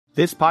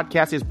This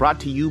podcast is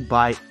brought to you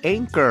by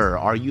Anchor.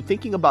 Are you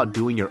thinking about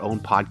doing your own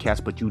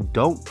podcast, but you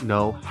don't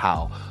know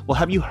how? Well,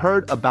 have you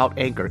heard about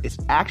Anchor? It's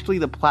actually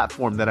the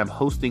platform that I'm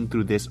hosting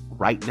through this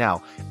right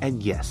now.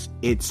 And yes,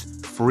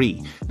 it's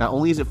free. Not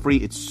only is it free,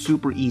 it's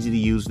super easy to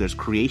use. There's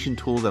creation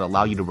tools that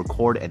allow you to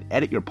record and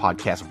edit your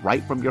podcast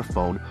right from your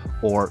phone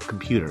or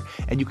computer.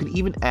 And you can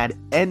even add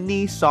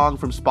any song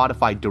from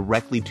Spotify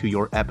directly to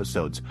your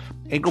episodes.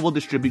 Anchor will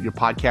distribute your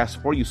podcast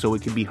for you so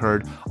it can be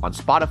heard on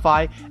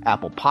Spotify,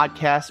 Apple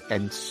Podcasts,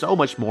 and so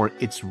much more.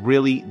 It's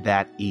really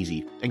that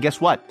easy. And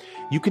guess what?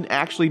 You can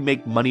actually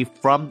make money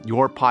from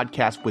your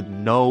podcast with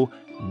no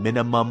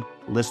minimum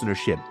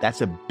listenership.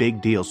 That's a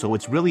big deal. So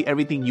it's really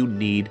everything you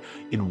need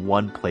in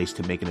one place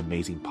to make an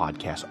amazing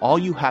podcast. All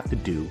you have to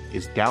do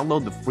is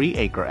download the free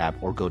Anchor app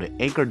or go to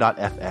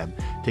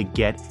anchor.fm to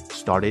get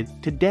started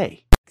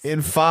today.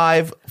 In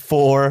 5,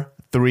 4,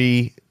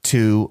 3,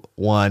 2,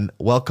 1.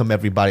 Welcome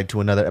everybody to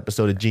another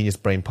episode of Genius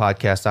Brain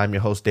Podcast. I'm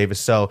your host, David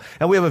So,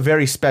 and we have a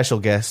very special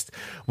guest.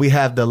 We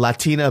have the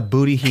Latina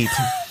Booty Heat.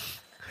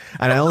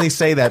 And I only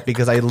say that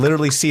because I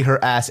literally see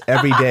her ass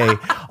every day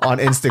on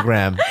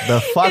Instagram. The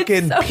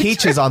fucking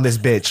peaches on this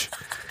bitch.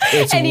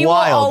 It's and you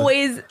wild. will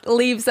always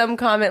leave some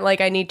comment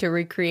like, I need to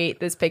recreate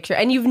this picture.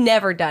 And you've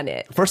never done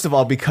it. First of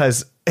all,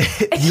 because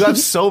you have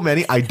so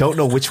many, I don't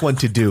know which one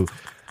to do.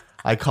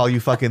 I call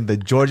you fucking the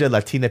Georgia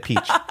Latina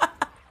Peach.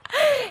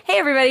 Hey,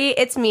 everybody.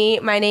 It's me.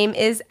 My name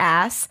is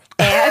Ass.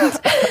 And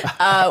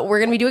we're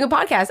going to be doing a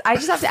podcast. I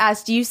just have to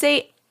ask, do you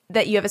say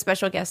that you have a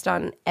special guest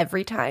on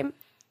every time?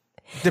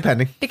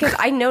 Depending. Because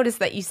I noticed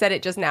that you said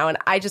it just now, and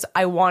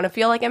I want to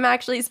feel like I'm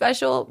actually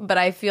special, but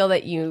I feel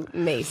that you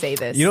may say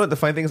this. You know what the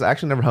funny thing is? I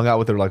actually never hung out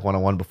with her like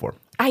one-on-one before.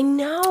 I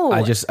know.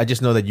 I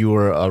just know that you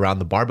were around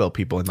the barbell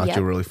people and thought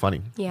you were really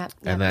funny. Yeah.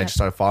 And then I just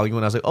started following you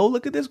and I was like, oh,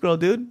 look at this girl,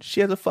 dude.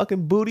 She has a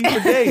fucking booty for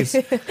days.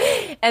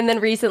 And then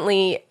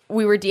recently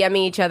we were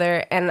DMing each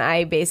other and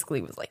I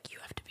basically was like, you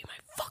have to be my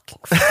fucking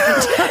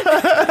friend. You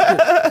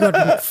have to be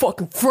my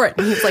fucking friend.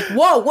 And he's like,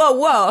 whoa.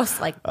 I was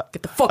like,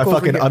 get the fuck over here. I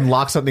fucking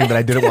unlocked something that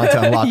I didn't want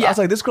to unlock. Yeah. I was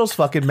like, this girl's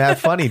fucking mad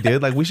funny,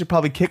 dude. Like, we should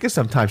probably kick it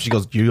sometime. She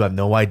goes, you have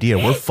no idea.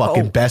 We're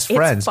fucking best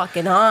friends. It's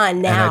fucking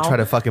on now. And I try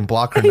to fucking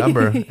block her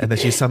number and then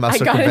she somehow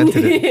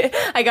circumvented it.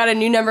 I got a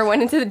new number,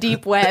 went into the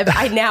deep web.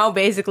 I now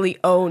basically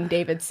own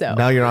David So.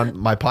 Now you're on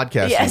my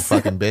podcast, Yes. You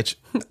fucking bitch.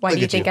 Why do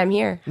you think I'm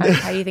here?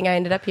 How do you think I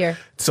ended up here?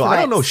 So I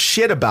don't know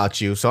shit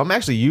about you. So I'm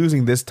actually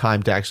using this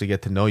time to actually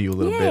get to know you a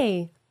little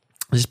bit.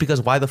 Just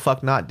because why the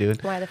fuck not,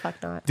 dude? Why the fuck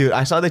not? Dude,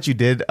 I saw that you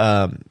did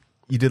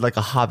like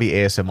a hobby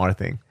ASMR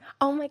thing.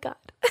 Oh my God.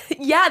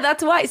 Yeah,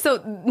 that's why.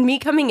 So me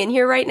coming in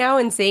here right now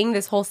and seeing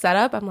this whole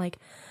setup, I'm like,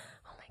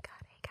 oh my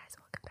God, hey guys,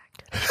 welcome back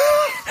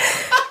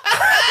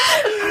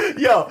to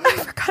it. Yo.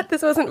 I forgot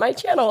this wasn't my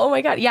channel. Oh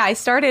my God. Yeah, I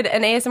started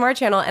an ASMR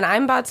channel and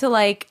I'm about to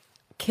like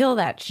kill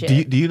that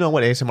shit. Do you know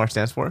what ASMR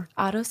stands for?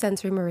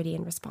 Autosensory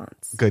meridian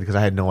response. Good, because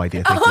I had no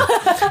idea. Thank you.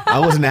 I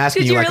wasn't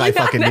asking you like really I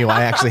fucking knew.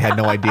 I actually had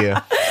no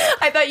idea.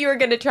 I thought you were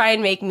going to try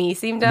and make me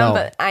seem dumb,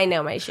 but I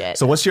know my shit.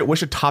 So what's your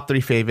top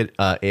 3 favorite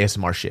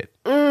ASMR shit?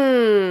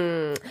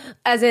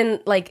 As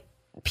in like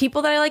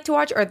people that I like to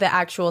watch or the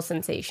actual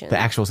sensation? The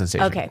actual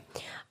sensation. Okay.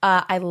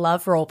 I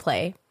love role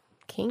play.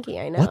 Kinky,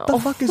 I know. What the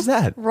fuck is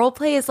that? Role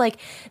play is like,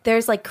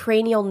 there's like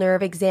cranial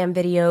nerve exam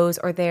videos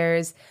or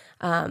there's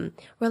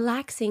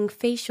relaxing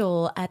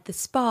facial at the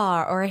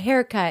spa or a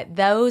haircut.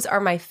 Those are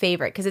my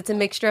favorite because it's a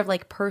mixture of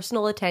like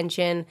personal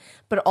attention,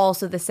 but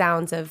also the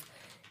sounds of.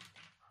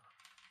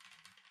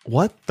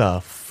 What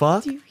the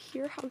fuck? Do you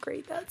hear how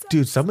great that sounds?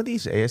 Dude, some of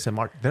these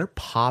ASMR, they're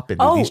popping.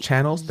 These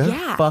channels,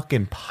 they're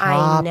fucking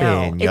popping,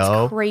 I know.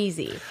 yo. It's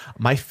crazy.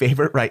 My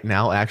favorite right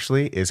now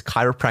actually is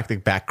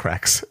chiropractic back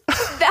cracks.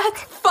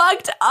 That's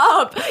fucked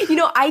up. You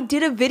know, I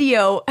did a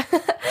video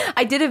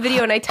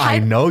and I typed. I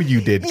know you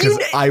did because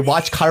I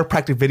watch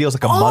chiropractic videos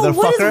like a motherfucker.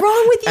 What is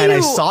wrong with you? And I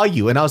saw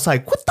you and I was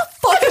like, what the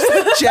fuck is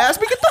that,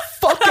 Jazmine? Get the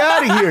fuck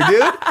out of here, dude.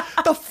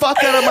 Get the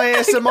fuck out of my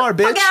ASMR,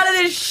 bitch. Fuck out of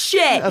this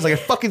shit. I was like, I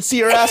fucking see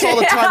your ass all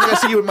the time. I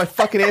see you with my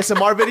fucking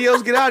ASMR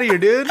videos. Get out of here,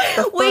 dude.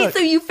 Wait, so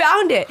you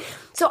found it.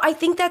 So I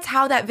think that's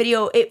how that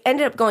video, it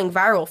ended up going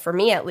viral for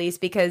me at least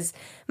because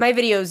my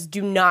videos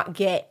do not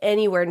get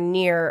anywhere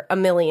near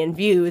 1 million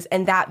views.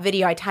 And that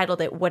video, I titled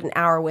it, What an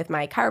Hour with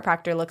My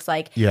Chiropractor Looks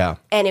Like. Yeah.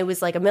 And it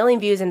was like 1 million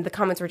views and the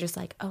comments were just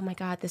like, oh my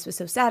God, this was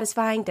so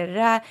satisfying,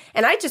 da-da-da.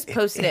 And I just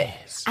posted it.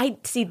 I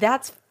see,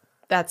 that's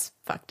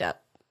fucked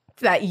up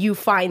that you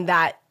find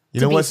that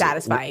to be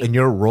satisfying. And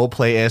your role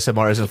play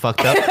ASMR isn't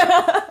fucked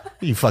up?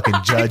 You fucking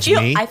judge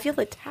me. I feel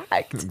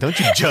attacked. Don't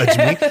you judge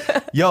me.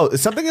 Yo,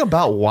 something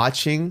about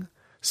watching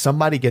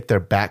somebody get their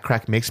back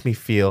cracked makes me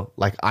feel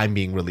like I'm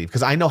being relieved.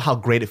 Because I know how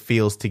great it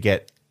feels to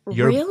get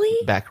your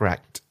back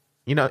cracked.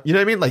 You know what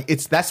I mean? Like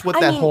that's what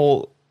that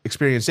whole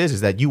experience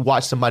is that you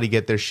watch somebody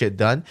get their shit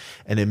done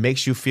and it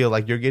makes you feel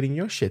like you're getting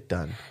your shit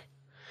done.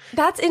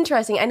 That's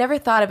interesting. I never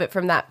thought of it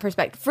from that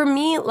perspective. For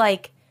me,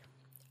 like,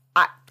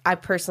 I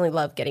personally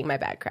love getting my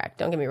back cracked.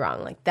 Don't get me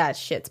wrong. Like, that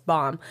shit's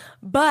bomb.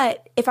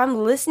 But if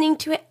I'm listening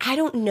to it, I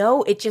don't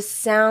know. It just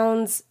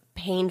sounds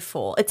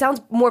painful. It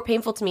sounds more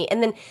painful to me.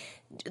 And then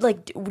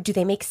like, do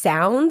they make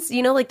sounds?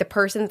 You know, like the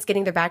person that's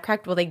getting their back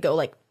cracked, will they go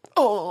like,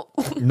 oh?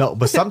 No,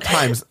 but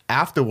sometimes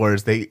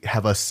afterwards they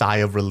have a sigh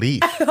of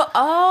relief.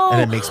 Oh.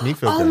 And it makes me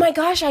feel good. Oh my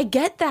gosh, I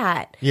get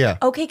that. Yeah.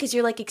 Okay, because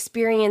you're like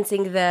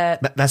experiencing the...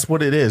 That's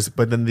what it is.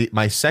 But then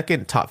my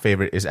second top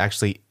favorite is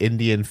actually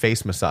Indian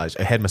face massage,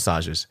 head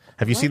massages.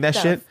 Have you seen that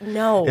shit?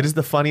 No. It is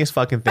the funniest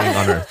fucking thing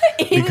on earth.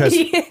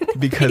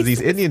 because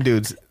these Indian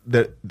dudes,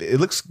 it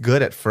looks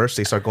good at first.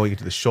 They start going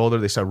into the shoulder.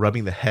 They start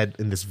rubbing the head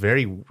in this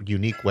very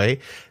unique way.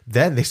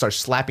 Then they start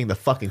slapping the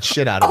fucking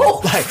shit out of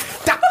it.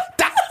 Like, da, da,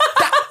 da.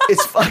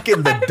 It's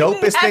fucking the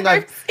dopest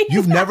thing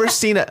you've never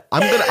seen it.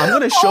 I'm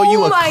gonna show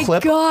you a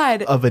clip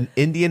of an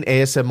Indian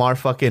ASMR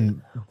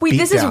fucking Wait,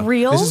 this is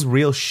real? This is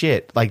real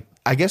shit. Like,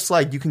 I guess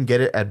like you can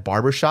get it at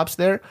barbershops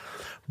there.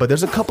 But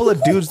there's a couple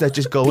of dudes that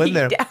just go in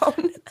there.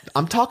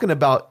 I'm talking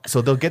about,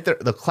 so they'll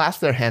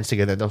clasp their hands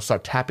together and they'll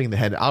start tapping the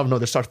head. I don't know,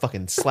 they'll start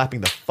fucking slapping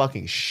the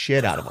fucking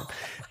shit out of them.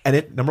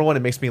 And number one,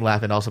 it makes me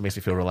laugh and also makes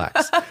me feel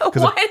relaxed.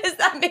 Why does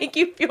that make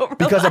you feel relaxed?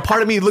 Because a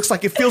part of me looks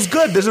like it feels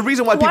good. There's a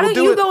reason why people do it. Why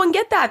don't you go and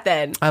get that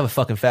then? I have a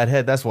fucking fat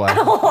head, that's why.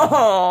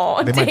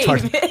 Oh, they might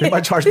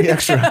charge me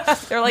extra.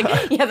 They're like,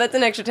 yeah, that's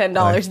an extra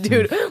 $10,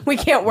 dude. We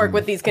can't work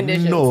with these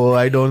conditions. No,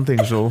 I don't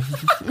think so.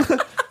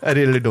 I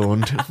really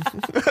don't.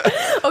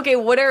 Okay,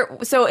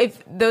 so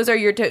if those are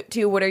your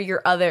two, what are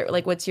your other,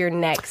 like, what's your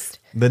next?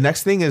 The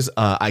next thing is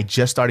I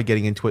just started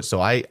getting into it.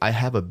 So I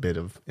have a bit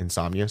of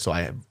insomnia. So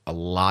I have a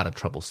lot of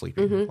trouble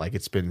sleeping. Mm-hmm. Like,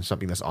 it's been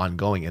something that's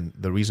ongoing. And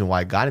the reason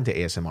why I got into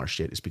ASMR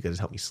shit is because it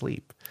helped me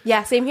sleep.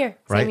 Yeah, same here.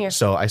 Right? Same here.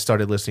 So I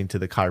started listening to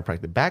the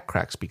chiropractic back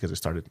cracks because it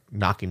started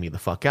knocking me the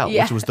fuck out,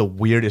 which was the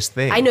weirdest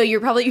thing. I know, you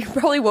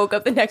probably woke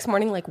up the next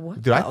morning like,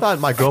 what? Dude, I thought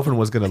my girlfriend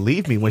was going to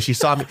leave me when she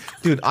saw me.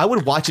 Dude, I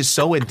would watch it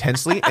so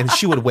intensely and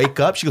she would wake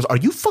up. She goes, "Are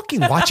you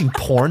fucking watching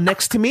porn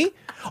next to me?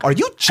 Are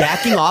you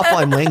jacking off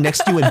while I'm laying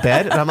next to you in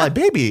bed?" And I'm like,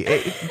 "Baby,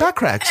 back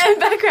cracks." And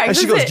back cracks. And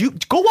she goes, "You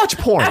go watch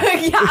porn."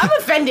 Yeah, I'm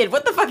offended.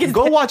 What the fuck is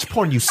Go watch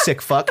porn, you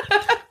sick fuck.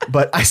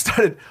 But I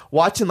started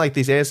watching like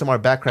these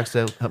ASMR back cracks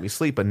that help me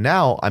sleep. But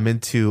now I'm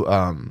into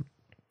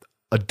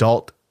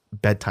adult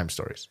bedtime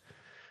stories.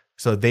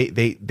 So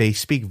they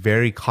speak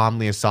very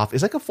calmly and soft.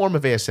 It's like a form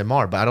of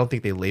ASMR, but I don't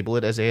think they label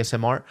it as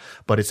ASMR.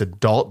 But it's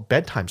adult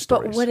bedtime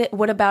stories. But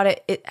what about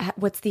it?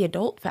 What's the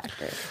adult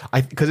factor?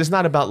 Because it's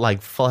not about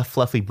like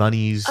fluffy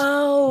bunnies.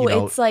 Oh,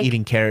 it's like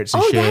eating carrots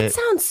and shit. Oh, that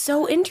sounds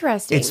so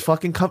interesting. It's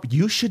fucking.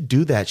 You should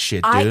do that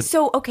shit, dude.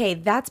 Okay,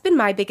 that's been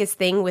my biggest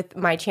thing with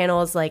my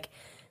channel is like,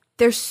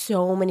 there's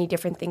so many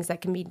different things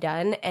that can be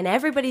done, and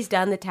everybody's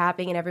done the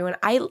tapping, and everyone.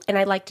 I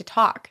like to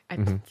talk. I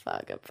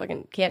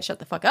fucking can't shut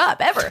the fuck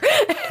up ever.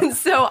 And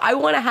so I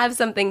want to have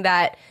something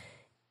that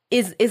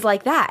is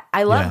like that.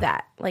 I love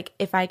that. Like,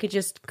 if I could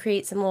just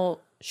create some little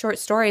short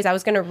stories. I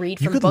was going to read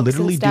from books and stuff. You could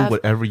literally do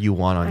whatever you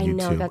want on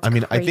YouTube. I know,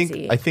 that's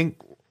crazy. I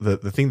think the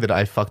thing that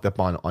I fucked up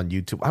on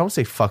YouTube. I don't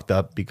say fucked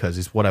up because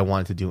it's what I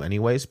wanted to do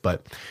anyways.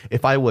 But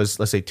if I was,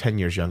 let's say, 10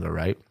 years younger,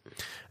 right,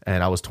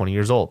 and I was 20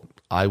 years old,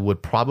 I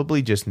would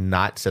probably just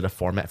not set a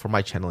format for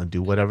my channel and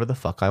do whatever the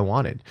fuck I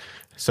wanted.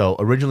 So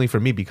originally for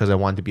me, because I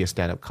wanted to be a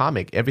stand-up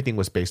comic, everything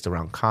was based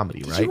around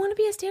comedy, right? Did you want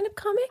to be a stand-up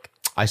comic?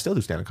 I still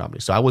do stand-up comedy.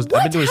 So I've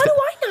been doing How do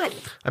I not?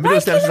 I've been doing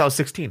stand-up since I was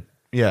 16.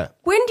 Yeah.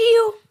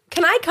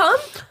 Can I come?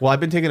 Well, I've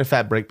been taking a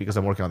fat break because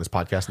I'm working on this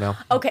podcast now.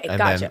 Okay, and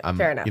gotcha. Then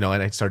Fair enough. And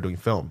I started doing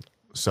film.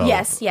 So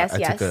yes.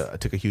 I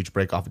took a huge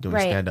break off of doing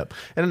stand-up.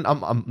 And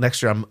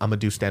next year I'm going to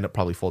do stand-up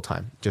probably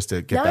full-time just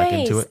to get back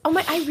into it. Oh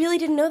my, I really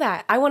didn't know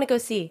that. I want to go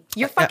see.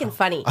 You're fucking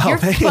funny. You're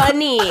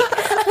funny.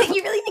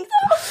 You really think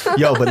so?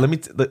 Yo, but let me,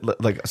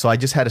 so I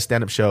just had a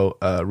stand-up show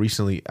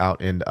recently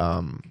out in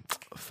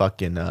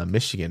fucking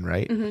Michigan,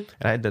 right? Mm-hmm. And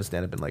I had done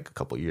stand-up in like a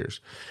couple years.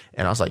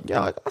 And I was like,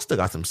 I still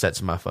got some sets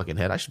in my fucking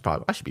head. I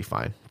should be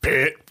fine.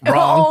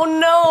 Wrong. Oh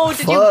no,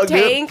 did you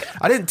tank? Dude.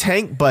 I didn't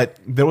tank, but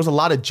there was a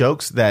lot of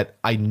jokes that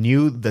I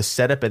knew the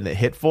setup and the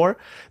hit for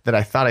that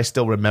I thought I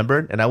still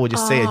remembered. And I would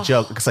just say a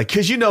joke.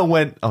 Because you know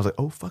when, I was like,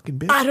 oh fucking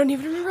bitch. I don't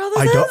even remember all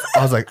this.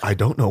 I was like, I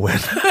don't know when.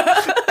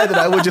 And then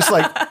I would just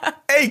like,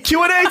 hey,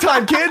 Q&A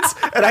time, kids.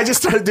 And I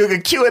just started doing a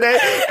Q&A.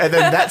 And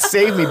then that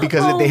saved me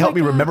because they helped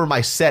me remember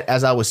my set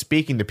as I was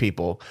speaking to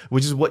people,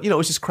 which is what,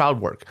 it's just crowd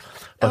work.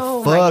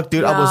 But fuck,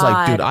 dude, I was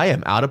like, dude, I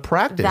am out of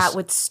practice. That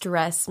would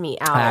stress me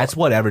out. That's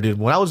whatever, dude.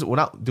 When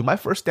I do my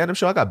first stand-up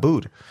show, I got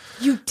booed.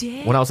 You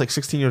did? When I was like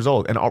 16 years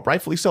old. And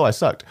rightfully so, I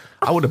sucked.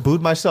 I would have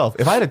booed myself.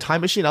 If I had a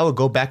time machine, I would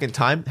go back in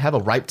time, have a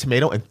ripe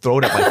tomato, and throw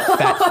it at my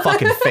fat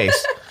fucking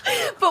face.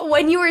 But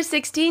when you were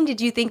 16, did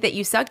you think that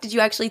you sucked? Did you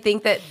actually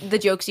think that the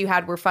jokes you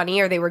had were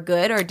funny or they were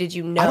good? Or did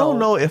you know? I don't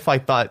know if I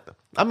thought...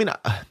 I mean,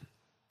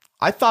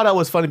 I thought I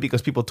was funny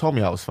because people told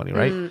me I was funny,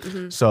 right?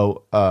 Mm-hmm.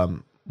 So...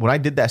 when I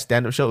did that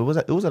stand-up show, it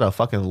was at a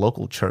fucking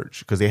local church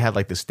because they had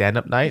like the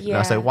stand-up night. Yeah. And I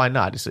was like, why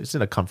not? It's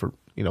in a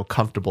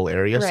comfortable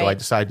area. Right. So I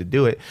decided to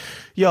do it.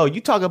 Yo,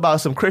 you talk about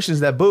some Christians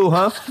that boo,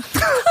 huh?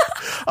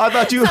 I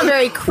thought you... It's not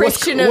very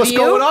Christian of you. What's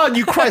going on,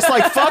 you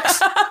Christ-like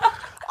fucks?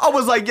 I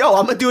was like, yo,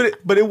 I'm going to do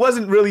it. But it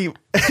wasn't really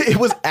It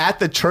was at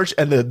the church,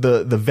 and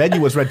the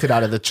venue was rented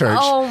out of the church.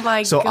 Oh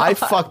my so God. I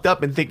fucked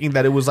up in thinking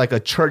that it was like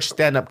a church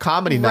stand-up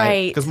comedy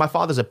night because my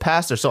father's a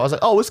pastor. So I was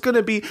like, oh, it's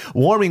gonna be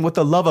warming with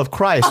the love of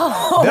Christ.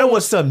 There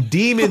was some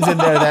demons in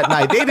there that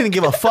night. They didn't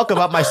give a fuck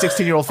about my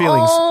 16-year-old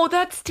feelings. Oh,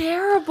 that's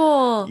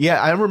terrible. Yeah,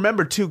 I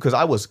remember too because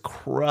I was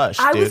crushed.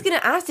 I dude. was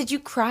gonna ask, did you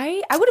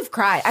cry? I would have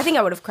cried. I think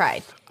I would have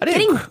cried.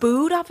 Getting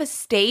booed off a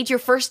stage your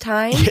first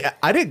time? Yeah,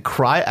 I didn't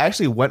cry. I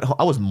actually went home.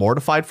 I was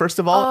mortified first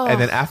of all,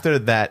 and then after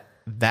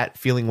that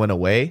feeling went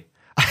away,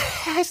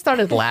 I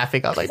started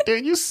laughing. I was like,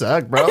 dude, you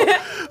suck, bro. What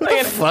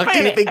the fuck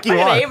do you think you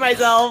are? I hate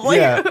myself.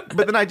 Yeah,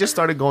 but then I just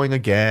started going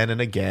again and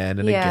again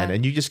and again,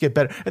 and you just get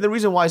better. And the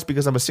reason why is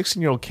because I'm a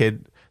 16-year-old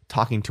kid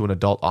talking to an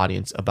adult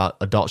audience about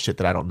adult shit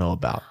that I don't know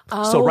about.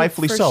 So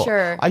rightfully so.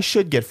 Sure. I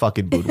should get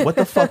fucking booed. What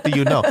the fuck do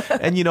you know?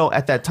 And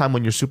at that time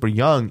when you're super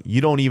young,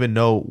 you don't even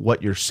know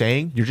what you're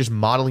saying. You're just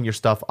modeling your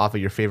stuff off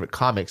of your favorite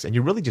comics, and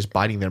you're really just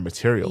biting their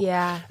material.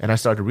 Yeah. And I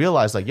started to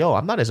realize, like, yo,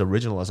 I'm not as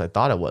original as I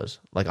thought I was.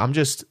 Like, I'm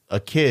just a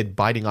kid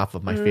biting off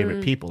of my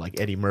favorite people, like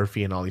Eddie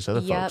Murphy and all these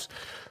other folks.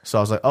 So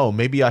I was like, oh,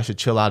 maybe I should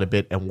chill out a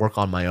bit and work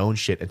on my own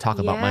shit and talk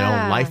about my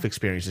own life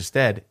experience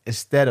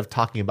instead of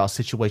talking about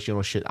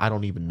situational shit I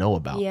don't even know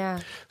about. Yeah.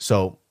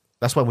 So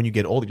that's why when you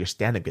get older, your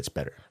stand-up gets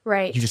better.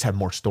 Right. You just have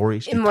more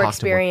stories. And more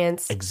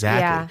experience. Exactly.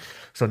 Yeah.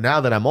 So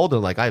now that I'm older,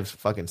 like I have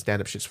fucking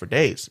stand-up shits for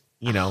days.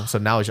 So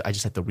now I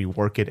just have to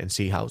rework it and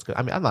see how it's good.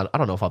 I mean, I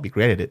don't know if I'll be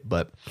great at it,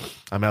 but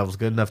I mean, I was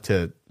good enough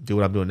to do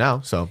what I'm doing now.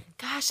 So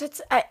gosh,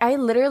 I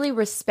literally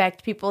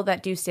respect people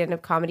that do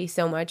stand-up comedy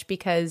so much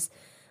because,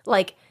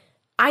 like,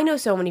 I know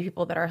so many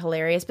people that are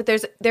hilarious, but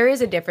there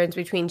is a difference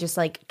between just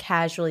like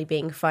casually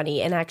being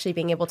funny and actually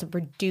being able to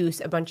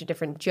produce a bunch of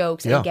different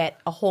jokes and get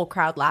a whole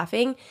crowd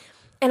laughing.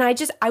 And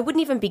I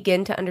wouldn't even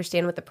begin to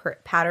understand what the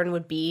pattern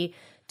would be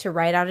to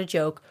write out a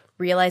joke,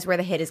 realize where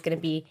the hit is going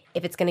to be,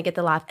 if it's going to get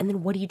the laugh, and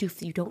then what do you do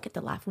if you don't get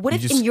the laugh? What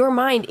if in your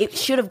mind it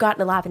should have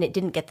gotten a laugh and it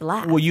didn't get the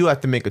laugh? Well, you have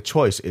to make a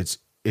choice.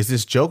 Is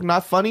this joke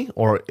not funny,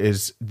 or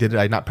did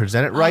I not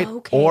present it right,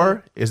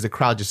 or is the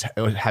crowd just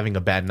having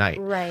a bad night?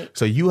 Right.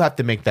 So you have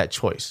to make that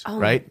choice,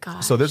 right? My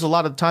gosh. So there's a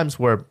lot of times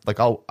where like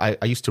I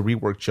used to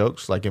rework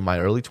jokes like in my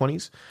early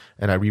 20s,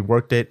 and I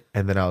reworked it,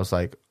 and then I was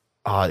like,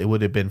 it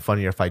would have been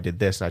funnier if I did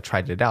this, and I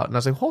tried it out, and I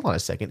was like, hold on a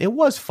second, it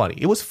was funny.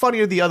 It was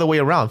funnier the other way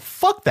around.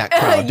 Fuck that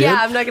crowd, dude.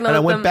 I'm not gonna. And I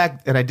went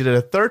back and I did it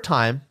a third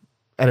time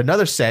at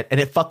another set, and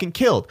it fucking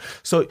killed.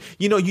 So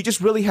you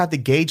just really have to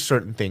gauge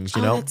certain things.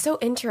 You know, that's so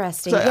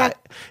interesting. So yeah,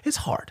 it's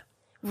hard.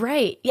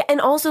 Right. Yeah. And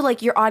also,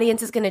 like, your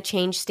audience is going to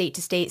change state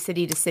to state,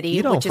 city to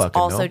city, which is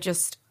also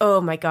just,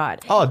 oh my God.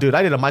 Oh, dude,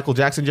 I did a Michael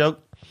Jackson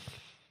joke.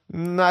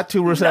 Not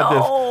too receptive.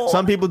 No.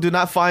 Some people do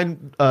not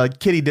find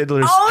kitty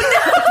diddlers.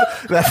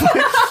 Oh, no.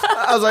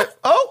 I was like,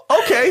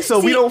 oh, okay. So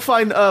we don't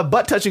find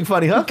butt touching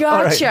funny, huh?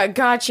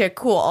 Gotcha.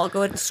 Cool. I'll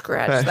go ahead and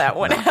scratch that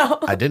one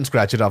out. I didn't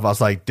scratch it off. I was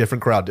like,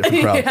 different crowd.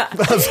 Yeah.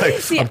 I was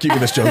like, I'm keeping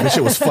this joke. This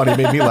shit was funny.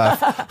 Made me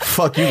laugh.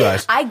 Fuck you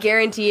guys. I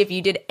guarantee if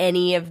you did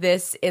any of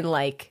this in,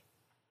 like,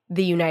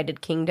 the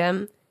United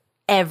Kingdom,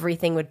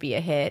 everything would be a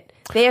hit.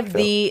 They have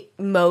the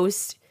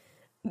most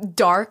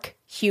dark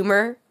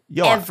humor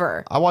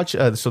ever. I watch.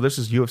 So this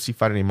is UFC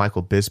fighter named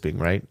Michael Bisping,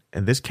 right?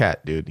 And this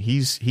cat, dude,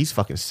 he's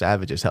fucking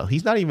savage as hell.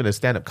 He's not even a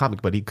stand-up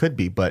comic, but he could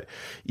be. But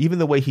even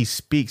the way he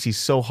speaks, he's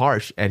so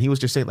harsh. And he was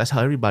just saying that's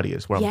how everybody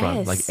is where I'm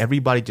from. Like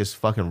everybody just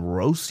fucking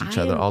roasts each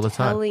other all the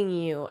time.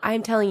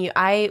 I'm telling you.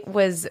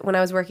 When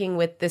I was working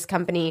with this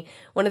company,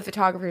 one of the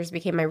photographers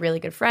became my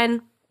really good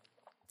friend.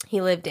 He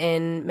lived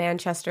in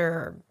Manchester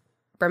or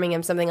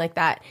Birmingham, something like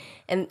that.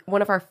 And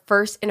one of our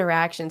first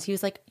interactions, he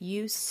was like,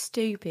 "You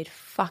stupid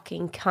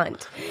fucking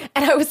cunt."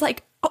 And I was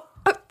like, "Oh,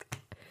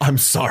 I'm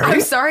sorry."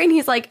 And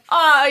he's like,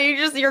 "Oh,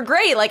 you're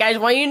great. Like, I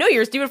just want you to know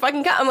you're a stupid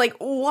fucking cunt." I'm like,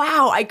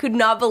 wow, I could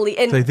not believe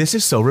it. Like, this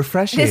is so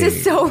refreshing.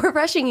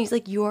 He's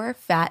like, "You're a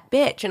fat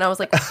bitch." And I was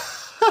like,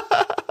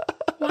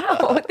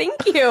 wow,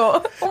 thank you.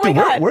 Oh my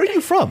God. Where are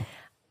you from?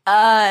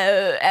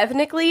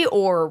 Ethnically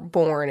or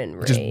born and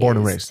raised? Just born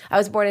and raised. I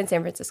was born in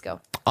San Francisco.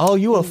 Oh,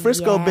 you a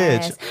Frisco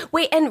bitch.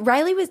 Wait, and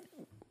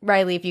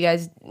Riley, if you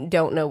guys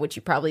don't know, which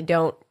you probably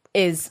don't,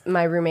 is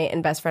my roommate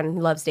and best friend who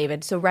loves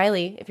David. So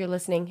Riley, if you're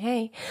listening,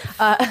 hey.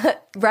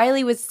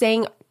 Riley was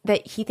saying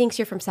that he thinks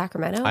you're from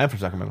Sacramento. I am from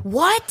Sacramento.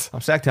 What?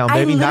 I'm Sacktown,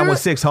 baby.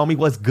 916, homie.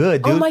 What's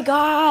good, dude? Oh my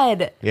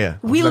God. Yeah.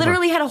 We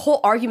literally had a whole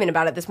argument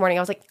about it this morning.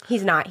 I was like,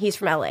 he's not. He's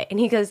from LA. And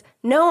he goes,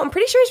 no, I'm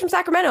pretty sure he's from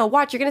Sacramento.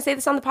 Watch, you're going to say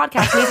this on the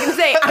podcast. And he's going to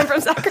say, I'm from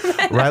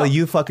Sacramento. Riley,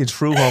 you fucking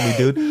true, homie,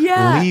 dude.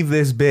 Yeah. Leave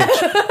this bitch.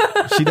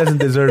 She doesn't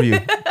deserve you.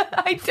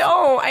 I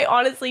don't. I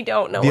honestly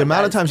don't know. The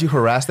amount of times you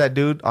harass that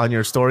dude on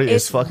your story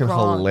is fucking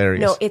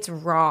hilarious. No, it's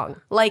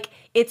wrong. Like,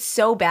 it's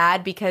so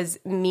bad because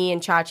me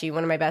and Chachi,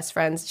 one of my best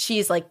friends,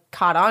 she's like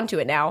caught on to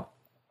it now.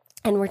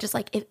 And we're just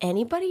like, if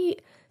anybody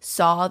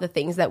saw the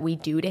things that we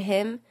do to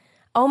him,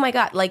 oh my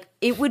God, like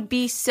it would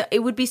be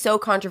so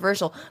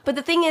controversial. But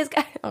the thing is,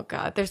 oh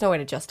God, there's no way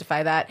to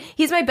justify that.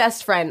 He's my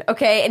best friend,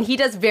 okay? And he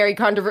does very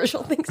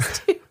controversial things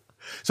too.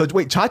 So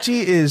wait,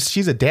 Chachi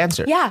she's a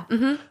dancer. Yeah.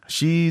 Mm-hmm.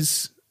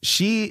 She's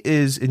she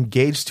is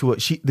engaged to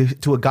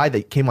a guy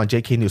that came on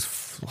JK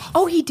News.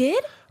 Oh, he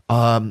did?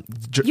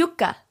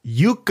 Yuka.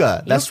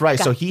 That's right.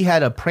 So he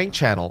had a prank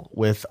channel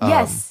with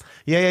yes.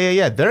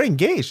 Yeah. They're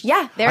engaged.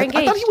 Yeah, they're engaged.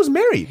 I thought he was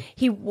married.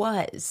 He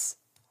was.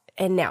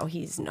 And now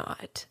he's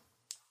not.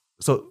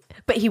 So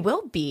but he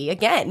will be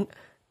again.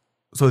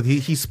 So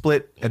he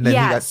split and then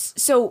yes.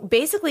 So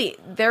basically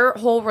their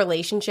whole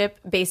relationship,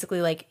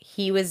 basically like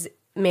he was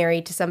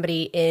married to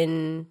somebody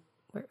in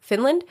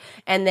Finland,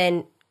 and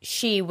then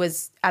she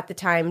was at the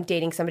time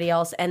dating somebody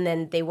else, and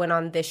then they went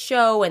on this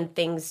show and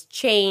things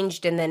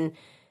changed, and then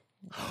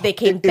they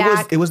came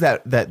back. It was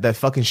that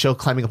fucking show,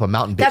 Climbing Up a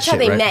Mountain. That's how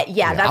they met.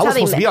 Yeah, that's how they met. I was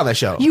supposed to be on that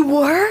show. You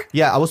were?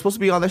 Yeah, I was supposed to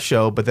be on the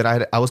show, but then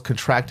I was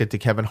contracted to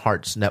Kevin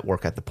Hart's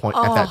network at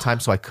that time,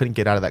 so I couldn't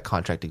get out of that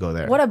contract to go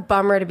there. What a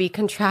bummer to be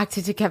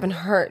contracted to Kevin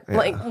Hart. Yeah.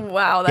 Like,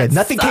 wow, that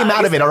nothing sucks. came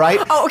out of it. All right.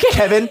 Oh, okay.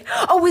 Kevin.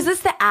 Oh, was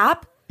this the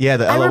app? Yeah,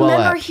 the LOL I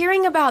remember app.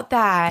 hearing about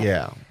that.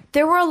 Yeah.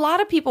 There were a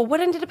lot of people.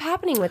 What ended up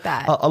happening with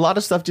that? A lot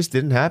of stuff just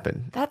didn't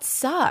happen. That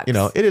sucks. You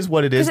know, it is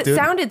what it is, dude. Because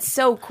it sounded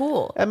so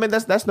cool. I mean,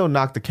 that's no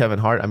knock to Kevin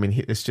Hart. I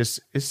mean,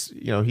 it's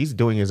he's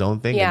doing his own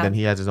thing, and then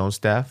he has his own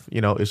staff. You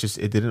know, it's just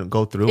it didn't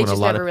go through. It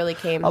just never really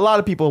came. A lot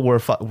of people were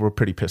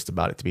pretty pissed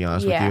about it, to be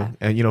honest with you.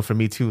 And you know, for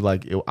me too,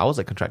 like I was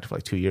like contracted for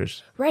like 2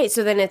 years. Right.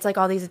 So then it's like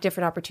all these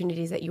different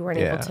opportunities that you weren't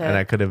able to. And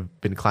I could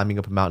have been climbing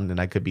up a mountain, and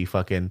I could be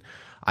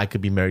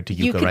married to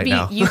Yuka right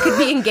now. You could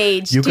be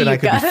engaged to Yuka. And I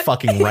could be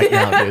fucking right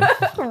now, dude.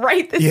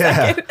 Right this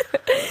second.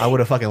 I would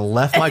have fucking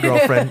left my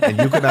girlfriend, and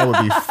Yuka and I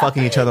would be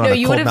fucking each other on a cold mountainside.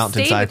 You would have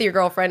stayed with your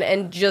girlfriend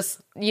and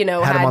just, had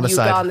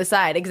Yuka on the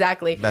side.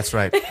 Exactly. That's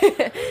right.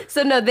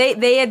 So no,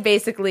 they had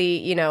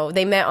basically,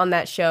 they met on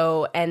that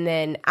show, and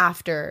then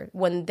after,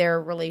 when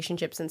their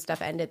relationships and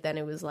stuff ended, then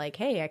it was like,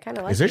 hey, I kind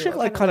of like. Is this shit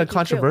like kind of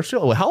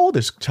controversial? How old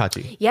is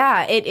Chachi?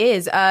 Yeah, it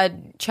is.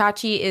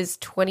 Chachi is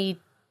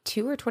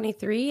 22 or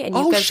 23, and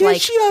Yuka's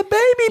shit, she a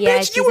baby,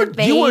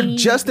 bitch. You were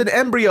just an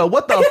embryo.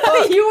 What the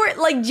fuck? You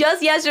were like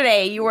just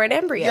yesterday. You were an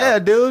embryo. Yeah,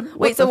 dude.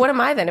 Wait, so what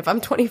am I then? If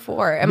I'm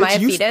 24, am I a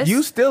fetus?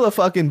 You still a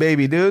fucking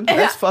baby, dude.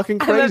 That's fucking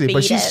crazy.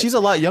 But she's a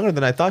lot younger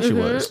than I thought she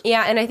was.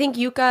 Yeah, and I think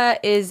Yuka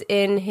is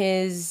in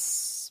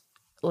his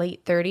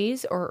late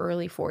 30s or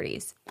early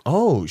 40s.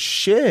 Oh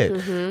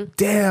shit!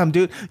 Damn,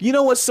 dude. You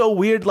know what's so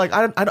weird? Like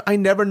I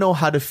never know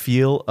how to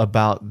feel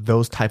about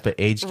those type of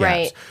age gaps,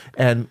 right.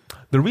 And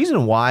the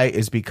reason why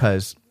is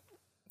because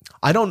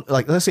I don't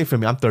like. Let's say for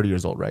me, I'm 30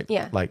 years old, right?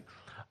 Yeah. Like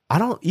I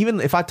don't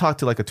even if I talk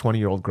to like a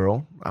 20-year-old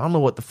girl, I don't know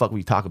what the fuck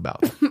we talk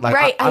about.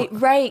 Like,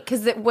 right.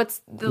 Because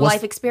what's the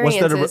life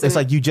experiences? It's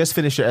like you just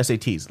finished your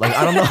SATs. Like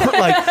I don't know.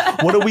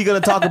 Like what are we gonna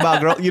talk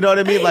about, girl? You know what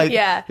I mean? Like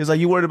it's like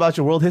you worried about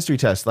your world history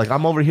test. Like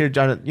I'm over here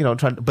trying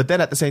to. But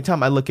then at the same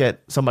time, I look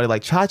at somebody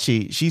like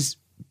Chachi. She's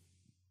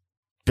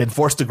been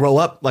forced to grow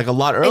up like a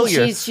lot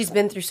earlier. And she's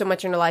been through so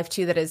much in her life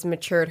too that has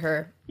matured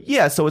her.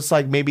 Yeah, so it's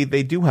like maybe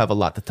they do have a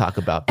lot to talk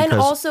about. And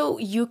also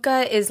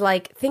Yuka is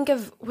like, think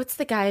of what's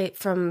the guy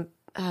from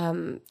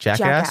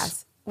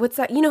Jackass? What's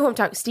that? You know who I'm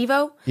talking?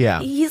 Steve-O?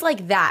 Yeah. He's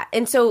like that.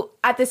 And so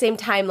at the same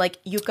time,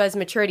 like Yuka's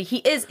maturity,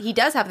 he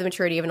does have the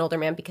maturity of an older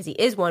man because he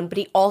is one, but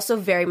he also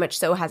very much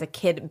so has a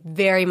kid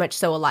very much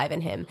so alive in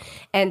him.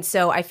 And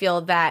so I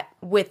feel that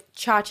with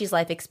Chachi's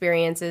life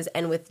experiences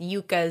and with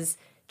Yuka's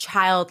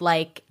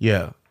childlike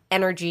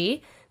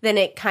energy, then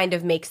it kind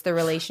of makes the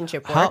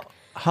relationship work.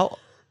 How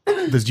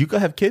does Yuka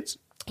have kids?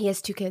 He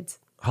has 2 kids.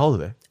 How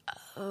old are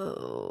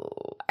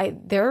they?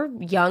 They're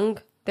young.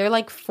 They're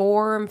like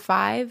 4 and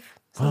 5.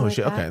 Oh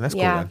shit! Okay, that's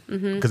cool then.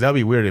 Because that'd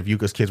be weird if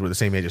Yuka's kids were the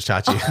same age as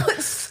Chachi.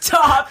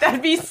 Stop!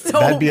 That'd be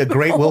That'd be a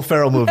great Will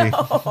Ferrell movie.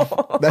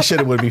 No. That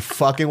shit would be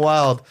fucking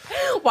wild.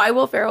 Why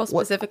Will Ferrell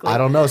specifically? I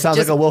don't know. It sounds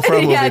like a Will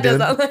Ferrell movie, dude.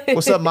 Like...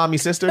 What's up, mommy,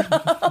 sister?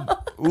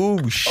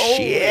 Ooh,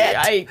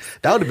 shit!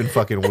 That would have been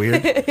fucking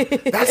weird.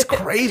 That's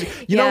crazy.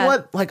 You know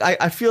what? Like,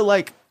 I feel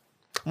like.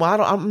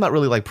 Well, I'm not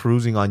really like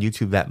perusing on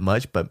YouTube that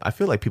much, but I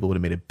feel like people would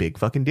have made a big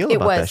fucking deal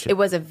about that shit. It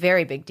was a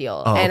very big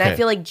deal. And I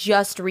feel like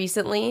just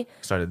recently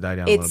started to die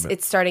down a little bit.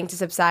 It's starting to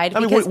subside.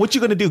 I mean, what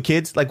you gonna do,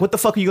 kids? Like, what the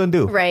fuck are you gonna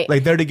do? Right.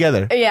 Like, they're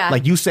together. Yeah.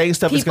 Like, you saying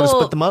stuff is gonna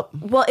split them up?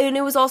 Well, and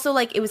it was also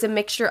like, it was a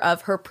mixture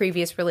of her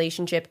previous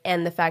relationship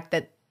and the fact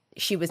that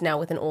she was now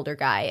with an older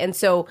guy. And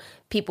so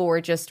people were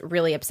just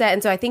really upset.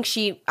 And so I think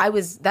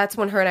that's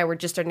when her and I were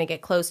just starting to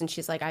get close. And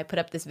she's like, I put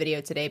up this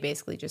video today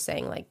basically just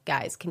saying like,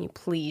 guys, can you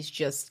please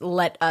just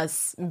let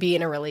us be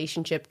in a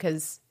relationship?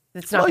 Because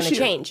it's not going to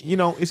change. You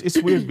know, it's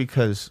weird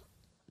because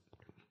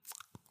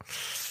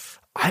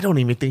I don't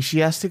even think she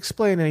has to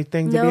explain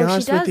anything, to be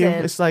honest with you.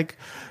 It's like,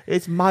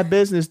 it's my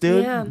business,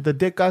 dude. Yeah. The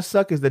dick I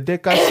suck is the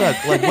dick I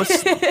suck. Like,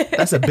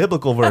 that's a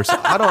biblical verse.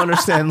 I don't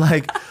understand,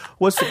 like,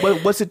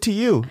 what's it to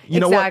you?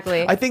 You know what?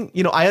 I think,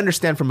 I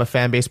understand from a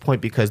fan base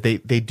point because they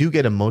do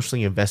get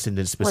emotionally invested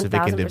in specific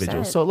 1000%.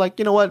 individuals. So, like,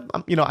 you know what?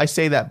 I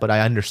say that, but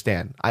I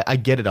understand. I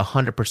get it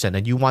 100%.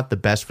 And you want the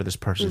best for this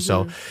person.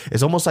 So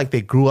it's almost like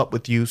they grew up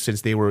with you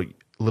since they were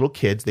little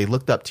kids. They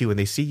looked up to you and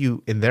they see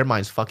you in their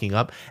minds fucking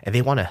up and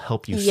they want to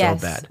help you so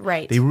bad.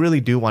 Right. They really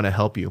do want to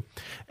help you.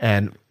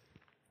 And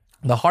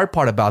the hard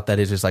part about that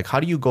is like, how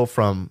do you go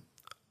from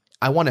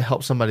I want to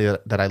help somebody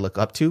that I look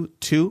up to.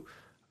 Two,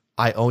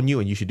 I own you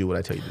and you should do what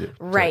I tell you to do.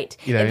 Right.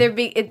 So, you know what I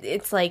mean?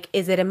 It's like,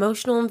 is it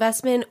emotional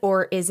investment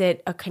or is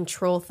it a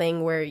control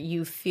thing where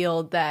you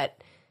feel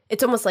that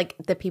it's almost like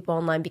the people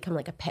online become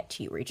like a pet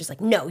to you where you're just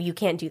like, no, you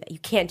can't do that. You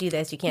can't do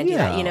this. You can't do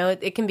that. You know,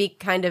 it can be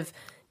kind of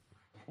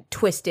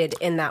twisted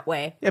in that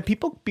way. Yeah,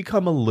 people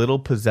become a little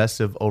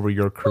possessive over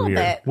your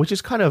career, which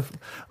is kind of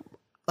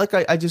like,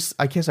 I guess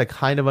I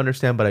kind of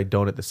understand, but I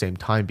don't at the same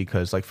time,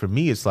 because like for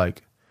me, it's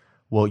like,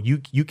 well, you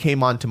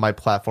came onto my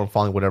platform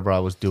following whatever I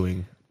was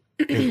doing,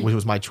 which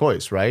was my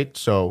choice, right?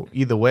 So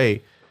either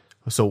way,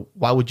 so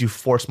why would you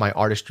force my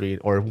artistry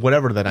or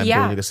whatever that I'm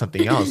doing into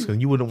something else? Because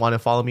you wouldn't want to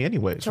follow me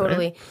anyways.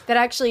 Totally. Right? That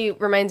actually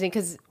reminds me,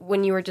 because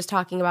when you were just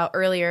talking about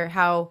earlier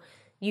how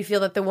you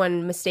feel that the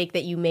one mistake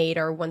that you made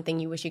or one thing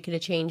you wish you could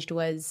have changed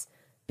was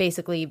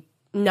basically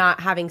not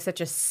having such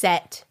a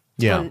set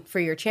tone for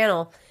your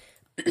channel.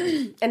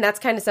 And that's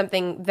kind of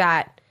something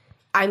that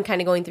I'm kind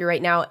of going through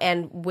right now.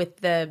 And with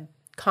the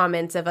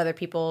comments of other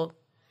people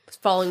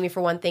following me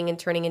for one thing and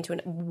turning into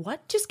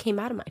what just came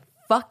out of my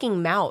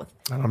fucking mouth?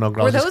 I don't know.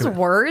 Girl, were those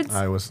words?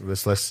 I was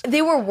listless.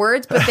 They were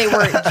words, but they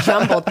were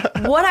jumbled.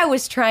 What I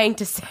was trying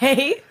to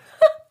say...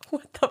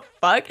 What the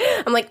fuck?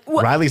 I'm like,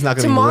 what? Riley's not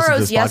going to listen to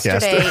this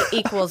yesterday podcast.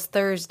 equals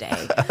Thursday.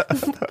 What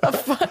the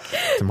fuck?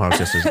 Tomorrow's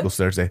yesterday equals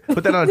Thursday.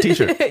 Put that on a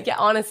t-shirt. Yeah,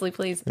 honestly,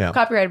 please. Yeah.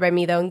 Copyrighted by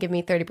me, though, and give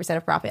me 30%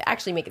 of profit.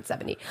 Actually, make it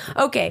 70.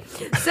 Okay.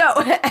 So,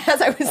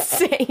 as I was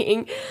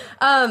saying,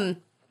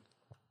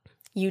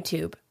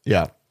 YouTube.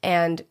 Yeah.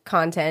 And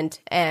content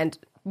and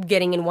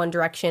getting in one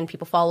direction,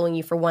 people following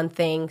you for one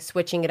thing,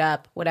 switching it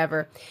up,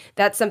 whatever.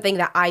 That's something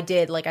that I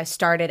did. Like, I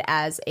started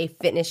as a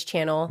fitness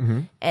channel,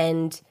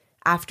 and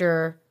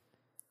after...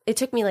 It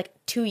took me like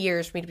 2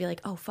 years for me to be like,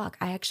 oh, fuck,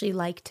 I actually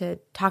like to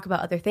talk about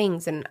other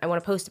things and I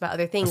want to post about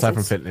other things. Aside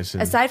from fitness.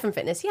 Aside from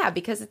fitness, yeah,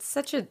 because it's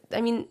such a, I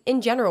mean,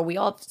 in general, we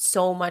all have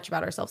so much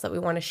about ourselves that we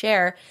want to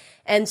share.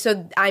 And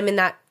so I'm in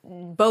that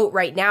boat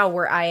right now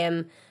where I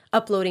am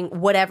uploading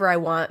whatever I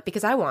want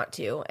because I want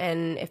to.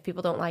 And if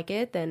people don't like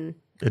it, then...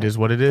 It is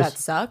what it is. That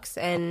sucks.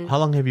 And how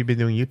long have you been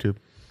doing YouTube?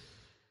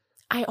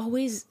 I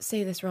always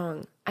say this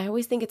wrong. I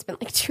always think it's been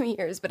like 2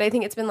 years, but I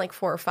think it's been like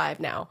 4 or 5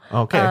 now.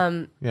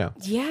 Okay. Yeah.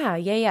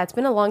 It's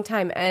been a long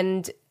time.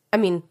 And I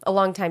mean, a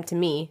long time to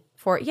me.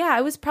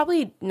 I was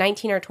probably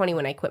 19 or 20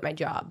 when I quit my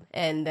job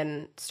and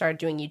then started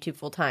doing YouTube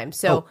full time.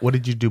 So what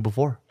did you do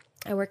before?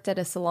 I worked at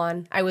a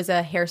salon. I was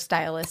a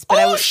hairstylist.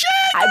 But shit!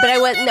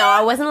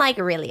 I wasn't like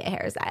really a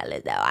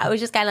hairstylist though. I was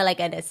just kind of like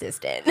an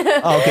assistant.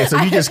 Oh, okay.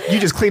 So you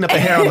just clean up the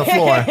hair on the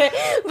floor.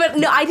 But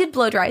no, I did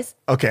blow dries.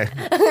 Okay.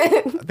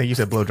 I think you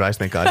said blow dries.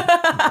 Thank God.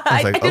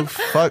 I was like, oh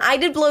fuck. I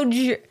did blow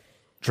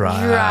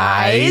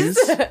dries.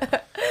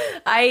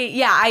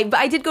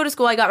 I did go to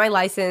school. I got my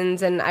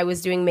license and I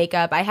was doing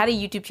makeup. I had a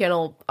YouTube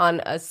channel on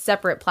a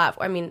separate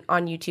platform. I mean,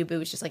 on YouTube, it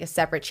was just like a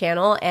separate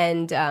channel.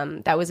 And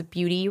that was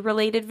beauty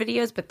related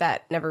videos, but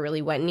that never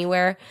really went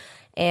anywhere.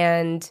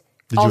 And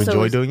did you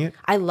enjoy doing it?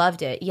 I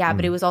loved it. Yeah,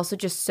 but it was also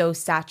just so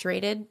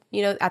saturated.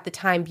 You know, at the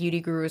time, beauty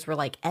gurus were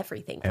like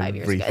everything 5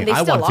 years ago. And they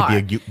still are. I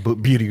wanted to be a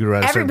beauty guru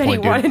at a certain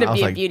point, dude. Everybody wanted to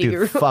be a beauty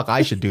guru. Fuck,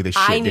 I should do this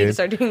shit, I need dude. to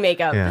start doing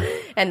makeup. Yeah.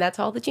 And that's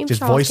all the James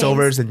just Charles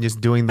voiceovers and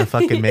just doing the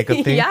fucking makeup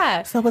thing.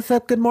 Yeah. So what's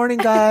up? Good morning,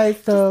 guys.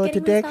 So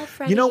today,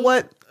 you know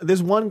what?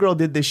 This one girl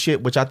did this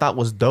shit, which I thought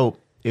was dope.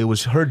 It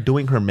was her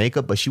doing her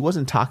makeup, but she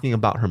wasn't talking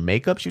about her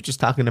makeup. She was just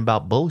talking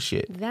about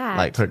bullshit.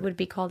 That would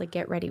be called a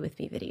get ready with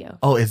me video.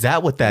 Oh, is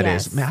that what that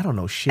is? Man, I don't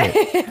know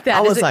shit. I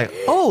was like,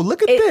 oh,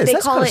 look at this.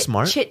 That's kind of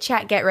smart. Chit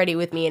chat get ready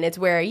with me. And it's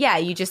where,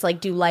 you just like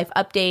do life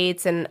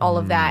updates and all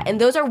of that. And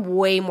those are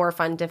way more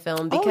fun to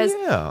film because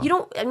you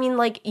don't, I mean,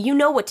 like, you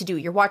know what to do.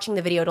 You're watching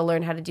the video to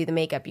learn how to do the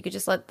makeup. You could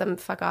just let them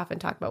fuck off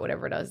and talk about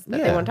whatever it is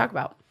that they want to talk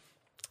about.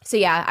 So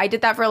yeah, I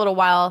did that for a little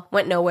while,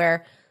 went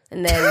nowhere.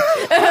 And then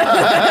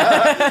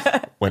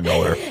went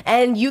nowhere.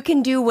 And you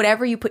can do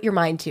whatever you put your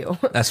mind to.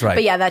 That's right.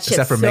 But yeah, that shit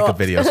except for makeup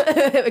videos.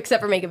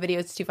 Except for makeup videos,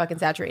 it's too fucking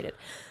saturated.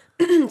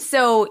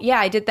 So yeah,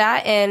 I did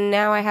that, and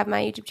now I have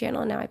my YouTube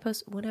channel, and now I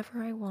post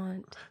whatever I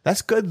want.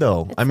 That's good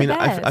though. I mean,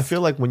 I feel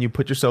like when you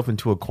put yourself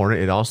into a corner,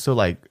 it also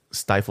like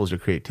stifles your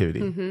creativity,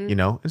 you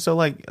know. And so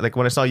like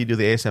when I saw you do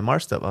the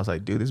ASMR stuff, I was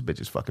like, dude, this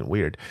bitch is fucking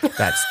weird.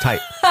 That's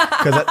tight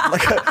because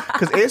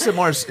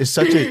ASMR is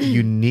such a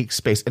unique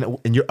space. And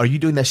are you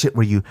doing that shit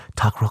where you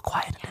talk real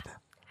quiet? Yeah.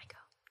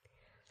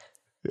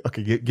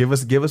 Okay, give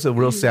us a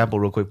real sample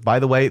real quick. By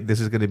the way, this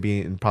is going to be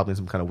in probably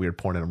some kind of weird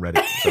porn on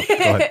Reddit. So go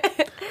ahead.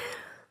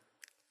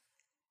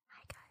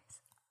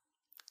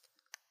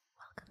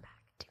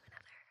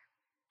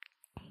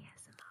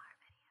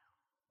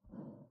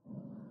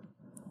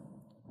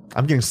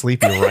 I'm getting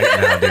sleepy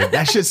right now, dude.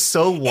 That shit's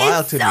so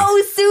wild to me.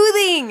 It's so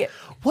soothing.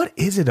 What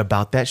is it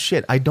about that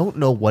shit? I don't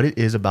know what it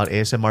is about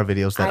ASMR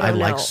videos that I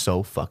like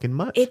so fucking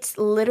much. It's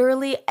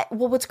literally,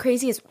 well, what's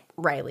crazy is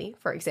Riley,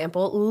 for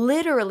example,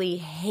 literally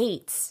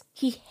hates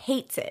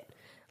it.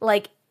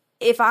 Like,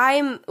 if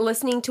I'm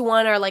listening to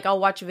one or like I'll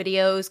watch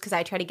videos because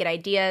I try to get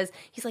ideas,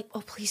 he's like, oh,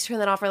 please turn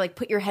that off or like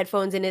put your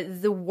headphones in.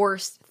 It's the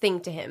worst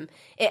thing to him.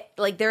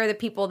 Like there are the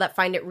people that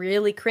find it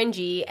really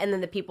cringy and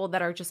then the people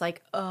that are just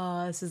like,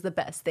 oh, this is the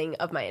best thing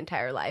of my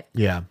entire life.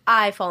 Yeah.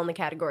 I fall in the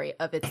category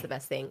of it's the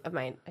best thing of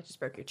my, I just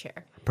broke your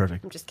chair.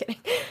 Perfect. I'm just kidding.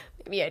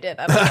 Maybe I did.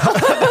 I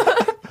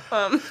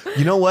don't know.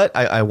 You know what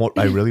I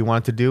really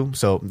wanted to do?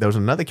 So there was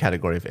another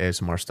category of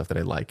ASMR stuff that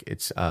I like.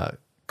 It's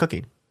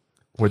cooking.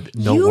 With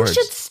no you words.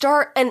 should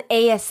start an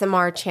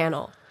ASMR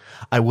channel.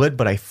 I would,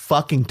 but I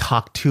fucking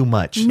talk too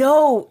much.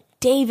 No,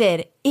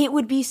 David, it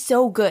would be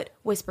so good.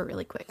 Whisper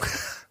really quick.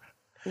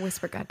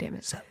 Whisper, goddammit.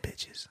 What's up,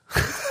 bitches?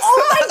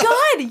 Oh my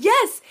God,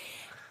 yes.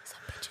 Some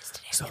bitches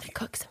today. I'm gonna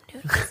cook some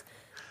noodles.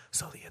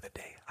 So the other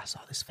day, I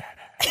saw this fat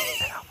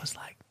ass, and I was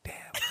like, damn,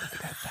 look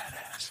at that fat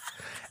ass.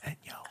 And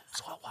yo,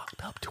 so I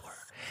walked up to her,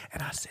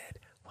 and I said,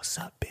 what's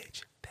up,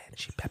 bitch? Then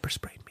she pepper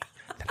sprayed me.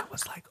 Then I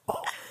was like,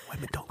 oh,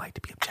 women don't like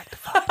to be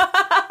objectified.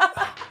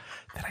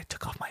 Then I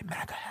took off my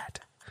MAGA hat.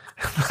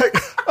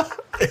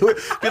 It would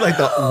be like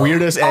the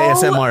weirdest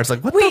ASMR. It's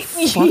like, what the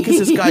fuck is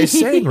this guy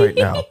saying right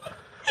now?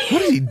 What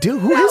did he do?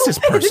 Who is this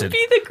person? It would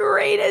be the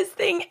greatest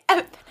thing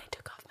ever. Then I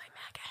took off my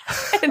MAGA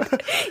hat.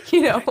 And,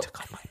 you know. I took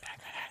off my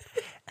MAGA hat,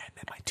 and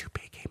then my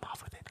toupee came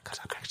off with it because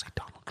I'm actually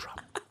Donald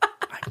Trump.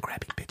 I'm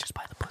grabbing bitches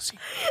by the pussy.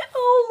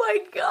 Oh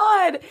my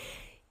God.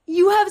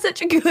 You have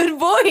such a good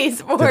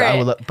voice for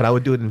it. But I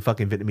would do it in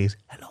fucking Vietnamese.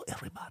 Hello,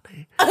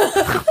 everybody.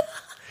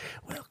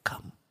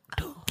 Welcome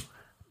to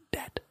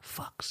That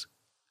Fucks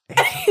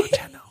ASMR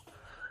channel.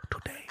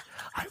 Today,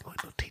 I'm going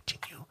to be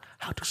teaching you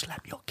how to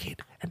slap your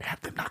kid and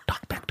have them not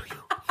talk back to you.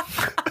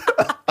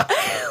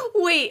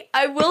 Wait,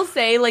 I will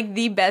say, like,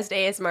 the best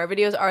ASMR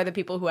videos are the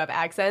people who have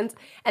accents,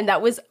 and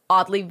that was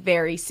oddly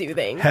very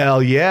soothing.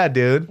 Hell yeah,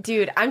 dude.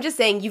 Dude, I'm just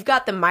saying, you've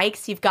got the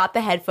mics, you've got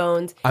the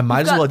headphones. I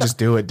might as well just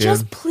do it, dude.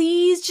 Just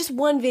please, just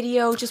one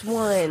video, just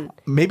one.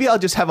 Maybe I'll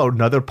just have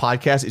another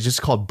podcast. It's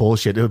just called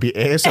bullshit. It would be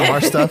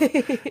ASMR stuff.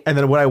 And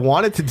then what I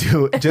wanted to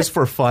do, just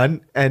for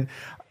fun, and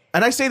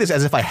I say this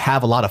as if I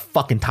have a lot of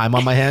fucking time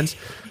on my hands,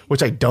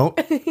 which I don't,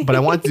 but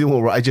I wanted to do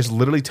one where I just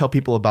literally tell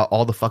people about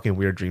all the fucking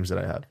weird dreams that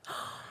I have.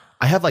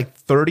 I have like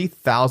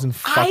 30,000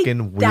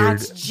 fucking weird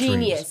That's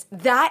genius.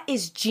 dreams. That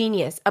is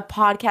genius. A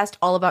podcast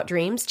all about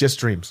dreams. Just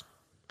dreams.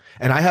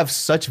 And I have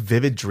such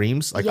vivid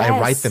dreams. Like, yes. I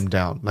write them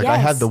down. Like, I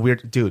have the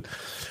weird... Dude,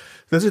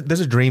 there's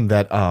a dream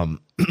that...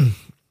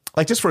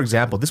 like, just for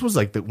example, this was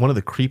like one of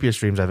the creepiest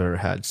dreams I've ever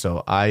had.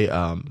 So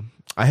I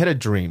had a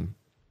dream.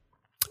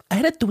 I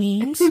had a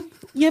dreams.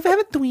 You ever have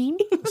a dream?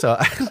 So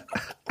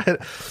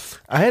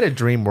I had a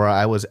dream where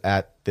I was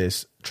at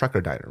this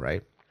trucker diner,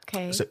 right?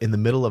 Okay. So in the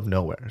middle of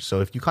nowhere.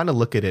 So if you kind of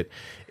look at it,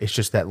 it's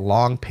just that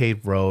long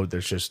paved road.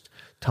 There's just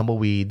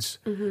tumbleweeds,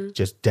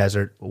 just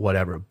desert,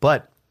 whatever.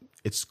 But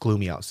it's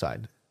gloomy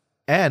outside.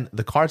 And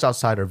the cars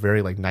outside are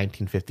very like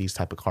 1950s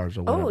type of cars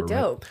or whatever. Oh,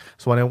 dope. Right?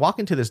 So when I walk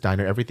into this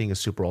diner, everything is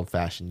super old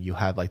fashioned. You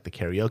have like the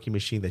karaoke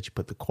machine that you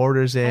put the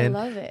quarters in,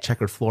 I love it.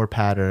 checkered floor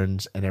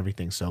patterns and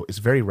everything. So it's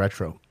very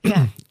retro.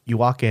 Yeah. You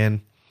walk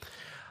in.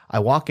 I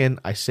walk in,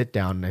 I sit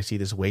down, and I see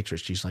this waitress.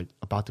 She's like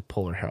about to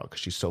pull her hair out because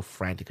she's so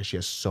frantic because she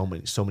has so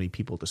many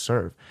people to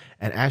serve.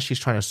 And as she's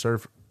trying to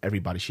serve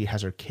everybody, she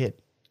has her kid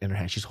in her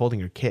hand. She's holding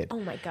her kid. Oh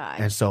my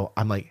God. And so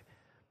I'm like,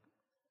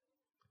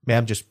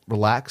 ma'am, just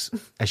relax.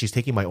 As she's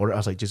taking my order, I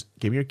was like, just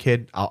give me your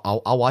kid.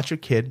 I'll watch your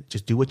kid.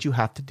 Just do what you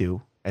have to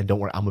do, and don't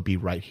worry, I'm gonna be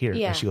right here.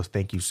 Yeah. And she goes,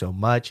 thank you so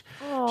much.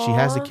 Aww. She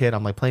has the kid.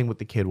 I'm like playing with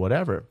the kid,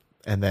 whatever.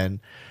 And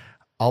then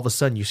all of a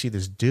sudden, you see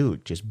this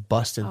dude just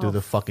busting through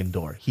the fucking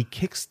door. He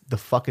kicks the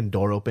fucking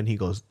door open. He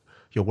goes,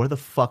 yo, where the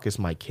fuck is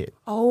my kid?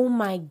 Oh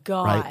my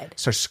God. Right?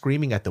 Starts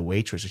screaming at the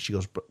waitress, and she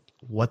goes,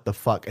 what the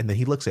fuck? And then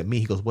he looks at me.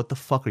 He goes, what the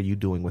fuck are you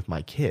doing with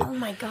my kid? Oh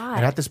my God.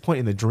 And at this point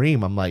in the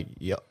dream, I'm like,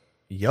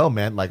 yo,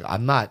 man, like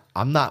I'm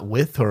not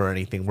with her or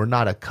anything. We're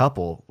not a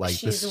couple. Like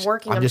she's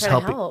working. I'm just trying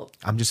to helping. help.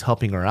 I'm just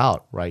helping her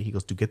out, right? He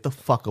goes, dude, get the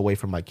fuck away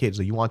from my kids.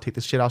 So you want to take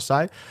this shit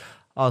outside?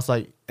 I was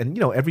like,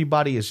 and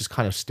everybody is just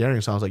kind of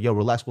staring. So I was like, yo,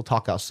 relax. We'll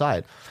talk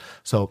outside.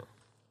 So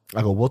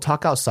I go, we'll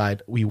talk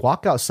outside. We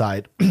walk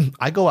outside.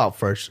 I go out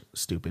first.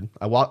 Stupid.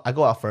 I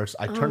go out first.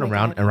 I turn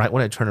around, and right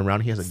when I turn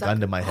around, he has a gun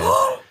to my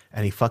head,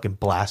 and he fucking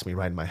blasts me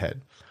right in my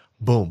head.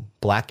 Boom,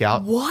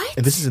 blackout. What?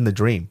 And this is in the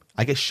dream.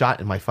 I get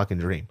shot in my fucking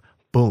dream.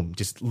 Boom.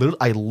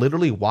 I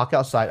literally walk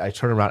outside. I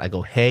turn around. I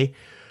go, hey,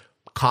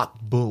 cock.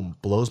 Boom,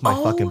 blows my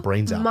fucking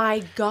brains out. Oh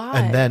my God.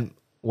 And then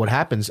what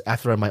happens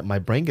after my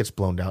brain gets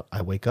blown out,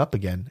 I wake up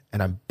again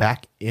and I'm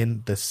back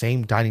in the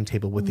same dining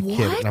table with the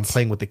kid, and I'm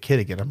playing with the kid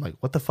again. I'm like,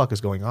 what the fuck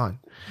is going on?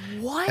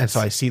 What? And so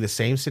I see the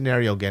same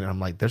scenario again, and I'm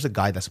like, there's a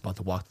guy that's about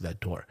to walk through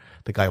that door.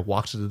 The guy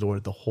walks through the door,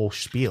 the whole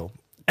spiel,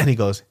 and he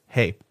goes,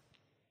 hey,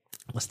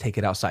 let's take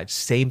it outside.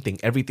 Same thing.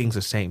 Everything's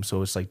the same.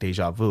 So it's like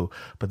deja vu.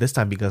 But this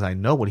time, because I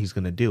know what he's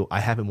going to do,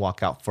 I have him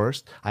walk out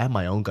first. I have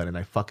my own gun, and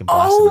I fucking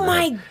blast him in the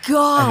head.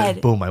 God. And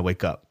then boom, I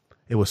wake up.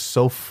 It was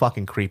so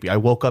fucking creepy. I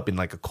woke up in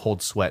like a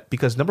cold sweat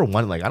because number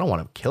one, like I don't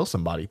want to kill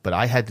somebody, but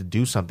I had to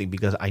do something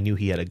because I knew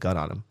he had a gun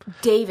on him.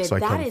 David, so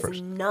that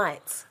is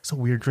nuts. It's a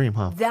weird dream,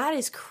 huh? That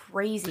is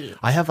crazy.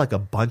 I have like a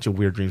bunch of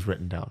weird dreams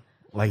written down,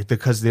 like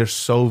because they're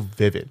so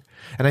vivid.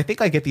 And I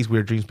think I get these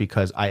weird dreams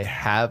because I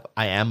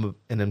am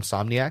an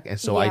insomniac, and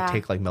so I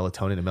take like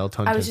melatonin, and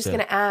melatonin. I was just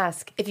gonna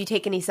ask if you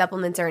take any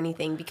supplements or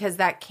anything because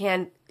that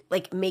can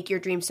like make your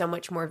dreams so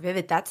much more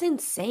vivid. That's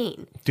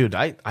insane. Dude,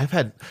 I've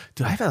had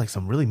like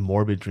some really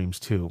morbid dreams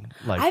too.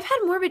 Like I've had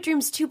morbid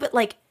dreams too, but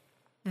like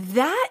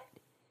that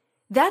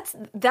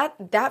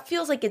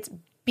feels like it's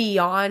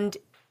beyond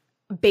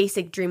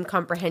basic dream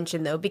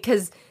comprehension though,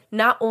 because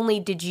not only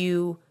did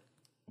you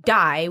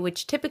die,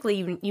 which typically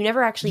you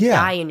never actually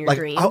die in your like,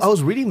 dreams. I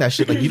was reading that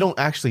shit. Like you don't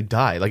actually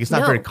die. Like it's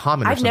not very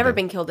common. I've never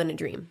been killed in a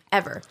dream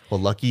ever.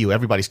 Well, lucky you.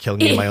 Everybody's killing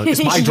me in my own.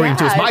 It's my dream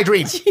too. It's my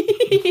dream.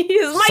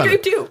 It's my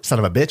dream too. Son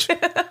of a bitch.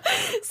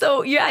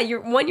 So yeah,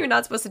 you're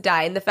not supposed to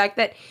die, and the fact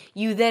that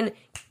you then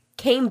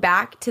came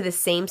back to the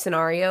same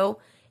scenario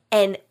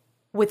and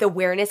with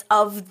awareness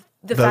of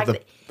the fact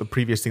that the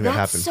previous thing that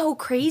happened. That's so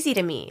crazy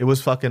to me. It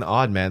was fucking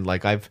odd, man.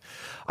 Like I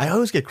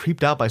always get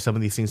creeped out by some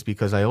of these things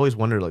because I always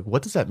wonder, like,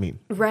 what does that mean?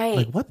 Right.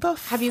 Like, what the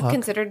fuck? Have you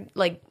considered,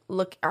 like,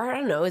 I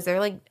don't know, is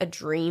there, like, a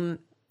dream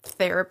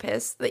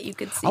therapist that you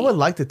could see? I would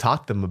like to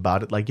talk to them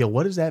about it. Like, yo,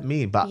 what does that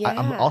mean? But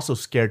I'm also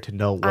scared to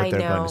know what they're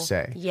going to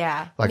say.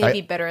 Yeah. Like,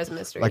 maybe better as a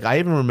mystery. Like, I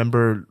even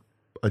remember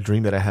a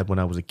dream that I had when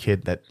I was a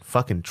kid that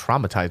fucking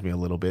traumatized me a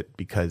little bit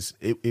because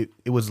it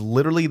was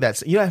literally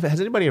that. You know, has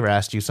anybody ever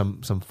asked you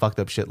some fucked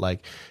up shit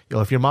like,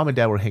 yo, if your mom and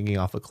dad were hanging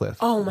off a cliff,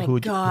 oh my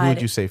God, who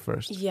would you say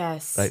first?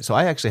 Yes. Right. So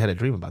I actually had a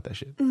dream about that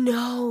shit.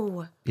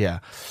 No. Yeah,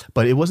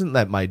 but it wasn't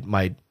that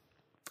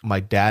my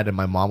dad and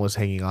my mom was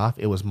hanging off.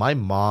 It was my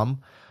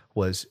mom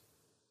was.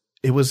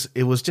 It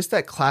was just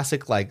that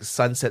classic like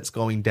sunsets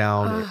going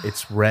down.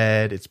 It's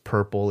red, it's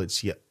purple,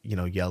 it's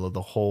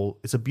yellow.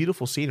 It's a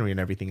beautiful scenery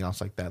and everything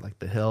else like that, like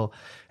the hill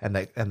and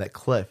that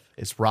cliff.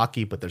 It's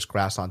rocky, but there's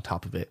grass on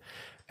top of it.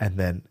 And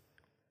then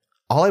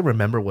all I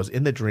remember was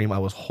in the dream I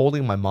was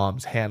holding my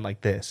mom's hand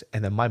like this,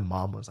 and then my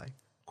mom was like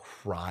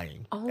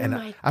crying. Oh and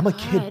my God. I'm a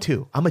kid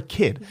too. I'm a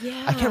kid.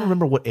 Yeah. I can't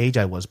remember what age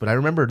I was, but I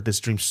remember this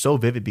dream so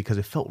vivid because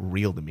it felt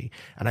real to me,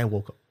 and I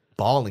woke up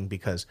bawling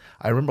because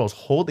I remember I was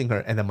holding her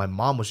and then my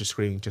mom was just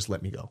screaming, just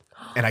let me go.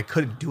 And I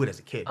couldn't do it as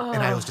a kid.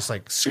 And I was just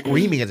like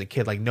screaming as a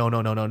kid, like, no.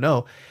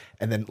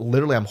 And then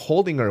literally I'm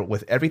holding her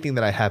with everything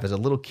that I have as a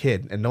little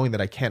kid and knowing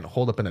that I can't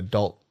hold up an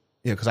adult,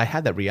 because I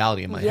had that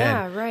reality in my head.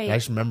 Yeah, right. And I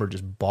just remember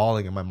just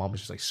bawling and my mom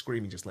was just like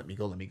screaming, just let me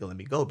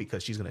go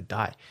because she's going to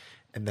die.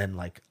 And then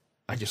like,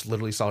 I just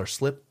literally saw her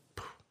slip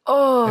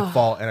and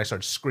fall, and I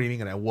started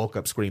screaming, and I woke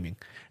up screaming,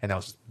 and I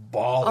was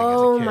bawling as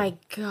a kid. Oh my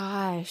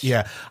gosh.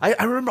 Yeah.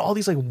 I remember all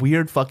these like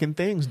weird fucking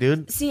things,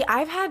 dude. See,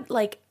 I've had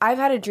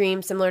a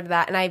dream similar to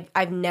that, and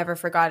I've never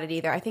forgot it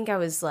either. I think I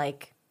was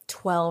like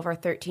 12 or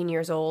 13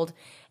 years old,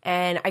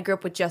 and I grew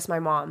up with just my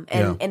mom.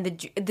 And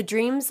the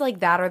dreams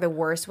like that are the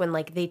worst when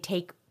like they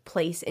take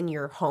place in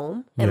your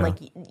home, and like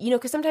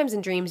because sometimes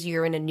in dreams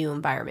you're in a new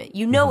environment.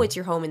 It's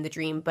your home in the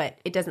dream, but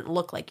it doesn't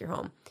look like your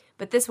home.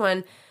 But this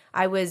one,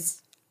 I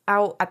was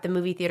out at the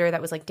movie theater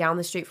that was like down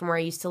the street from where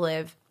I used to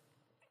live,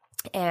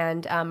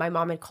 and my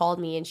mom had called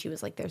me and she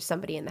was like, there's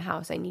somebody in the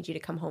house, I need you to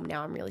come home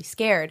now, I'm really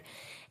scared.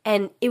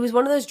 And it was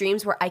one of those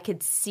dreams where I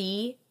could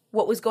see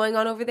what was going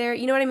on over there,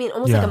 you know what I mean,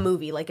 almost like a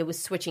movie, like it was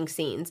switching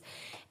scenes,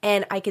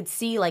 and I could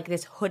see like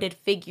this hooded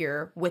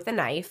figure with a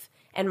knife,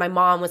 and my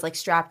mom was like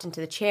strapped into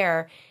the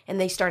chair,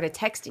 and they started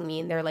texting me,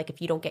 and they're like,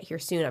 if you don't get here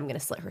soon, I'm gonna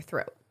slit her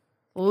throat.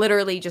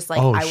 Literally just like,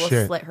 I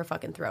will slit her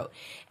fucking throat.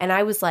 And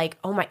I was like,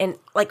 oh my, and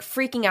like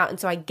freaking out. And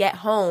so I get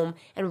home,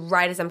 and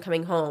right as I'm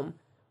coming home,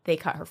 they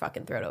cut her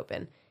fucking throat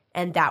open.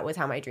 And that was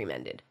how my dream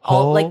ended.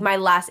 Like my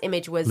last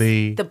image was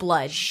the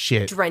blood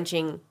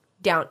drenching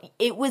down.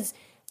 It was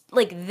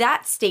like,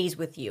 that stays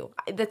with you.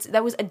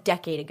 That was a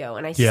decade ago,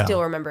 and I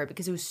still remember it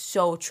because it was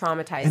so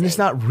traumatizing. And it's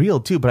not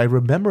real too, but I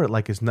remember it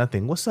like it's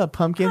nothing. What's up,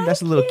 Pumpkin? Hi,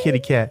 that's a little kitty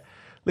cat.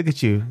 Look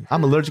at you.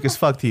 I'm allergic as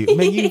fuck to you.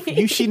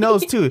 Man, she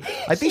knows too.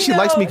 I think she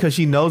likes me because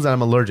she knows that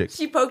I'm allergic.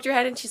 She poked her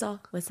head and she's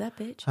all, what's up,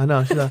 bitch? I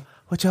know. She's like,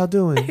 what y'all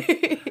doing?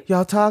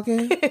 Y'all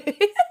talking?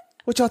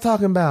 What y'all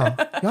talking about?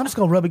 Yo, I'm just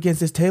going to rub against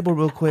this table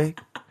real quick.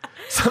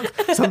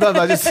 Sometimes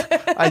I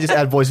just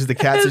add voices to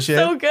cats and shit.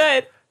 So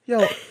good.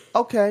 Yo,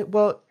 okay.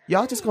 Well,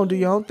 y'all just going to do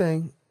your own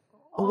thing.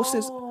 Oh, what's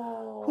this?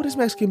 Who this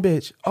Mexican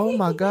bitch? Oh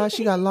my God,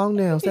 she got long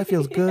nails. That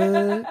feels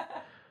good.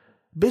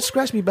 Bitch,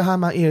 scratch me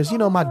behind my ears. You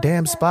know my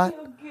damn spot.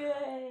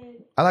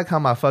 I like how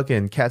my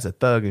fucking cat's a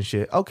thug and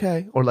shit.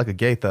 Okay. Or like a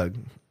gay thug.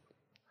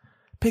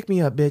 Pick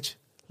me up, bitch.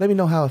 Let me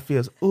know how it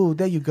feels. Ooh,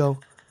 there you go.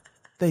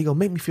 There you go.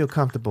 Make me feel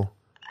comfortable.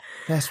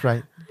 That's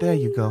right. There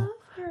you go.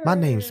 My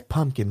name's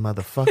Pumpkin,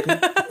 motherfucker.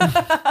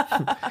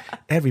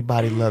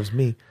 Everybody loves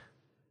me.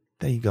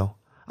 There you go.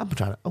 I'm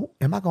trying to... Oh,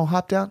 am I going to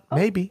hop down?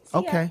 Maybe.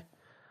 Okay.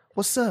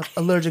 What's up,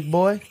 allergic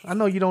boy? I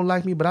know you don't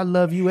like me, but I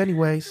love you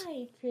anyways.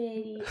 Hi,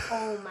 pretty.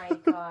 Oh my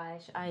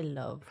gosh, I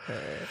love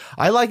her.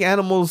 I like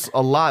animals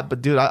a lot,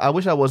 but dude, I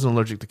wish I wasn't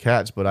allergic to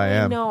cats, but I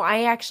am. No,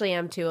 I actually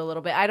am too a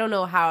little bit. I don't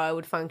know how I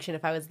would function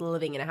if I was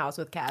living in a house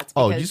with cats.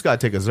 Oh, you just gotta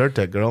take a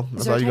Zyrtec, girl.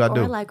 That's all you gotta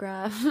do.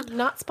 Allegra.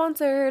 Not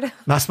sponsored.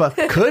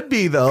 Could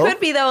be though. Could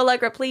be though,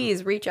 Allegra.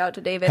 Please reach out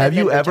to David. Have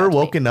you ever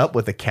woken up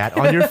with a cat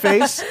on your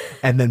face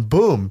and then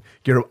boom,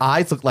 your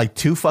eyes look like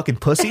two fucking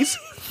pussies?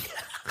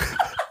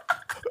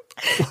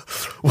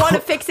 Want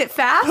to fix it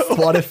fast?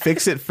 Want to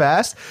fix it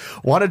fast?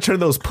 Want to turn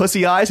those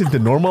pussy eyes into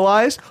normal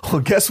eyes? Well,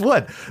 guess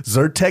what?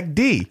 Zyrtec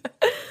D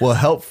will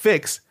help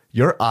fix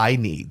your eye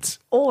needs.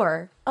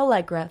 Or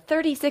Allegra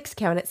 36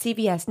 count at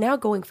CVS now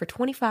going for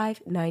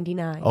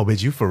 $25.99. Oh,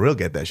 but you for real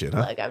get that shit,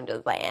 huh? Look, I'm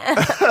just saying.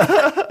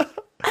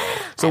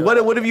 So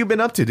what have you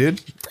been up to,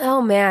 dude?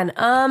 Oh man.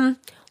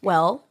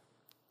 Well,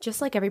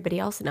 just like everybody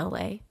else in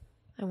LA,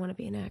 I want to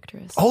be an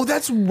actress. Oh,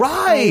 that's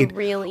right. I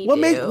really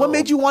what do. What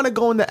made you want to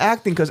go into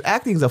acting? Because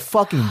acting's a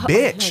fucking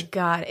bitch. Oh my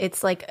God.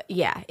 It's like,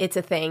 yeah, it's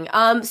a thing.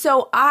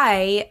 So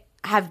I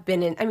have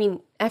been in, I mean,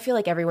 I feel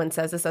like everyone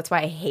says this. That's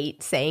why I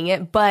hate saying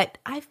it. But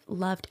I've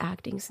loved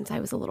acting since I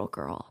was a little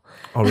girl.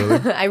 Oh,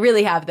 really? I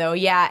really have, though.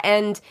 Yeah.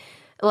 And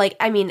like,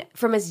 I mean,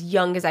 from as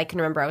young as I can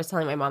remember, I was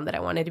telling my mom that I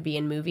wanted to be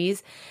in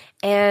movies.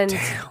 And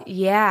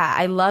yeah,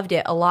 I loved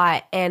it a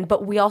lot.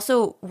 But we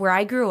also, where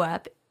I grew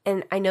up,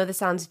 and I know this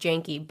sounds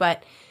janky,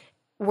 but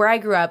where I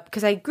grew up,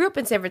 because I grew up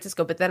in San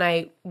Francisco, but then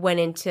I went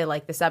into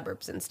like the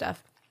suburbs and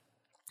stuff.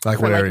 Like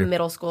for what like area?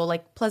 Middle school,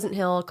 like Pleasant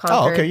Hill,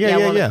 Concord,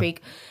 Walnut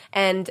Creek.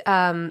 And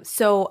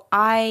so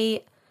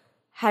I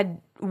had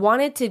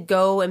wanted to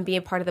go and be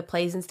a part of the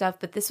plays and stuff,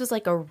 but this was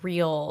like a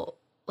real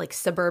like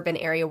suburban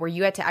area where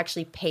you had to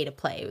actually pay to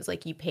play. It was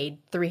like you paid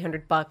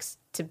 $300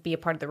 to be a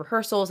part of the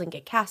rehearsals and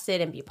get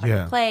casted and be a part of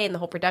the play and the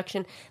whole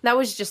production. And that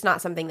was just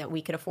not something that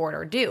we could afford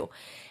or do.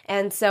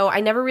 And so I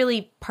never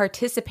really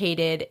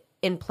participated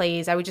in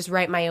plays. I would just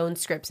write my own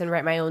scripts and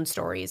write my own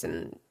stories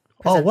and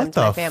present them to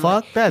my family.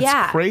 Fuck?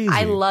 That's crazy.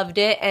 I loved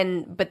it,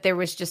 but there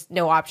was just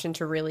no option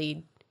to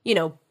really,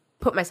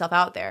 put myself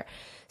out there.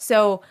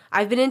 So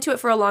I've been into it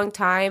for a long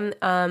time,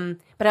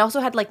 but I also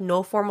had like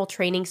no formal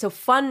training. So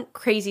fun,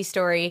 crazy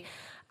story.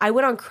 I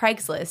went on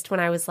Craigslist when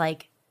I was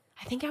like,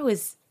 I think I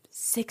was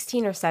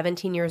 16 or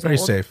 17 years old. Very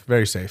safe.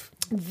 Very safe.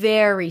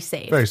 Very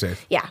safe. Very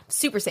safe. Yeah,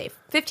 super safe.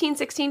 15,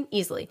 16,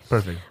 easily.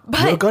 Perfect.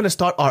 We're going to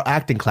start our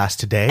acting class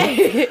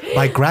today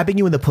by grabbing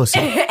you in the pussy.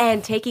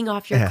 And taking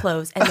off your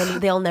clothes, and then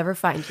they'll never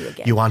find you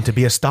again. You want to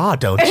be a star,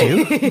 don't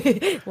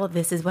you? Well,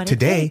 this is what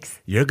today, it takes.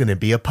 You're going to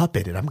be a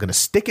puppet, and I'm going to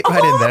stick it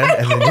right in there,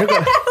 and then you're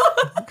going to...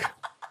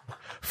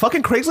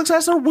 Fucking Craigslist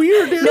ads are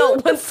weird, dude. No,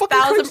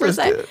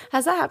 1,000%.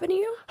 Has that happened to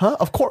you? Huh?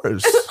 Of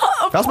course.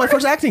 That was my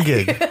first acting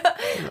gig.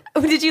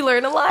 Did you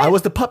learn a lot? I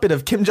was the puppet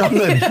of Kim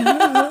Jong-un.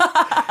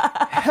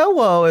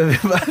 Hello,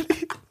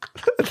 everybody.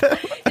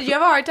 Did you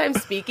have a hard time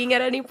speaking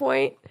at any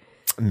point?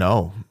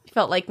 No. You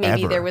felt like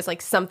maybe Ever. there was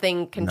like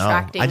something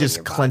contracting. No, I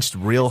just clenched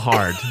real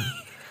hard.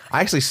 I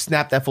actually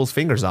snapped that fool's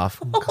fingers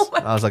off.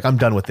 I was like, I'm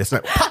done with this.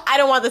 I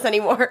don't want this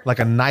anymore. Like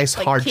a nice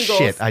like hard Kegels.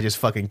 Shit. I just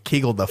fucking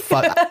kegeled the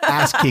fuck,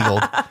 ass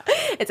kegeled.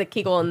 It's a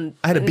kegel and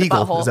I had a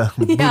beagle. It was a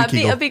booty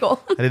kegel. a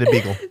beagle. I did a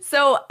beagle.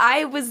 So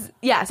I went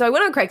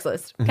on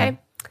Craigslist. Okay.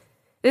 Mm-hmm.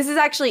 This is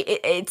actually,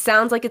 it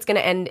sounds like it's going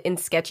to end in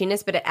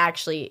sketchiness, but it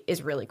actually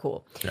is really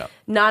cool. Yeah.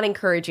 Not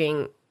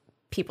encouraging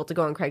people to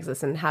go on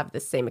Craigslist and have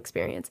this same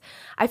experience.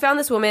 I found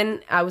this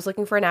woman. I was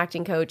looking for an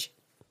acting coach.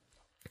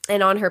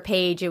 And on her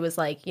page, it was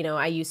like,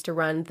 I used to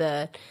run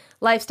the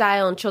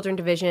lifestyle and children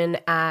division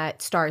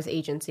at Stars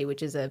Agency,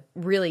 which is a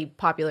really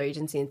popular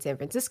agency in San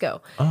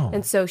Francisco. Oh.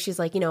 And so she's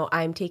like,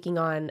 I'm taking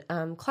on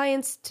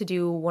clients to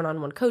do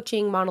one-on-one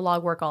coaching,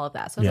 monologue work, all of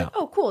that. So I was like,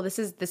 oh, cool. This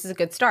is a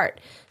good start.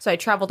 So I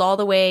traveled all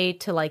the way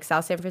to like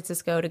South San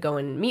Francisco to go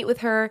and meet with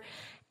her.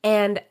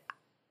 And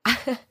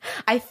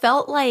I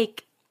felt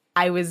like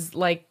I was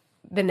like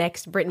the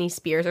next Britney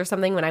Spears or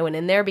something when I went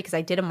in there because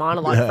I did a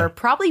monologue for her,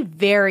 probably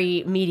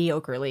very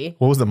mediocrely.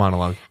 What was the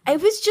monologue?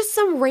 It was just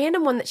some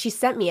random one that she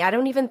sent me. I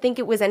don't even think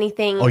it was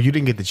anything. Oh, you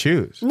didn't get to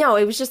choose? No,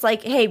 it was just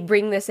like, hey,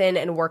 bring this in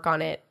and work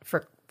on it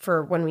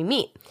for when we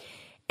meet.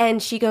 And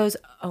she goes,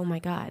 oh my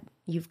God,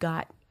 you've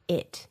got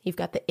it. You've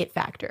got the it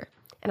factor.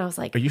 And I was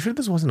like, are you sure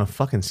this wasn't a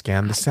fucking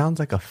scam? This sounds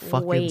like a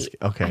fucking... Wait,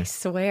 okay. I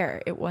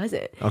swear it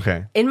wasn't.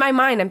 Okay. In my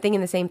mind, I'm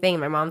thinking the same thing.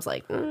 My mom's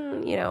like,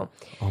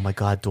 Oh my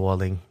God,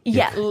 darling.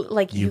 Yeah,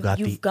 like you've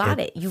got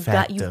it. You've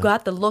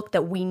got the look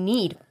that we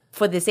need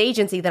for this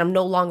agency that I'm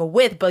no longer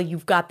with, but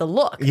you've got the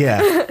look.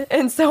 Yeah.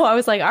 And so I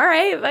was like, all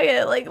right,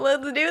 like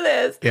let's do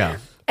this. Yeah.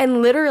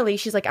 And literally,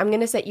 she's like, I'm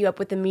going to set you up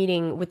with a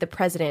meeting with the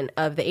president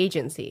of the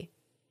agency.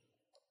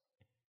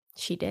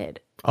 She did.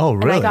 Oh,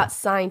 really? And I got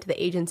signed to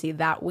the agency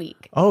that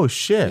week. Oh,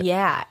 shit.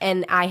 Yeah.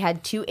 And I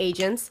had 2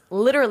 agents,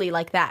 literally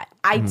like that.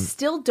 I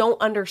still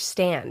don't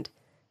understand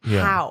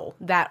how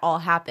that all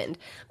happened.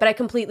 But I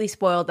completely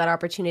spoiled that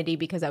opportunity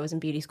because I was in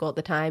beauty school at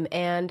the time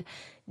and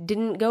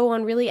didn't go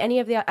on really any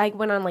of the... I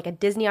went on like a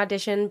Disney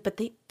audition, but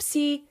they...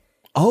 See...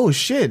 Oh,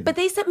 shit. But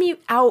they sent me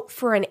out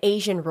for an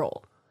Asian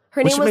role.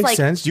 Her Which name was makes like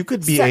sense. You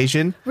could be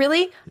Asian.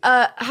 Really?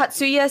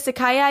 Hatsuya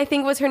Sakaya, I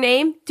think was her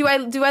name. Do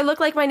I look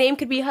like my name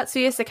could be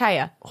Hatsuya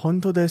Sakaya?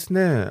 本当です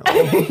ね.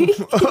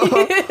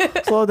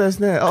 そうです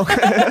ね.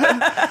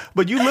 Okay.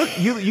 But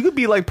you could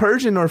be like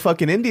Persian or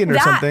fucking Indian or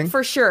something. That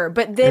for sure.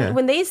 But then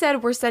when they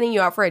said we're sending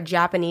you out for a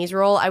Japanese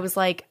role, I was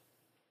like,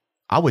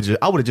 I would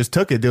have just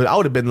took it, dude. I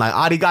would have been like,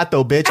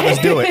 arigato, bitch. Let's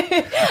do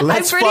it.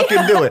 Let's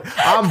fucking do it.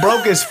 I'm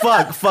broke as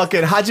fuck.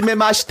 Fucking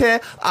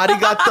hajimemashite,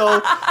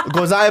 arigato,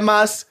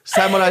 gozaimasu,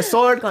 samurai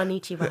sword.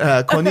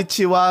 Konnichiwa.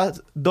 Konnichiwa,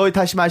 do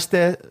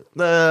itashimashite,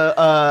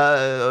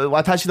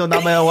 watashi no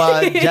namae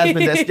wa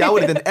Jazmine desu. I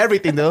would have done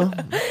everything, though.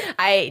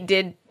 I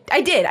did.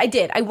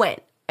 I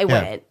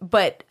went.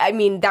 But I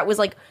mean, that was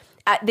like,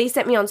 they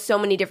sent me on so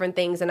many different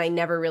things and I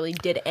never really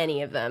did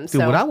any of them.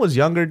 Dude, when I was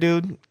younger,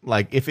 dude,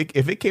 like if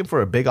it came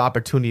for a big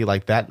opportunity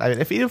like that,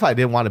 even if I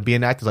didn't want to be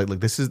an actor, like, look,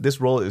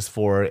 this role is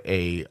for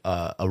a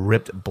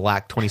ripped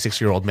black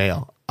 26-year-old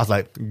male. I was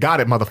like,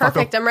 got it, motherfucker.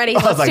 Perfect, I'm ready.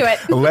 Let's do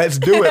it. Let's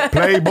do it,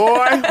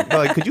 playboy.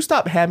 Like, could you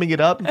stop hamming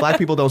it up? Black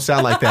people don't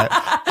sound like that.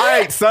 All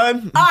right,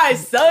 son.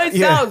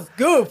 Sounds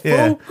good, fool.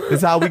 Yeah, this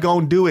is how we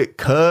gonna do it,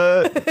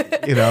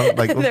 cut. You know,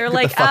 like, they're get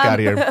like, the fuck out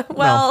of here.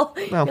 Well,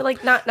 no. you're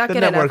like, not good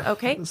network, enough,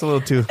 okay? It's a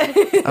little too,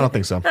 I don't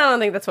think so. I don't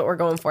think that's what we're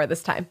going for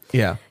this time.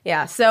 Yeah.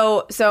 Yeah,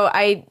 so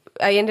I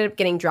ended up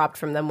getting dropped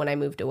from them when I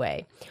moved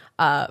away.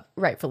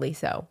 Rightfully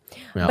so.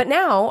 Yeah. But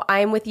now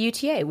I'm with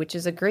UTA, which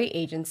is a great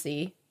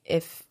agency.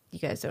 If you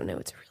guys don't know,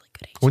 it's a really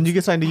good agency. When did you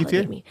get signed to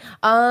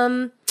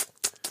UTA?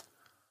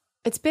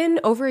 It's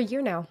been over a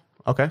year now.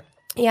 Okay.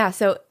 Yeah,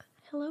 so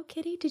hello,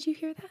 kitty. Did you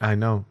hear that? I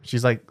know.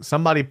 She's like,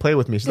 somebody play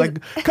with me. She's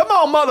like, come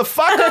on,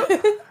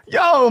 motherfucker.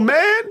 Yo,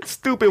 man.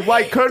 Stupid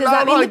white curtain. I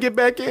don't know how to get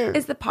back in.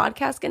 Is the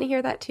podcast going to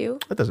hear that too?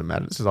 That doesn't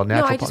matter. This is all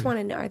natural. No, I just want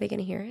to know. Are they going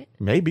to hear it?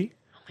 Maybe.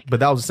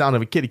 But that was the sound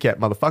of a kitty cat,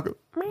 motherfucker.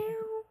 Meow.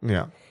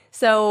 Yeah.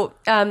 So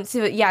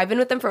yeah, I've been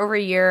with them for over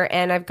a year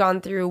and I've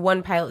gone through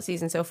one pilot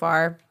season so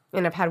far.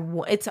 And I've had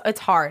one, it's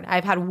hard.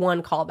 I've had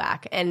one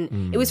callback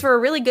and it was for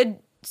a good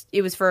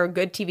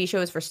TV show.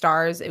 It was for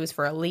stars. It was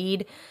for a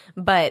lead.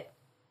 But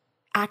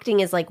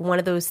acting is like one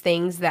of those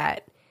things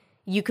that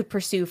you could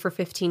pursue for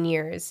 15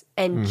 years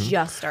and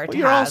just start to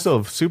you're have.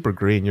 Also super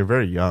green. You're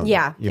very young.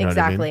 Yeah, you know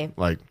exactly. What I mean?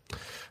 Like,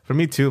 for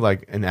me too,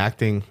 like in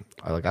acting,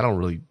 I don't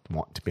really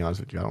want, to be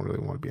honest with you, I don't really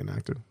want to be an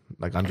actor.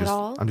 Like I'm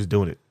just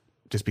doing it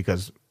just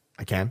because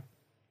I can.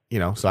 You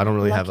know, so I don't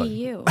really have like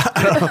you.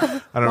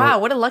 I don't wow,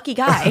 what a lucky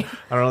guy.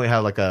 I don't really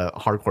have like a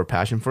hardcore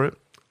passion for it,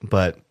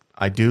 but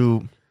I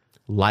do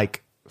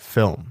like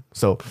film.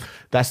 So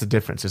that's the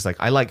difference. It's like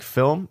I like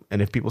film,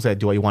 and if people say,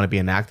 "Do you want to be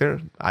an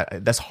actor?"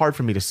 That's hard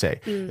for me to say.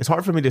 It's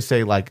hard for me to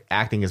say like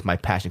acting is my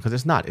passion because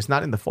it's not. It's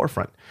not in the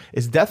forefront.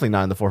 It's definitely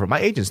not in the forefront. My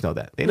agents know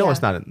that. They know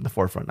it's not in the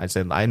forefront. I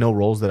said I know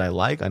roles that I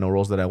like. I know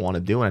roles that I want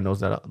to do, and I know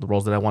the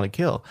roles that I want to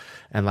kill.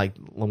 And like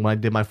when I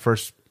did my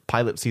first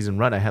pilot season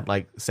run, I had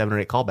like 7 or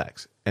 8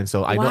 callbacks. And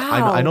so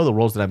I know the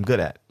roles that I'm good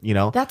at, you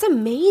know? That's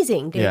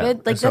amazing, David.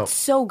 Yeah. Like, that's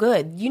so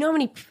good. You know how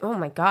many... Oh,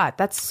 my God.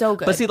 That's so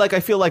good. But see, like, I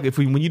feel like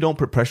when you don't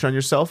put pressure on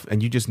yourself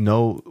and you just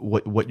know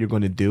what you're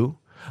going to do,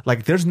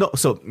 like, there's no...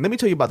 So let me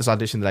tell you about this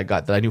audition that I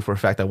got that I knew for a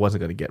fact I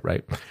wasn't going to get,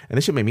 right? And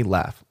this shit made me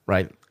laugh,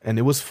 right? And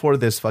it was for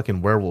this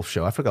fucking werewolf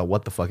show. I forgot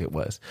what the fuck it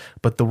was.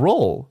 But the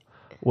role...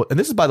 And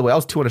this is, by the way, I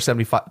was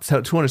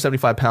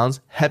 275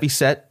 pounds, heavy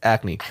set,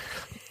 acne.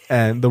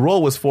 And the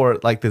role was for,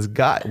 like, this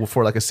guy,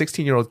 for, like, a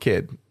 16-year-old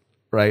kid,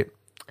 right?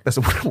 That's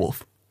a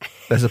werewolf.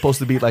 That's supposed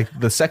to be like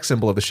the sex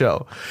symbol of the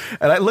show.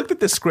 And I looked at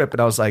this script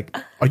and I was like,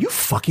 are you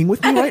fucking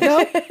with me right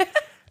now?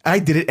 I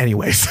did it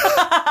anyways.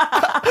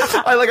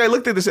 I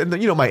looked at this and,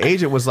 you know, my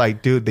agent was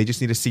like, dude, they just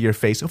need to see your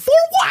face. For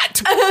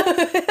what?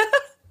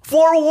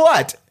 For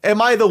what?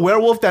 Am I the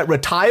werewolf that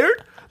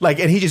retired? Like,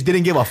 and he just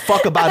didn't give a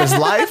fuck about his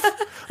life?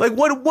 Like,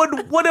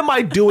 what am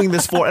I doing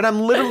this for? And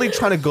I'm literally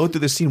trying to go through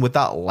the scene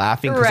without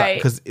laughing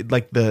because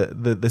like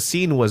the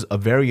scene was a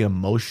very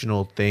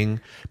emotional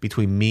thing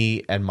between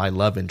me and my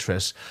love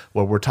interest,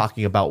 where we're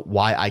talking about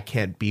why I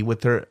can't be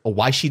with her or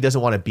why she doesn't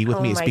want to be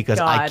with me. It's because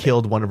I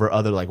killed one of her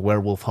other like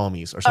werewolf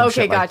homies or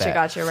something. Okay,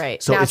 gotcha,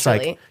 right. So it's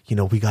like, you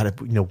know, we gotta,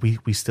 you know,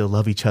 we still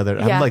love each other.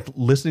 Yeah. I'm like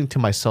listening to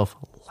myself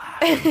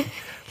laughing.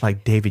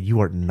 Like, David,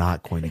 you are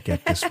not going to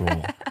get this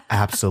role.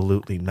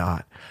 Absolutely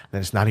not. And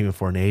it's not even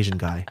for an Asian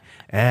guy.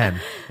 And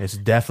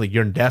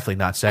you're definitely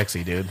not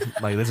sexy, dude.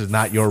 Like, this is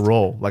not your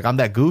role. Like, I'm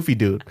that goofy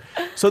dude.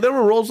 So there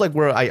were roles like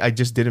where I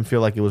just didn't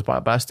feel like it was,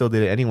 but I still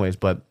did it anyways.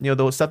 But, you know,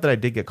 the stuff that I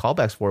did get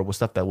callbacks for was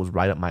stuff that was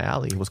right up my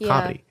alley. It was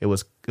comedy. It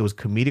was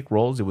comedic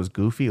roles. It was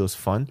goofy. It was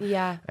fun.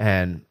 Yeah.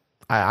 And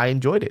I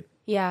enjoyed it.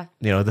 Yeah.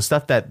 You know,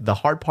 the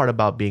hard part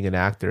about being an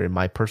actor, in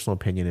my personal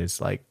opinion,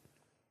 is like,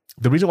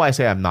 the reason why I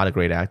say I'm not a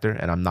great actor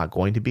and I'm not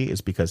going to be is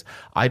because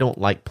I don't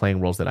like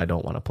playing roles that I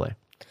don't want to play.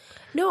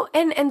 No,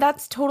 and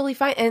that's totally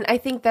fine. And I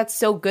think that's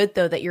so good,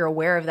 though, that you're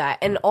aware of that.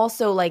 And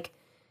also, like,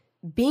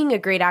 being a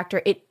great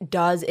actor, it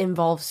does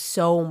involve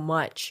so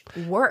much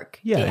work.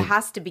 Yeah. It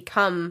has to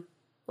become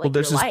like, well,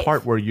 there's your this life.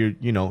 part where you're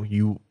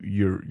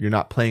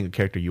not playing a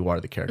character, you are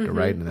the character,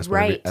 right? And that's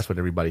what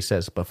everybody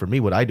says. But for me,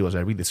 what I do is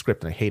I read the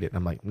script and I hate it. And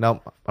I'm like,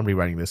 no, I'm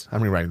rewriting this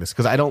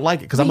because I don't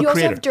like it because I'm a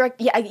creator.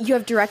 You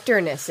have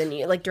directorness and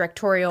you like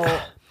directorial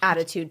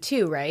attitude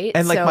too, right?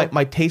 And like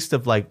my taste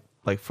of like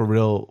for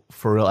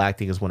real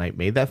acting is when I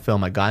made that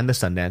film. I got into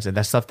Sundance, and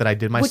that's stuff that I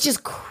did myself, which is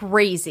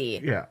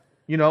crazy. Yeah.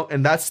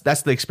 And that's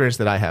the experience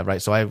that I have,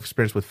 right? So I have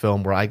experience with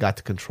film where I got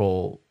to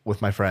control with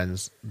my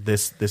friends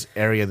this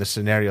area, this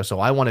scenario.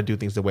 So I want to do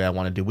things the way I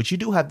want to do, which you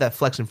do have that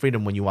flex and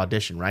freedom when you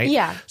audition, right?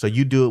 Yeah. So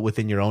you do it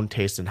within your own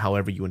taste and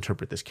however you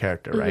interpret this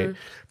character, right?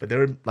 But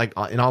there, like,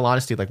 in all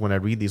honesty, like when I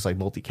read these like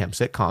multicam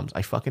sitcoms,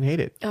 I fucking hate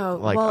it. Oh,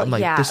 like, well, I'm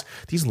like, yeah.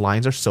 these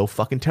lines are so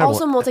fucking terrible.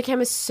 Also,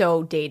 multicam is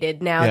so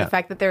dated now. Yeah. The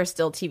fact that there are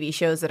still TV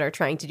shows that are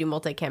trying to do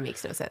multicam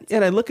makes no sense.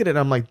 And I look at it and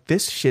I'm like,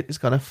 this shit is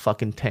gonna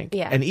fucking tank.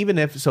 Yeah. And even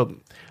if so,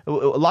 a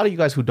lot of you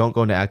guys who don't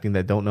go into acting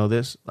that don't know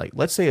this, like,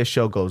 let's say a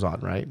show goes on,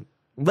 right?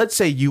 Let's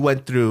say you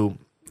went through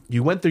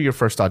your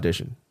first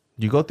audition.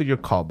 You go through your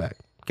callback.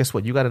 Guess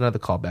what? You got another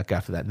callback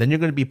after that. Then you're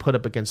going to be put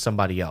up against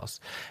somebody else.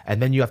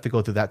 And then you have to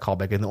go through that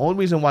callback. And the only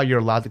reason why you're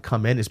allowed to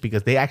come in is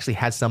because they actually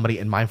had somebody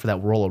in mind for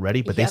that role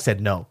already, but they said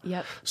no.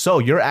 Yep. So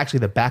you're actually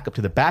the backup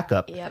to the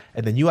backup. Yep.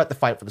 And then you have to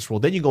fight for this role.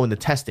 Then you go into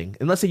testing.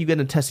 And let's say you get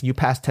into testing, you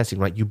pass testing,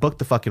 right? You book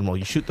the fucking role.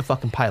 You shoot the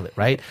fucking pilot,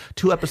 right?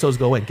 2 episodes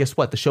go in. Guess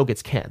what? The show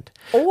gets canned.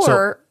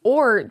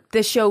 Or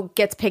the show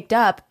gets picked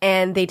up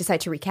and they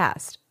decide to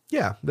recast.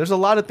 Yeah, there's a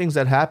lot of things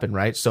that happen,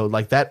 right? So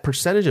like that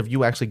percentage of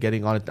you actually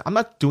getting on it, I'm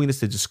not doing this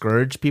to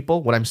discourage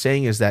people. What I'm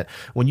saying is that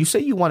when you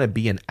say you want to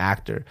be an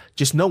actor,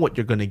 just know what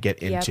you're going to get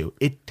into. Yep.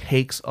 It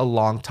takes a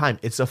long time.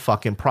 It's a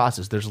fucking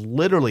process. There's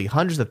literally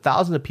hundreds of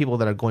thousands of people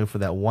that are going for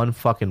that one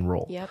fucking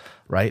role,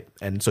 right?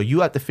 And so you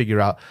have to figure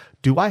out,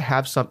 do I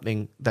have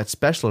something that's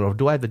special, or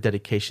do I have the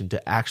dedication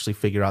to actually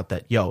figure out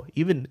that,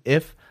 even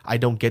if I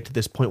don't get to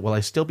this point, will I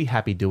still be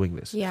happy doing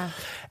this? Yeah.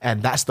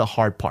 And that's the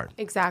hard part.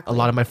 Exactly. A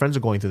lot of my friends are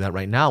going through that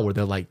right now where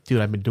they're like,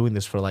 dude, I've been doing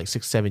this for like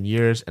 6-7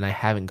 years and I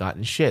haven't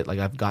gotten shit. Like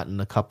I've gotten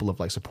a couple of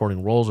like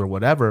supporting roles or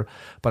whatever,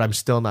 but I'm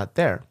still not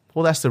there.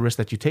 Well, that's the risk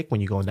that you take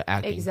when you go into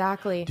acting.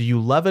 Exactly. Do you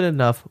love it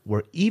enough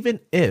where even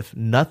if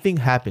nothing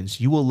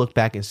happens, you will look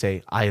back and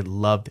say, I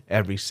loved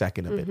every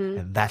second of it.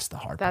 And that's the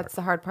hard part. That's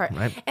the hard part.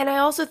 Right? And I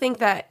also think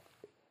that,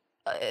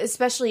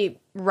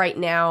 especially right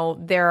now,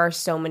 there are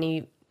so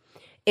many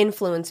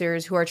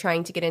influencers who are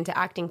trying to get into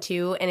acting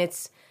too. And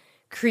it's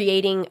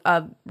creating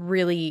a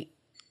really,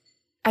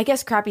 I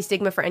guess, crappy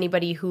stigma for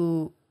anybody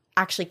who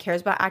actually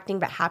cares about acting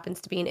but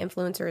happens to be an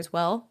influencer as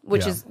well,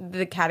 which is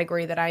the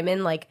category that I'm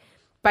in. Like,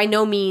 by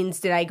no means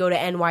did I go to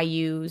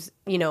NYU's,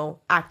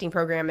 acting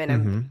program and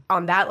I'm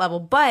on that level,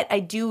 but I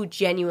do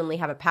genuinely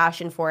have a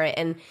passion for it.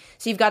 And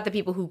so you've got the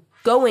people who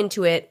go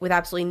into it with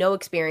absolutely no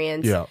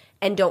experience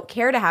and don't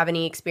care to have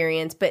any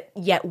experience, but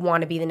yet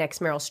want to be the next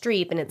Meryl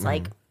Streep. And it's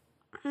like,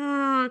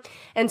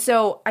 And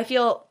so I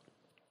feel,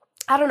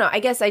 I don't know, I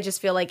guess I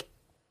just feel like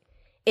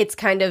it's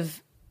kind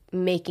of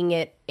making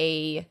it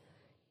a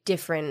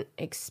different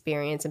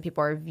experience and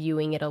people are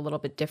viewing it a little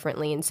bit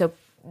differently. And so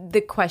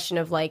the question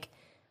of like,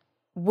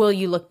 will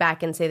you look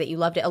back and say that you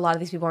loved it? A lot of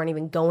these people aren't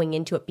even going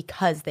into it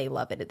because they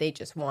love it. They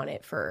just want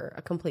it for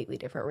a completely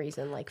different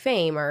reason, like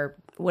fame or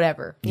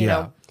whatever, you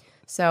know?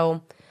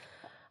 So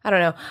I don't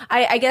know.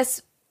 I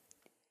guess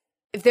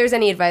if there's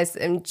any advice,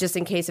 and just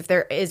in case if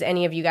there is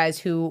any of you guys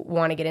who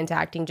want to get into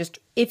acting, just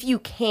if you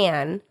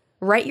can,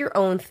 write your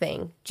own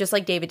thing, just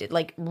like David did.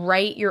 Like,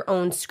 write your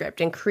own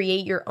script and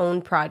create your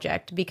own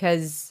project,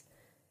 because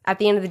at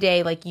the end of the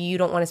day, like, you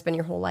don't want to spend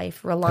your whole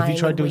life relying on Have you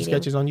tried doing waiting.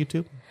 sketches on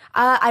YouTube?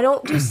 I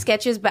don't do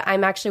sketches, but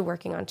I'm actually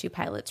working on 2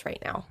 pilots right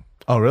now.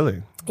 Oh,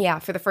 really? Yeah,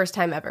 for the first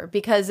time ever.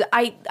 Because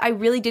I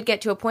really did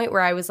get to a point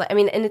where I was like, I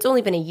mean, and it's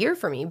only been a year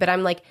for me, but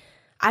I'm like,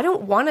 I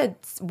don't want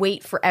to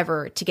wait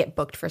forever to get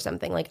booked for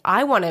something. Like,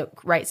 I want to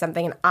write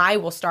something and I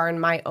will star in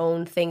my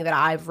own thing that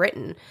I've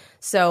written.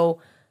 So,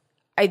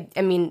 I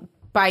mean,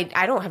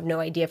 I don't have no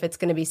idea if it's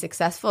going to be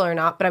successful or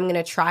not, but I'm going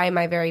to try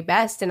my very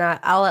best, and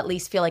I'll at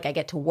least feel like I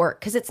get to work,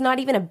 because it's not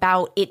even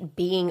about it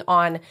being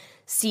on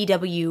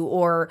CW,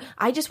 or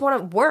I just want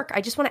to work.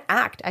 I just want to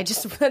act.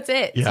 That's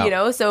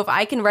it, So if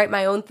I can write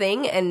my own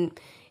thing and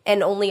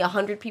only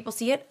 100 people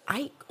see it,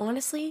 I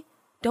honestly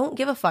don't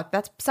give a fuck.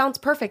 That sounds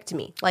perfect to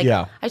me. Like,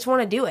 I just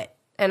want to do it.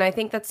 And I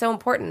think that's so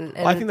important.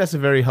 And I think that's a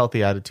very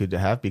healthy attitude to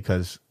have,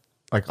 because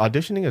like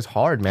auditioning is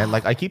hard, man.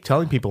 Like I keep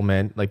telling people,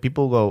 man, like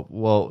people go,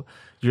 well,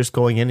 you're just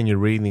going in and you're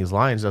reading these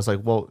lines. I was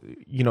like, well,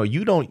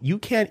 you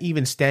can't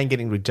even stand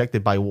getting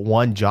rejected by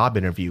 1 job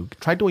interview.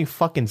 Try doing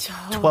fucking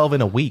 12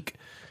 in a week.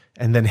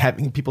 And then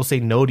having people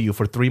say no to you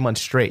for 3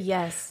 months straight.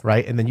 Yes.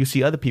 Right? And then you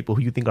see other people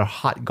who you think are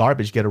hot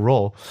garbage get a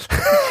role.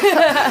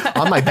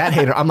 I'm like that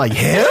hater. I'm like,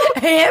 him?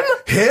 Him?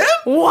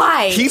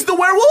 Why? He's the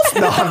werewolf?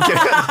 No, I'm kidding.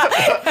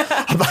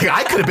 I'm like,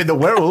 I could have been the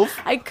werewolf.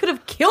 I could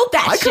have killed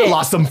that shit. I could have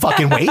lost some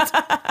fucking weight.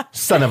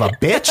 Son of a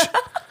bitch.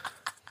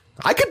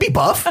 I could be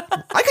buff.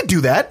 I could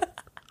do that.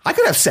 I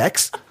could have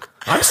sex.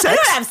 I'm sex.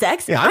 I don't have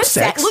sex. Yeah, I'm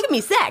sex. Look at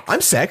me, sex. I'm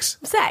sex.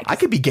 Sex. I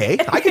could be gay.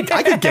 I could gay.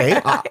 I could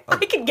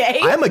gay.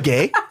 I'm a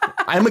gay.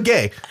 I'm a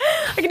gay.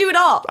 I can do it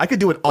all. I could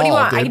do it all. What do you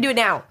want? Dude. I can do it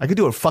now. I could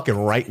do it fucking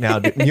right now.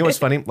 Dude. You know what's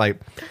funny? Like,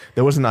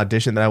 there was an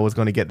audition that I was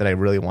going to get that I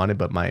really wanted,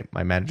 but my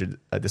manager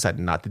decided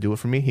not to do it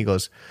for me. He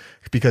goes,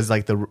 because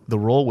like the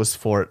role was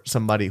for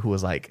somebody who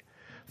was like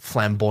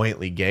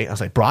flamboyantly gay. I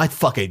was like, bro, I'd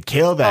fucking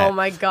kill that. Oh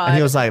my God. And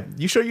he was like,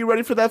 you sure you're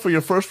ready for that for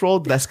your first role?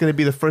 That's going to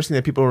be the first thing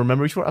that people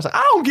remember you for? I was like,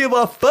 I don't give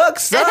a fuck,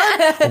 son.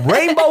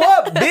 Rainbow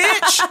up,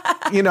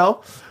 bitch. You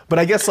know? But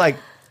I guess like,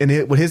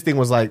 what his thing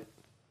was like,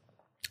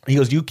 he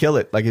goes, you kill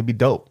it. Like, it'd be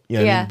dope. You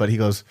know what I mean? But he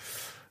goes,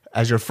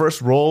 as your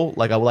first role,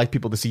 like, I would like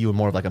people to see you in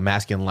more of like a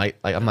masculine light.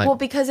 Like, I'm like, well,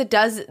 because it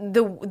does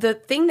the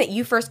thing that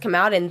you first come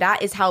out in,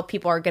 that is how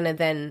people are gonna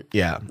then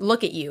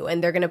look at you,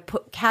 and they're gonna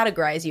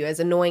categorize you, as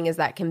annoying as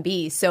that can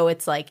be. So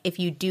it's like, if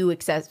you do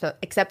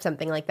accept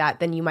something like that,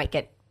 then you might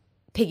get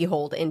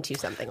piggyholed into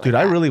something like that. Dude,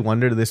 I really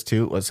wondered this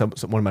too. One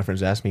of my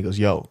friends asked me, he goes,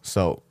 yo,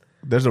 so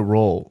there's a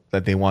role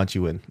that they want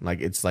you in.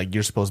 Like, it's like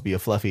you're supposed to be a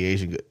fluffy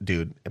Asian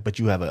dude, but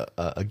you have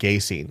a gay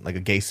scene, like a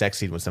gay sex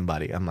scene with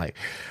somebody. I'm like,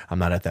 I'm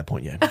not at that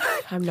point yet.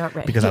 I'm not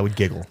ready. Because I would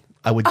giggle.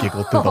 I would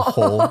giggle through the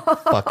whole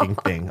fucking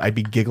thing. I'd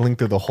be giggling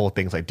through the whole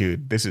thing. It's like,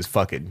 dude, this is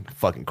fucking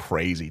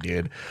crazy,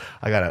 dude.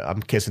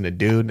 I'm kissing a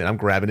dude and I'm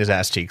grabbing his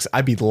ass cheeks.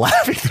 I'd be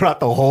laughing throughout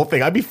the whole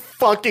thing. I'd be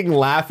fucking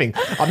laughing.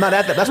 I'm not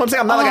at that. That's what I'm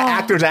saying. I'm not like an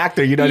actor's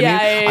actor. You know what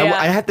I mean?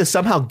 I had to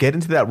somehow get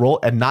into that role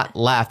and not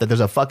laugh that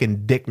there's a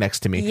fucking dick next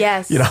to me.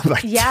 Yes. You know,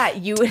 like,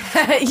 you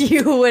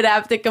would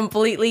have to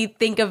completely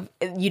think of.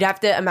 You'd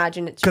have to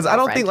imagine it. Because I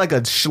don't think like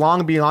a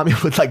schlong being on me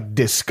would like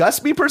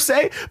disgust me per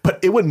se, but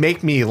it would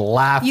make me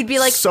laugh. You'd be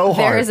like, so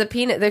hard. There is a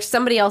penis. There's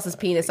somebody else's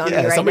penis on me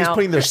right now. Somebody's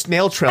putting their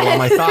snail trail on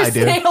my thigh,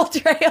 dude. Snail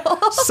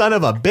trail. Son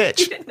of a bitch.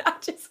 You did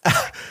not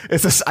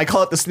just. I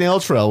call it the snail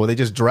trail, where they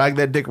just drag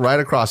that dick right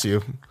across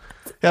you.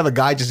 You have a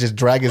guy just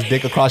drag his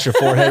dick across your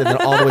forehead and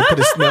then all the way put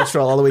his snail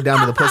trail all the way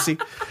down to the pussy.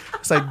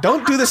 It's like,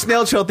 don't do the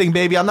snail trail thing,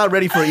 baby. I'm not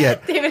ready for it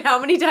yet. David, how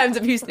many times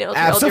have you snail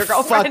trailed your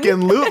girlfriend?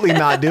 Absolutely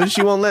not, dude.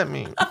 She won't let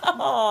me.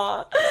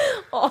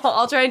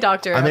 I'll try and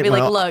talk to her. I'll be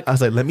like, look. I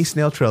was like, let me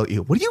snail trail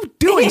you. What are you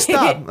doing?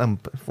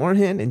 Stop.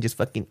 Forehead and just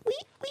fucking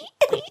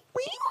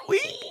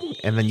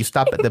and then you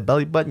stop at the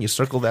belly button, you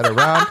circle that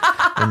around,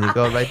 and you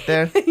go right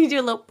there. You do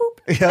a little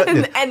boop. Yeah,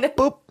 and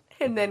boop.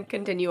 And then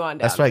continue on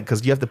down. That's right,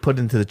 because you have to put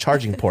it into the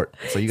charging port.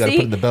 So you got to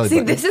put it in the belly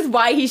button. This is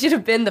why he should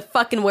have been the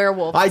fucking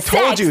werewolf. I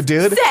told you,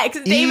 dude. Sex.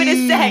 David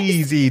is sex.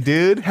 Easy,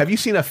 dude. Have you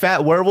seen a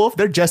fat werewolf?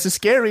 They're just as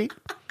scary.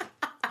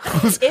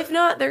 If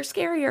not, they're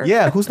scarier.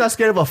 Yeah, who's not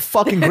scared of a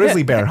fucking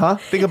grizzly bear, huh?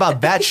 Think about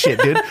that shit,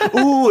 dude.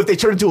 Ooh, if they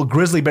turned into a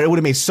grizzly bear, it would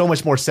have made so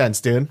much more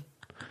sense, dude.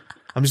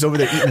 I'm just over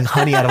there eating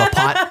honey out of a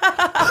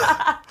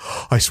pot.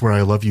 I swear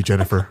I love you,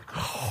 Jennifer.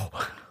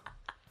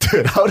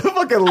 Dude, I would have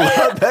fucking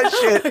loved that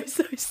shit.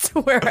 I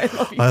swear I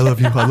love you. I love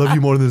you. I love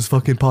you more than this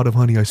fucking pot of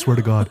honey. I swear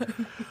to God.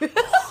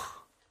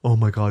 Oh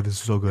my God, this is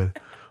so good.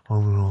 I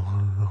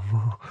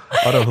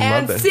would have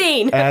loved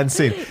that. And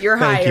scene. You're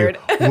hired.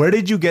 You. Where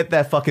did you get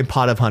that fucking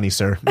pot of honey,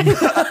 sir?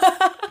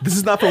 This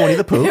is not for Winnie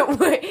the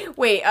Pooh.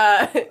 Wait,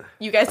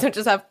 you guys don't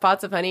just have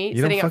pots of honey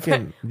sitting up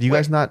front? Do you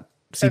guys not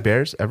see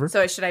bears ever?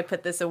 So should I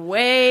put this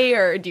away,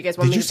 or do you guys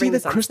want me to bring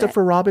this on? Did you see the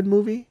Christopher Robin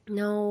movie?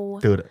 No.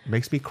 Dude, it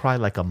makes me cry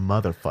like a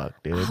motherfucker,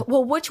 dude.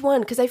 Well, which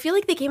one? Because I feel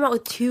like they came out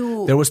with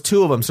two. There was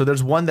two of them. So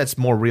there's one that's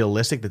more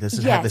realistic, that this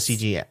is have the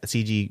CGI.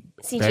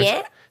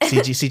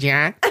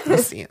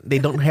 They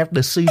don't have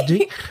the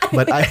CG.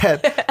 But I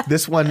had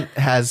this one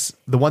has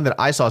the one that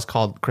I saw is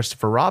called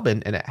Christopher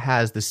Robin, and it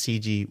has the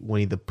CG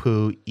Winnie the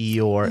Pooh,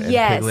 Eeyore, and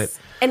Piglet.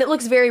 And it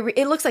looks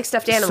it looks like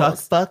stuffed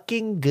animals. So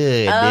fucking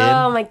good, dude.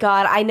 Oh my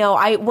God, I know.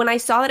 When I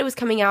saw that it was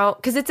coming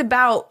out, because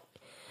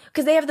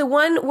they have the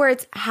one where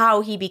it's how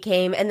he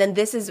became, and then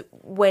this is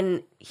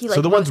when he like.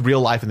 So the one's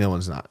real life and the other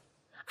one's not.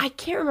 I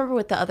can't remember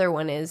what the other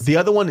one is. The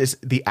other one is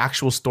the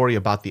actual story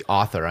about the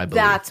author, I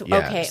believe. That's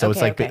okay. So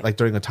it's like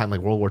during a time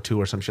like World War II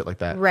or some shit like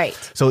that. Right.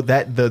 So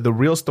that the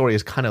real story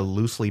is kind of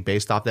loosely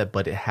based off that,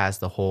 but it has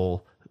the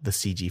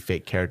CG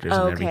fake characters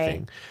and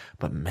everything.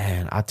 But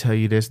man, I'll tell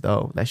you this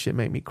though, that shit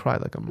made me cry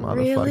like a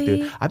motherfucker,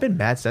 dude. I've been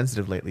mad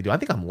sensitive lately, dude. I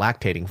think I'm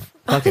lactating.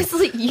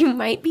 Honestly, you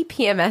might be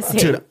PMSing.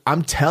 Dude,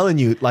 I'm telling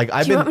you, like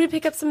Do you want me to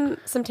pick up some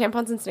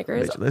tampons and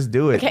Snickers? Bitch, let's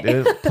do it,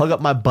 dude. Plug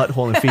up my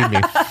butthole and feed me.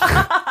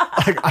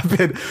 Like I've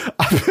been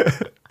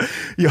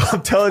yo,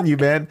 I'm telling you,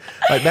 man.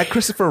 Like that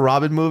Christopher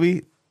Robin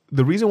movie,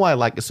 the reason why I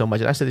like it so much,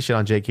 and I said this shit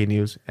on JK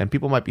News, and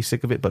people might be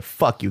sick of it, but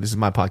fuck you. This is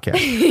my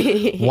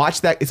podcast.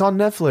 Watch that. It's on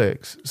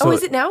Netflix. So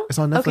is it now? It's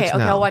on Netflix now.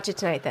 Okay, I'll watch it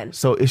tonight then.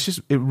 So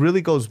it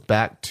really goes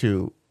back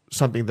to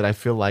something that I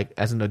feel like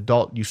as an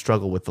adult you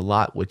struggle with a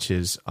lot, which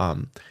is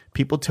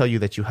people tell you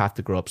that you have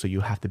to grow up, so you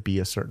have to be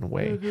a certain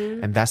way.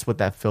 Mm-hmm. And that's what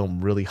that film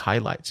really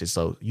highlights. Is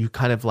so you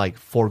kind of like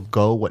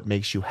forego what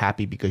makes you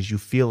happy because you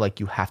feel like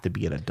you have to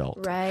be an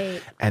adult.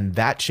 Right. And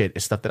that shit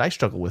is stuff that I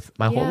struggle with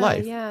my whole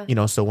life. Yeah. You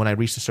know, so when I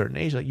reached a certain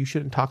age, like you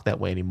shouldn't talk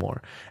that way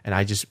anymore. And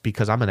I just,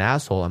 because I'm an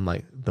asshole, I'm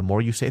like, the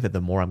more you say that,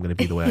 the more I'm going to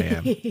be the way I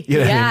am. You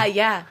know what I mean?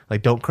 Yeah.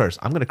 Like, don't curse.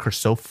 I'm going to curse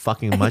so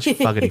fucking much.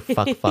 Fuckity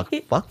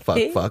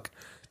fuck.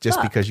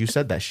 just because you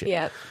said that shit.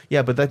 Yeah.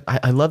 Yeah, but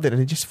I loved it,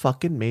 and it just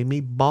fucking made me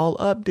ball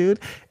up, dude.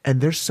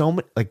 And there's so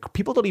many, like,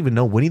 people don't even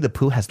know Winnie the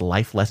Pooh has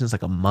life lessons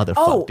like a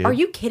motherfucker, dude. Are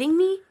you kidding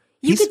me?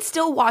 You could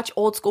still watch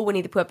old school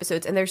Winnie the Pooh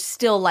episodes and there's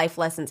still life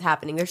lessons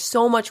happening. There's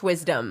so much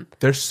wisdom.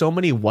 There's so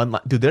many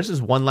dude, there's this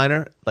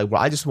one-liner like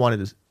where I just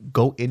wanted to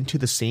go into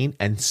the scene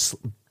and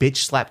bitch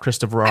slap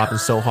Christopher Robin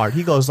so hard.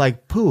 He goes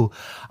like, Pooh,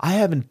 I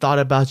haven't thought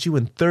about you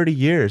in 30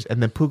 years.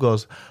 And then Pooh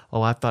goes,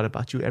 oh, I've thought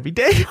about you every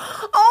day.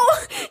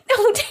 Oh,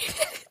 no, David.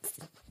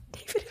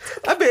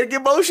 I better get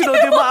emotional,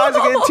 dude. My eyes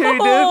are getting teary,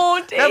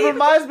 dude. That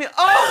reminds me.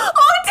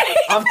 David.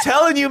 I'm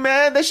telling you,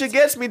 man, that shit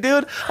gets me,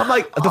 dude. I'm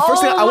like, the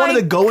first thing I wanted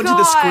to go into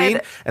the screen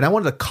and I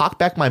wanted to cock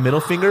back my middle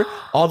finger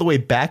all the way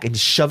back and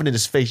just shove it in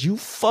his face. You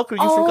fucker, you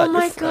forgot your Oh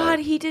my friend. God,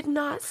 he did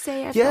not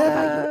say I thought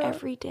about you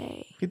every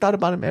day. He thought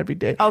about him every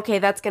day. Okay,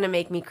 that's going to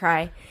make me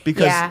cry.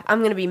 Because I'm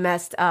going to be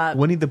messed up.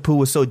 Winnie the Pooh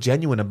was so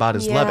genuine about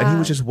his love, and he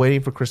was just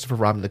waiting for Christopher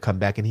Robin to come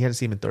back, and he hadn't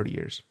seen him in 30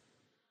 years.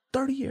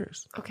 30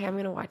 years. Okay, I'm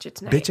going to watch it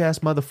tonight. Bitch ass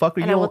motherfucker.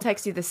 And I will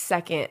text you the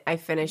second I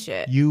finish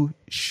it. You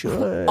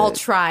should. I'll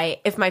try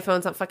if my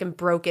phone's not fucking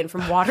broken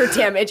from water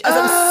damage as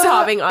I'm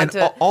sobbing onto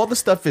and it. all the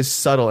stuff is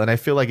subtle, and I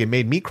feel like it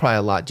made me cry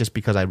a lot just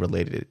because I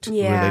related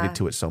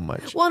to it so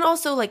much. Well, and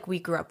also like we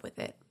grew up with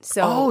it.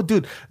 So oh,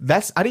 dude, I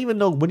didn't even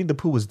know Winnie the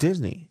Pooh was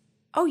Disney.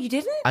 Oh, you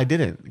didn't? I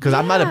didn't, because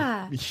I'm not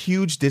a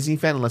huge Disney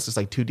fan unless it's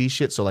like 2D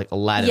shit, so like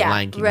Aladdin,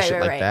 Lion King,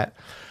 shit like that.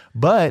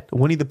 But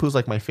Winnie the Pooh is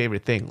like my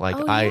favorite thing. Like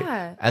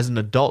as an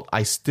adult,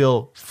 I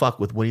still fuck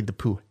with Winnie the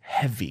Pooh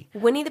heavy.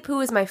 Winnie the Pooh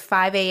was my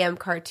 5 a.m.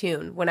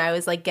 cartoon when I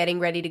was like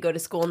getting ready to go to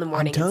school in the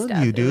morning. I'm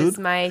telling you, dude. It was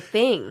my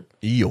thing.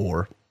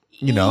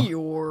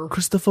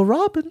 Christopher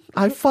Robin.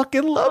 I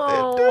fucking love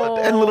it,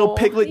 dude. And little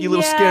Piglet, you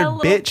little scared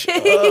bitch.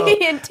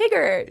 And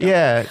Tigger.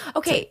 Yeah.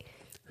 Okay.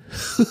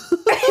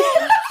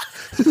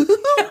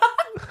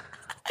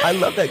 I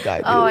love that guy,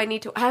 dude. Oh, I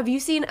need to. Have you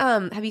seen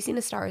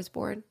A Star Is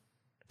Born?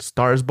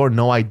 Star is Born?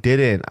 No, I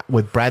didn't.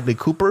 With Bradley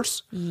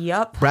Cooper's?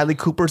 Yep. Bradley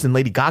Cooper's and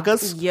Lady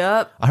Gaga's?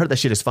 Yep. I heard that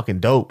shit is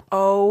fucking dope.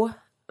 Oh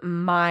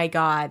my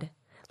God.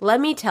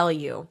 Let me tell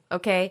you,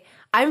 okay?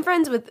 I'm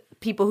friends with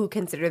people who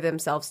consider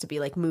themselves to be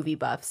like movie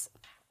buffs.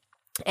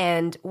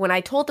 And when I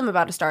told them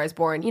about A Star Is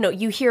Born,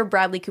 you hear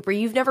Bradley Cooper,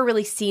 you've never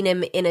really seen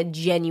him in a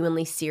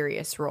genuinely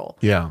serious role.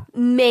 Yeah.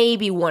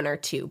 Maybe one or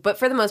two, but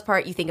for the most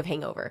part, you think of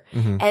Hangover.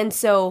 Mm-hmm. And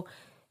so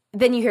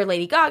then you hear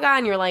Lady Gaga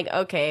and you're like,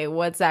 okay,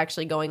 what's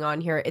actually going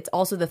on here? It's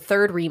also the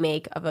third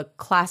remake of a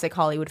classic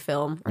Hollywood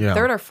film, or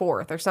third or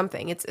fourth or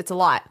something. It's a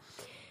lot.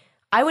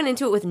 I went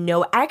into it with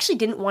I actually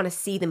didn't want to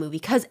see the movie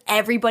because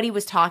everybody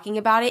was talking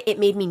about it. It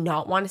made me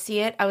not want to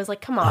see it. I was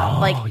like, come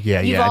on.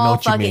 You've all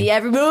fucking,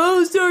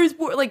 everybody, Star Is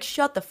Born. Like,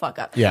 shut the fuck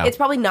up. Yeah. It's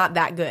probably not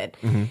that good.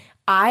 Mm-hmm.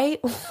 I,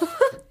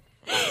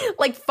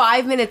 like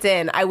 5 minutes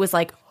in, I was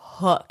like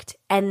hooked.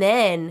 And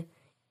then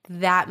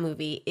that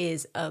movie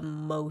is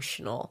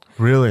emotional.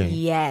 Really?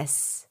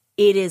 Yes.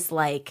 It is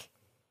like,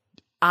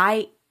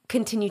 I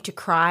continued to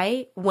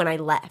cry when I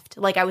left.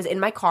 Like I was in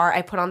my car,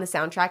 I put on the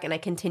soundtrack and I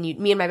continued.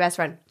 Me and my best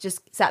friend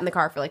just sat in the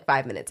car for like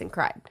 5 minutes and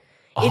cried.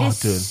 It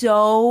is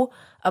so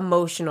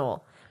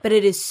emotional, but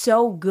it is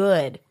so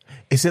good.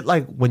 Is it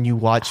like when you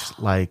watch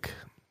like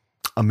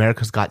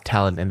America's Got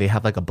Talent and they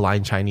have like a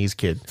blind Chinese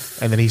kid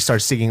and then he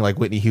starts singing like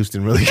Whitney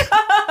Houston really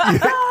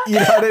you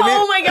know what I mean?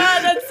 Oh my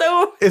God, that's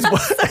so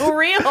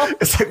real.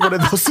 It's like one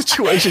of those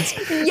situations.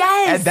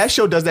 Yes. And that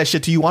show does that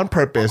shit to you on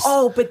purpose.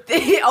 Oh, but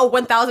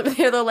 1,000.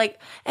 They're like,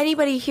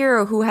 anybody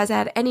here who has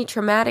had any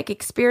traumatic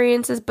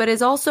experiences but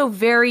is also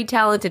very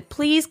talented,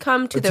 please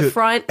come to the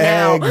front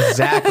now.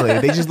 Exactly.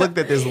 They just looked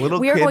at this little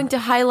kid. We are going to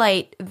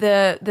highlight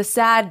the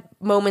sad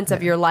moments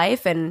of your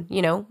life and,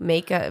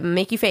 make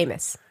you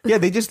famous. Yeah,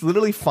 they just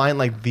literally find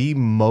like the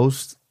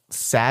most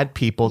sad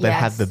people that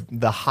have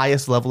the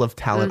highest level of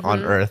talent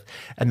on earth,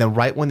 and then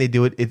right when they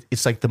do it,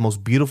 it's like the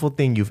most beautiful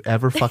thing you've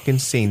ever fucking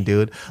seen,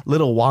 dude.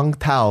 Little Wang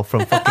Tao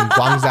from fucking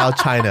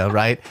Guangzhou, China,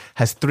 right,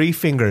 has 3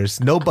 fingers,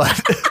 no butt.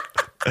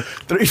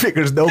 3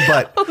 fingers, no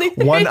butt,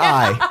 1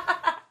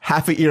 eye,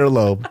 half an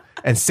earlobe,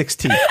 and 6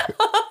 teeth.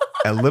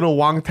 And little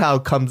Wang Tao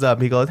comes up,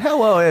 he goes,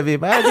 hello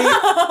everybody.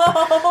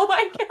 Oh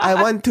my God,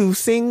 I want to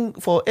sing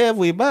for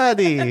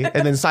everybody.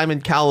 And then Simon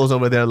Cowell's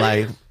over there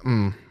like,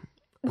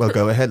 well,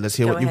 go ahead. Let's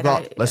hear what you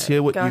got. Let's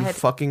hear what you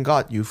fucking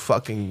got, you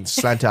fucking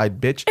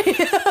slant-eyed bitch.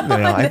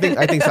 I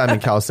think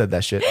Simon Cowell said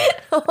that shit.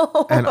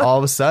 And all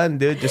of a sudden,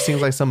 dude, just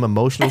sings like some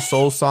emotional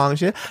soul song and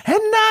shit. And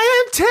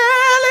I am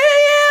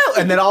telling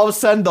you. And then all of a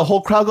sudden, the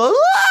whole crowd goes,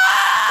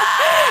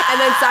 ah!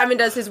 And then Simon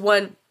does his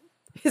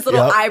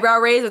little eyebrow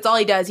raise. That's all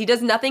he does. He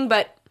does nothing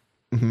but.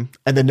 Mm-hmm.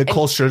 And then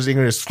Nicole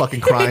Scherzinger is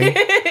fucking crying.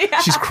 Yeah.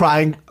 She's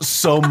crying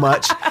so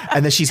much.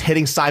 And then she's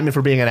hitting Simon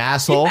for being an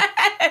asshole.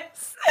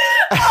 Yes.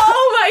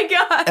 Oh my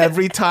God.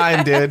 Every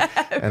time, dude.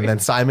 And then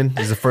Simon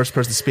is the first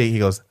person to speak. He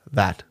goes,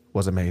 that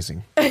was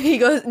amazing. He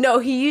goes, no,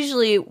 he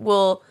usually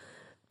will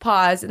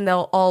pause and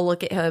they'll all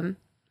look at him.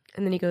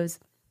 And then he goes,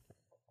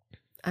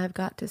 I've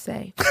got to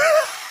say.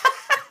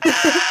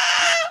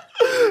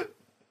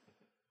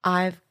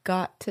 I've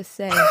got to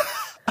say.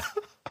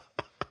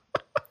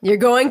 You're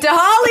going to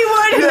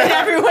Hollywood, and then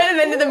everyone, and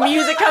then the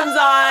music comes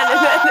on, and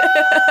then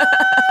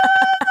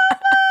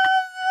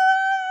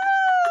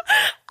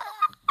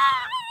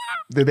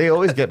Dude, they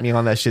always get me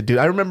on that shit, dude.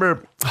 I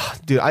remember,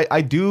 dude,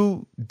 I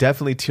do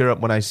definitely tear up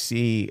when I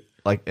see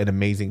like an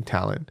amazing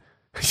talent.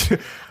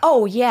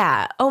 oh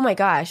yeah, oh my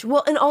gosh.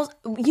 Well, and also,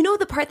 you know,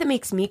 the part that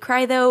makes me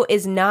cry though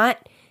is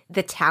not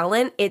the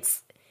talent.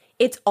 It's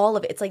all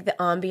of it. It's like the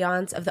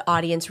ambiance of the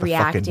audience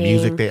reacting. Fucking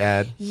music they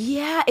add.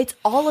 Yeah, it's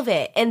all of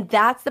it. And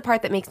that's the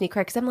part that makes me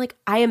cry. Because I'm like,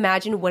 I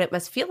imagine what it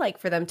must feel like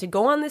for them to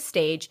go on this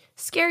stage,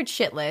 scared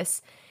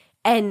shitless,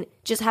 and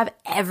just have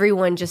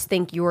everyone just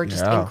think you're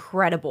just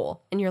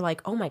incredible. And you're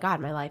like, oh my God,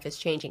 my life is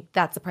changing.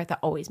 That's the part that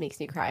always makes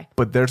me cry.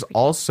 But there's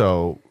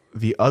also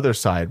the other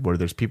side where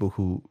there's people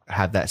who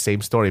have that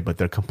same story, but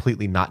they're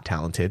completely not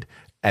talented.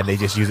 And they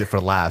just use it for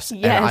laughs.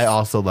 Yes. And I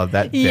also love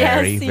that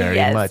very,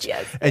 very much.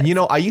 And, you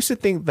know, I used to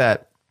think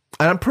that,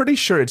 and I'm pretty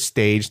sure it's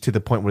staged to the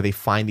point where they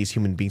find these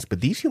human beings,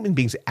 but these human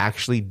beings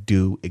actually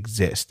do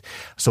exist.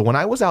 So when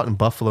I was out in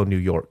Buffalo, New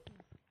York,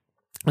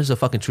 this is a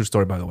fucking true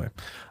story, by the way.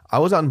 I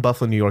was out in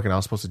Buffalo, New York, and I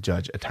was supposed to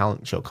judge a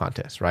talent show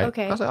contest, right?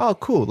 Okay. I was like, oh,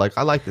 cool. Like,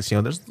 I like this. You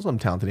know, there's some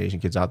talented Asian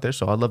kids out there,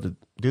 so I'd love to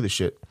do this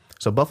shit.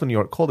 So Buffalo, New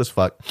York, cold as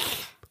fuck.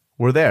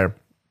 We're there,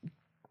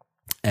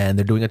 and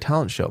they're doing a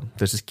talent show.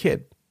 There's this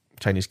kid,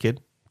 Chinese kid,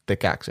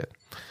 thick accent,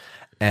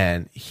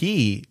 and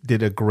he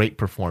did a great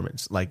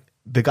performance. Like,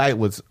 the guy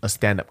was a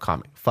stand-up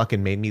comic,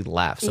 fucking made me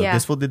laugh. So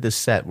this fool did this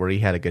set where he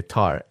had a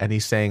guitar and he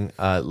sang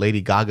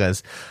Lady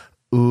Gaga's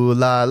 "Ooh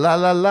la la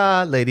la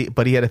la," lady,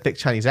 but he had a thick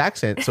Chinese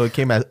accent, so it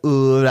came as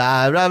 "Ooh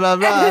la la la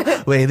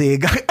la," Lady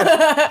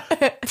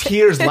Gaga.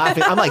 Tears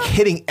laughing. I'm like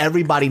hitting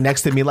everybody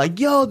next to me, like,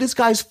 yo, this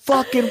guy's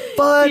fucking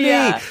funny.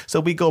 Yeah. So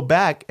we go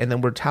back and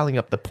then we're tallying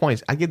up the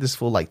points. I give this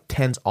fool like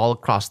 10s all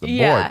across the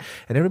board,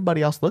 and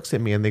everybody else looks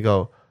at me and they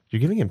go, "You're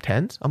giving him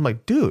 10s?" I'm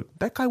like, dude,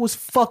 that guy was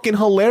fucking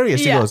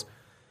hilarious. He goes,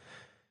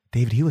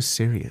 "David, he was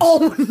serious."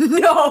 Oh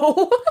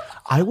no.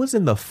 I was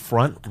in the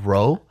front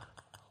row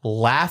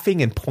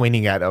laughing and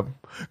pointing at him,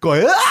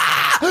 going,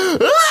 "Ah!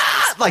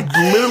 Ah!" Like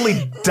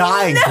literally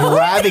dying,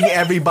 grabbing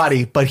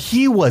everybody. But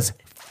he was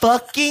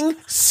fucking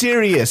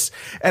serious.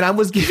 And I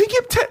was giving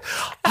him 10.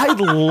 I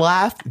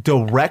laughed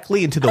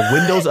directly into the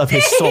windows of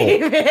his soul.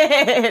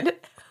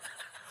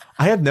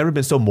 I have never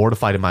been so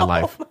mortified in my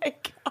life. Oh my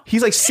God.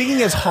 He's like singing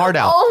his heart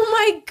out. Oh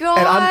my God.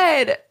 And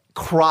I'm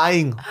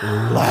crying,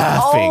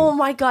 laughing. Oh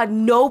my God.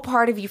 No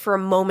part of you for a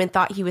moment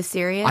thought he was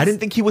serious? I didn't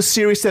think he was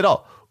serious at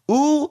all.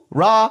 Ooh,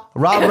 rah,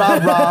 rah, rah,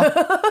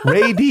 rah,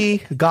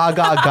 Ray-D, ga,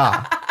 ga,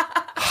 ga.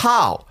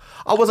 How?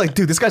 I was like,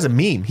 dude, this guy's a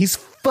meme. He's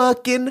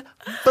fucking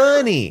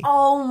funny.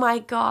 Oh my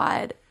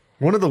God.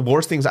 One of the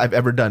worst things I've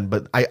ever done,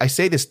 but I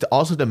say this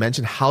to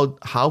mention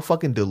how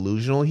fucking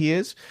delusional he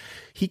is.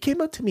 He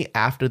came up to me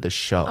after the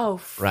show,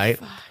 right?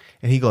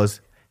 And he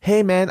goes,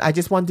 "Hey man, I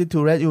just wanted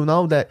to let you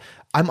know that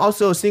I'm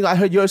also a singer. I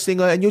heard you're a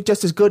singer and you're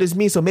just as good as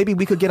me, so maybe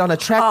we could get on a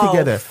track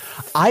together."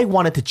 I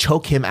wanted to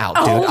choke him out,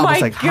 dude. I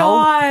was like,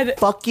 how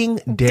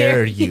fucking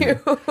dare you?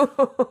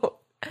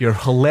 You're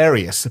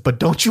hilarious, but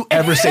don't you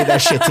ever say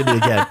that shit to me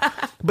again.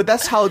 But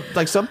that's how,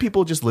 like, some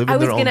people just live in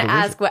their own delusion. I was going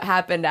to ask what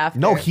happened after.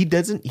 No, he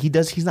doesn't.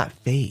 He's not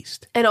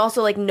fazed. And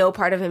also, like, no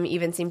part of him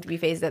even seemed to be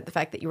fazed at the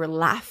fact that you were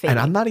laughing. And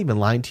I'm not even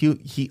lying to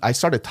you. I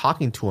started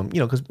talking to him,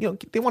 because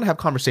they want to have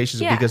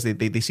conversations because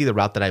they see the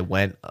route that I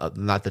went,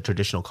 not the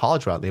traditional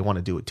college route. They want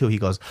to do it too. He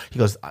goes,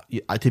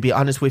 to be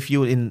honest with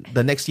you, in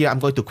the next year, I'm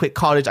going to quit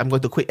college. I'm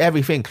going to quit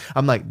everything.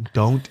 I'm like,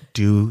 don't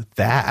do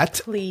that.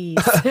 Please.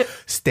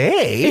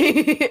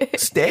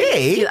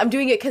 Stay. I'm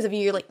doing it because of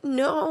you. You're like,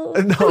 no,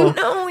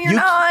 you're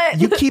not.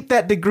 You keep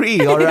that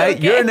degree, all right?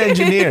 Okay.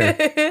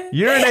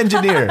 You're an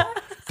engineer.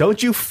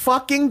 Don't you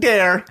fucking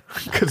dare,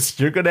 because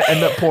you're going to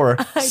end up poor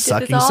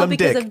sucking some dick.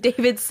 Because of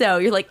David So.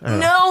 You're like,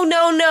 no.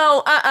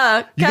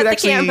 You could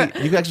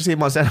actually see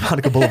him on Santa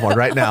Monica Boulevard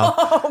right now,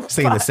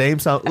 singing the same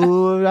song.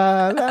 Ooh,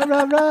 rah, rah,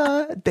 rah,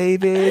 rah.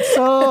 David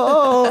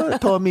So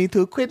told me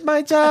to quit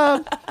my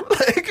job.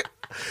 Like,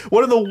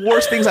 one of the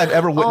worst things I've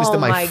ever witnessed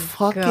in my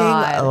fucking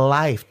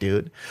life,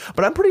 dude.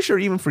 But I'm pretty sure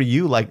even for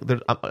you, like,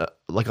 there's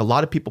like a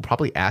lot of people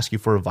probably ask you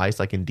for advice,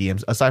 like in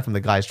DMs, aside from the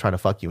guys trying to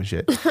fuck you and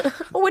shit.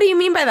 What do you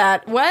mean by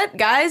that? What?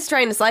 Guys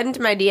trying to slide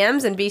into my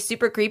DMs and be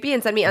super creepy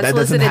and send me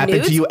unsolicited nudes? That doesn't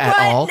happen to you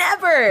at all?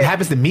 Never. It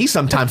happens to me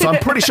sometimes, so I'm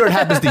pretty sure it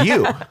happens to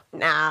you.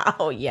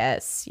 No,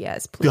 yes,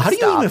 please dude, how do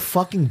you even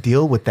fucking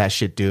deal with that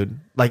shit, dude?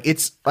 Like,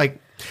 it's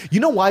like, you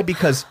know why?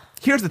 Because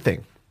here's the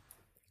thing.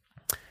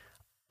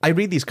 I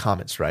read these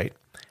comments, right?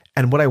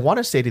 And what I want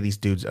to say to these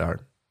dudes are,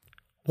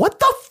 what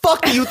the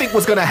fuck do you think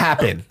was going to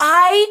happen?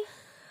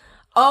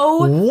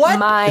 What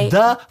my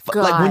God.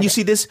 Like, when you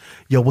see this,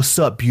 yo, what's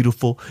up,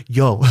 beautiful?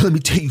 Yo, let me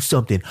tell you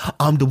something.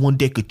 I'm the one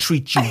that could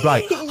treat you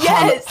right.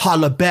 Yes.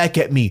 Holla back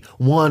at me.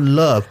 One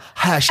love.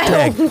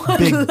 Hashtag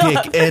big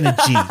dick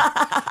energy.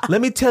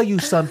 Let me tell you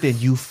something,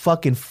 you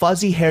fucking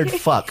fuzzy-haired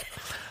fuck.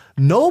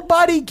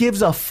 Nobody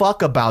gives a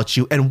fuck about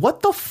you. And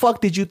what the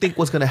fuck did you think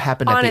was going to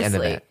happen at the end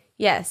of that?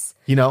 Yes.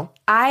 You know?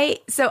 I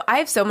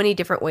have so many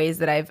different ways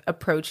that I've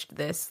approached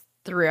this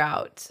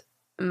throughout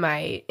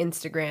my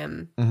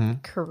Instagram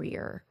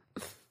career.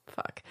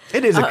 Fuck.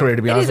 It is a career,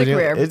 to be honest with you.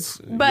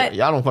 But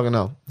I don't fucking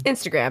know.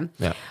 Instagram.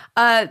 Yeah.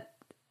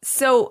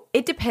 So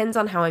it depends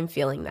on how I'm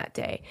feeling that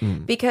day.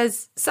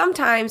 Because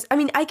sometimes, I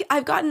mean,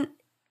 I've gotten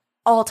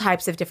all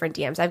types of different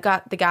DMs. I've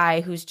got the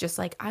guy who's just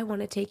like, I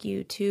want to take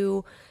you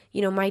to,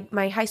 you know,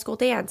 my high school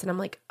dance. And I'm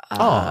like,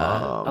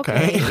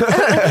 okay.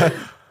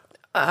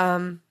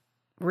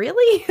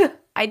 Really?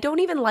 I don't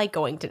even like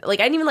going to, like,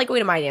 I didn't even like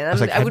going to my dance. I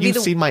was like, have you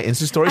seen my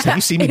Insta stories? Have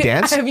you seen me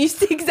dance? Have you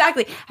seen the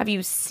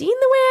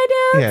way I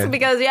dance? Yeah.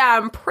 Because, yeah,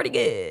 I'm pretty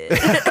good.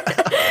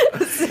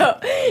 So,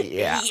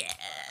 yeah.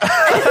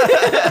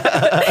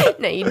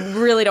 No, you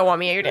really don't want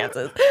me at your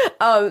dances.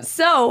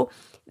 So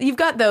you've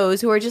got those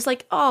who are just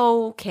like,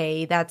 oh,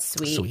 okay, that's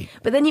sweet.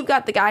 But then you've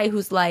got the guy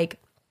who's like,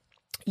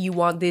 you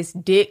want this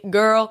dick,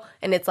 girl?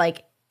 And it's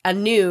like a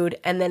nude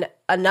and then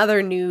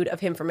another nude of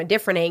him from a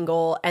different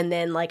angle and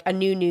then like a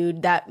new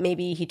nude that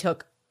maybe he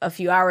took a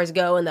few hours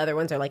ago and the other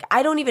ones are like,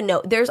 I don't even know.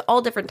 There's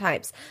all different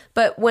types.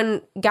 But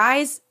when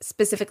guys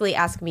specifically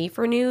ask me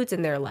for nudes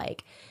and they're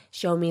like,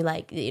 show me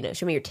like, you know,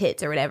 show me your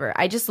tits or whatever,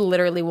 I just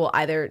literally will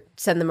either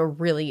send them a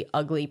really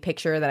ugly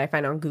picture that I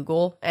find on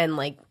Google and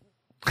like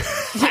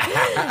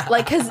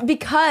like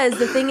because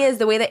the thing is,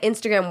 the way that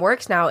Instagram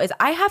works now is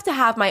I have to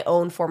have my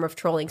own form of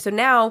trolling. So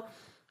now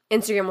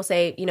Instagram will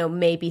say, you know,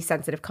 maybe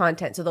sensitive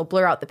content. So they'll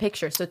blur out the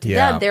picture. So to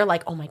them, they're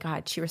like, oh my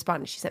God, she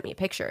responded. She sent me a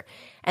picture.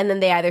 And then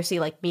they either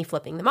see like me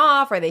flipping them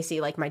off or they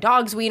see like my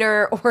dog's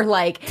wiener or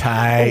like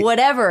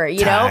whatever,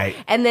 you know?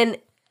 And then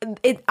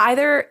it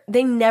either,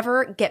 they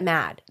never get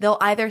mad. They'll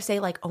either say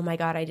like, oh my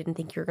God, I didn't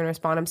think you were going to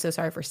respond. I'm so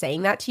sorry for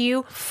saying that to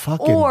you.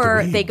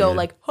 Or they go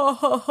like, ha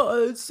ha ha,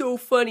 it's so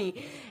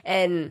funny.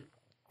 And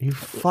you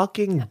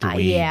fucking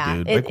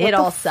dweeb, dude. Like, it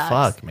all sucks.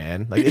 Fuck,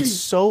 man. Like, it's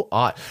so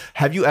odd.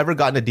 Have you ever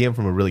gotten a DM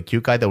from a really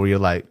cute guy that where you're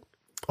like,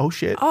 oh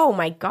shit? Oh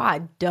my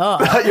God,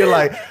 duh. You're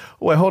like,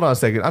 wait, hold on a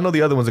second. I know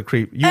the other one's a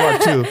creep. You are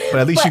too,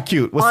 but at least you're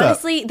cute. What's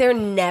honestly, they're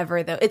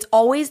never though. It's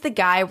always the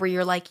guy where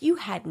you're like, you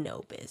had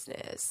no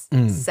business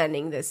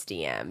sending this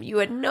DM. You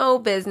had no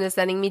business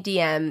sending me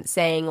DM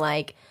saying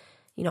like,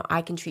 you know,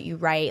 I can treat you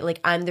right. Like,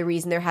 I'm the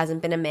reason there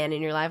hasn't been a man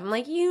in your life. I'm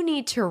like, you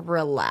need to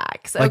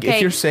relax. Okay? Like,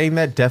 if you're saying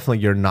that, definitely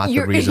you're not the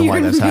reason why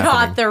that's happening. You're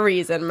not the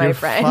reason, my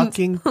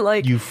friend.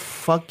 Like, you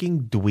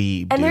fucking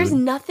dweeb, and dude. there's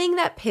nothing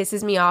that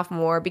pisses me off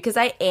more because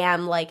I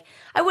am like,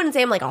 I wouldn't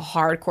say I'm like a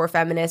hardcore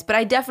feminist, but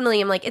I definitely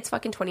am like, it's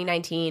fucking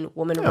 2019,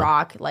 woman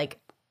rock. Like,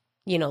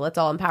 you know, let's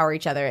all empower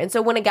each other. And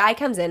so when a guy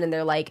comes in and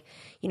they're like,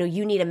 you know,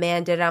 you need a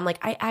man, I'm like,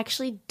 I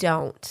actually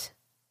don't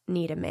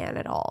need a man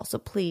at all. So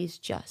please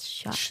just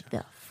shut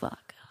the fuck up.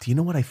 Do you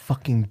know what I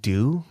fucking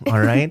do? All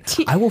right?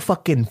 I will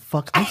fucking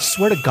I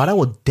swear to God, I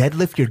will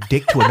deadlift your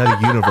dick to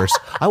another universe.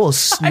 I will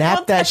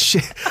snap that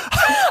shit.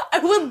 I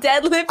will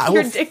deadlift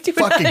your dick to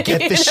another universe. I will fucking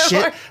get this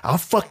shit. I'll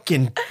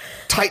fucking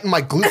tighten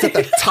my glutes at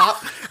the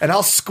top and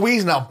I'll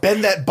squeeze and I'll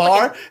bend that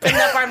bar. Bend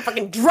that bar and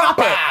fucking drop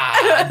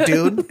it.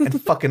 Dude.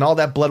 And fucking all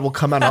that blood will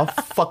come out and I'll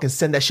fucking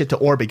send that shit to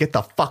orbit. Get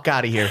the fuck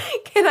out of here.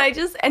 Can I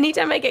just,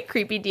 anytime I get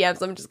creepy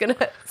DMs, I'm just going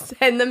to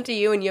send them to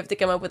you and you have to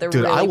come up with a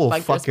dude, really I will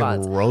fucked fucking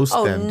response. Roast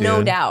them, dude.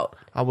 No doubt.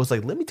 I was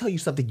like, let me tell you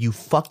something, you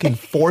fucking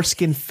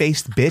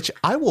foreskin-faced bitch.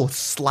 I will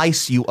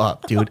slice you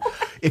up, dude.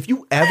 If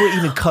you ever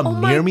even come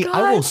near me,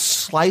 I will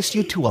slice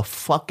you to a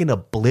fucking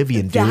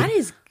oblivion, dude. That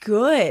is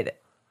good.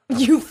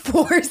 You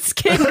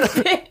foreskin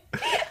bitch.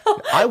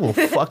 I will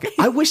fucking...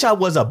 I wish I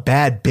was a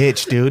bad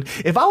bitch, dude.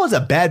 If I was a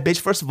bad bitch,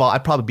 first of all,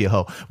 I'd probably be a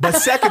hoe. But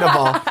second of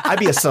all, I'd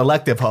be a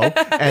selective hoe.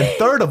 And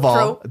third of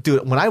all,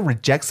 dude, when I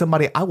reject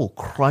somebody, I will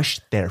crush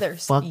their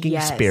fucking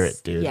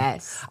spirit, dude.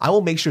 Yes. I will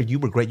make sure you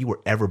regret you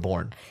were ever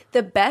born.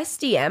 The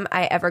best DM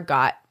I ever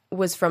got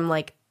was from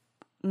like,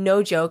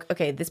 no joke.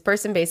 Okay, this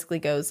person basically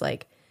goes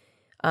like,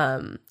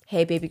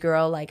 hey, baby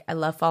girl, like, I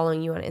love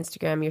following you on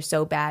Instagram. You're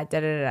so bad,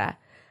 da-da-da-da.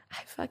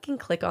 I fucking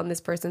click on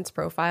this person's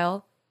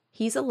profile.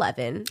 He's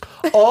 11.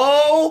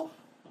 Oh!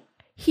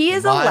 He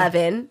is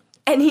 11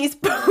 and he's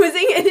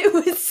posing and it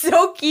was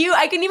so cute.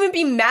 I couldn't even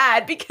be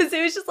mad because it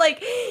was just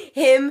like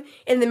him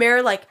in the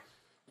mirror like,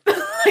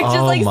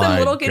 some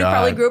little kid who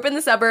probably grew up in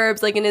the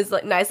suburbs, like in his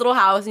like nice little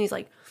house, and he's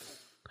like,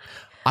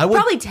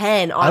 probably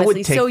 10, honestly, I would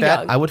take so that.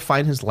 young. I would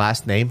find his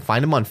last name,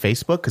 find him on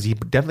Facebook, because he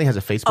definitely has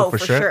a Facebook for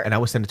sure, and I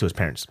would send it to his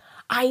parents.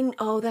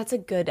 That's a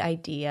good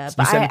idea,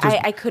 but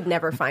I could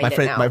never find it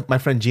now. My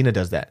friend Gina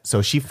does that.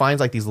 So she finds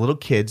like these little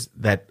kids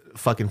that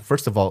fucking,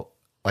 first of all,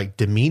 like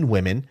demean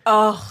women.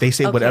 Oh, they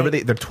say whatever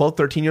they're 12,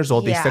 13 years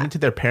old. They send it to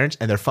their parents,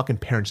 and their fucking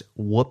parents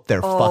whoop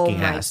their fucking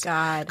ass. Oh my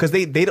God. Because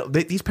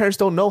these parents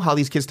don't know how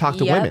these kids talk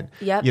to women.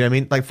 Yep. You know what I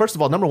mean? Like, first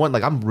of all, number one,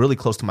 like, I'm really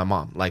close to my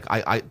mom. Like,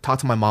 I talk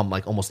to my mom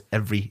like almost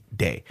every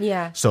day.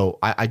 Yeah. So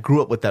I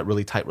grew up with that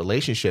really tight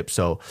relationship.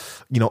 So,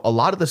 you know, a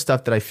lot of the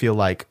stuff that I feel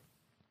like,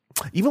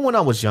 even when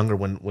I was younger,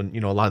 when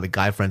you know, a lot of the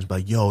guy friends were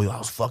like, yo, I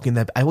was fucking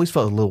that, I always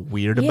felt a little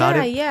weird about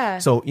it. Yeah.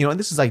 So, you know, and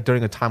this is like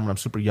during a time when I'm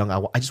super young,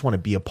 I just want to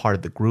be a part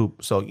of the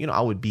group. So, you know,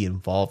 I would be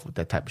involved with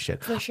that type of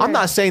shit. For sure. I'm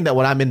not saying that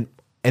when I'm in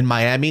in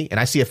Miami and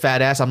I see a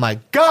fat ass, I'm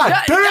like, God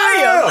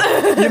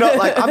damn! You know,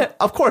 like,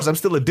 of course, I'm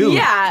still a dude.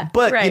 Yeah.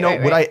 But,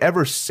 would I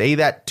ever say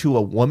that to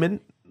a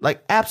woman?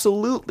 Like,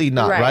 absolutely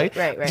not, right?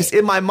 Right. Just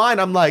in my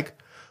mind, I'm like,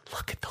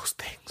 look at those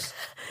things.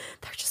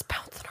 They're just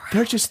bouncing around.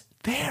 They're just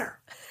there.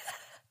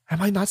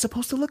 Am I not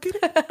supposed to look at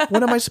it?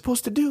 What am I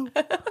supposed to do?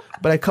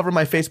 But I cover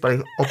my face, but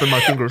I open my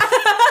fingers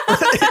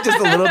just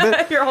a little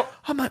bit.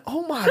 I'm like,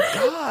 oh my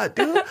God,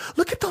 dude,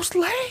 look at those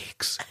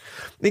legs.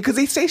 Because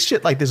they say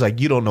shit like this, like,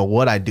 you don't know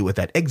what I'd do with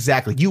that.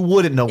 Exactly. You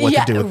wouldn't know what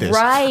to do with this.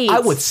 Right. I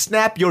would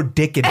snap your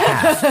dick in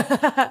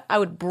half. I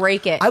would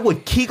break it. I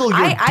would kegel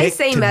your dick I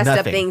say to messed nothing.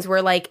 up things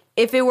where, like,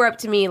 if it were up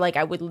to me, like,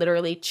 I would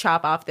literally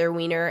chop off their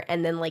wiener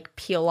and then, like,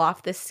 peel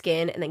off the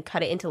skin and then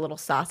cut it into little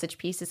sausage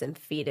pieces and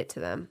feed it to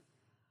them.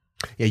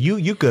 Yeah,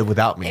 you good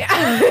without me. You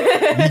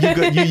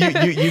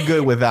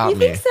good without me. You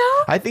think so?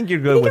 I think you're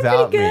good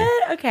without me.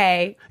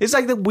 Okay. It's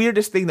like the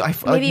weirdest thing.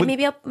 That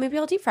Maybe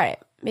I'll deep fry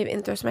it. Maybe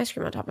and throw some ice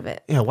cream on top of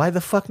it. Yeah, why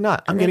the fuck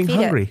not? I'm getting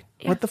hungry.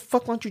 What the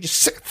fuck? Why don't you just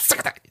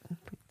suck that?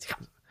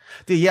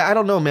 Dude, yeah, I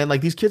don't know, man.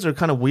 Like, these kids are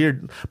kind of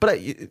weird, but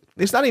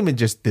it's not even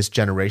just this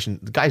generation.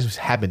 The guys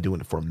have been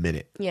doing it for a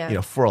minute,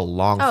 for a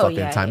long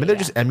fucking time, and they're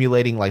just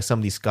emulating like some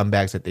of these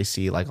scumbags that they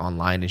see like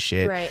online and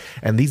shit. Right.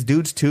 And these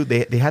dudes too,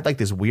 they had like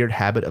this weird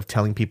habit of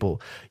telling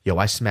people, "Yo,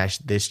 I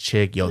smashed this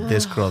chick, yo,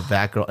 this girl,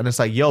 that girl," and it's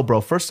like, "Yo,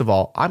 bro, first of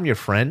all, I'm your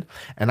friend,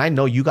 and I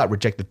know you got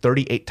rejected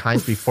 38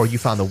 times before you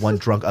found the one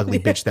drunk, ugly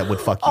bitch that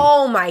would fuck you."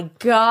 Oh my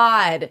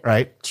God!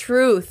 Right?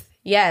 Truth.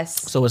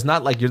 Yes. So it's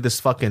not like you're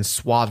this fucking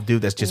suave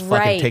dude that's just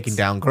fucking taking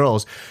down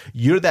girls.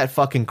 You're that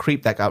fucking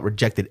creep that got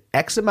rejected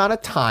X amount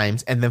of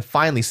times, and then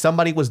finally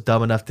somebody was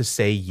dumb enough to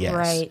say yes.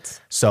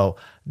 Right. So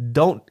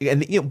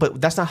but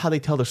that's not how they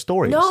tell their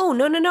stories.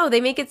 No. They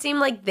make it seem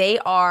like they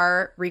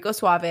are Rico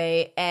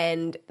Suave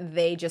and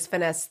they just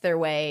finesse their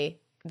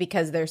way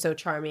because they're so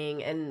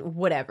charming and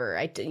whatever.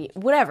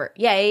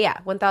 Yeah.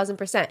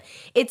 1000%.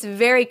 It's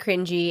very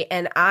cringy,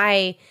 and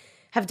I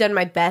have done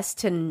my best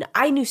to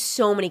I knew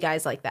so many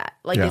guys like that,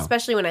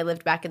 especially when I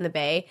lived back in the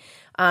Bay,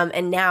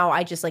 and now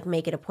I just like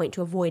make it a point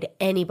to avoid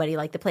anybody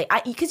like the play,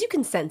 because you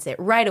can sense it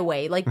right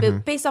away, like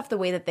based off the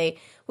way that they,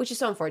 which is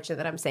so unfortunate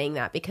that I'm saying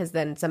that, because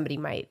then somebody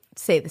might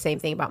say the same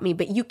thing about me,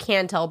 but you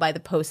can tell by the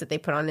posts that they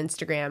put on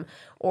Instagram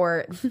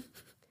or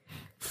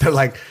they're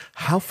like,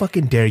 how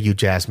fucking dare you,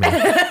 Jazmine,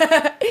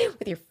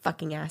 with your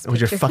fucking ass with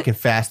pictures. your fucking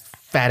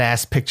fat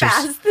ass pictures,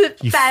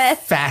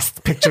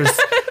 fast pictures.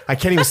 I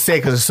can't even say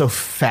it because it's so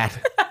fat.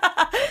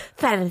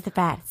 Fat is the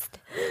best.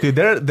 Dude,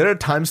 there are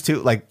times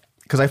too, like,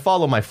 because I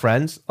follow my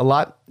friends a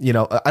lot.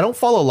 I don't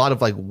follow a lot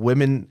of like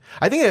women.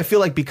 I feel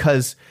like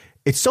because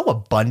it's so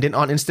abundant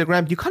on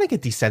Instagram, you kind of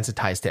get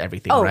desensitized to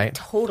everything, right?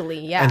 Oh,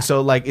 totally, yeah. And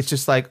so like, it's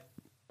just like,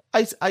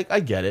 I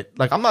get it.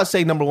 Like, I'm not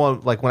saying number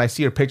one, like when I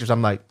see her pictures,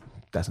 I'm like,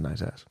 that's a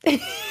nice ass.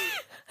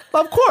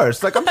 Of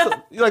course, like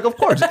of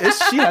course,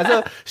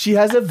 she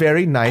has a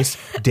very nice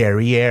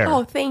derriere.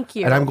 Oh, thank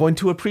you. And I'm going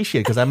to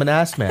appreciate it because I'm an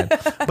ass man.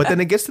 But then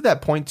it gets to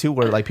that point too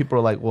where like people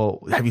are like,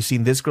 well, have you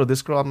seen this girl?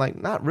 I'm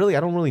like, not really. I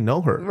don't really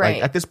know her. Right.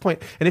 Like, at this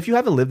point, and if you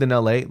haven't lived in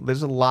LA,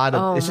 there's a lot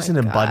of it's just an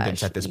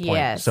abundance at this point.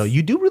 Yes. So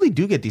you really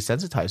do get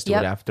desensitized to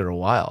it after a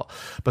while.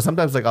 But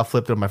sometimes like I'll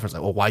flip to my friends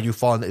like, well, why are you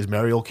following? Is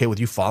Mary okay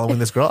with you following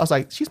this girl? I was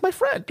like, she's my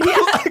friend. Yeah,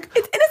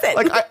 it's innocent.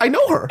 Like I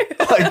know her.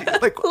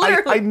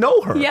 I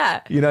know her.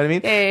 Yeah. You know what I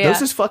mean? Yeah. There was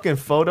this fucking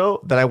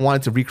photo that I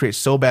wanted to recreate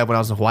so bad when I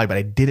was in Hawaii, but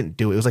I didn't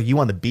do it. It was like you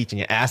on the beach and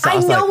your ass out. I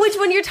know which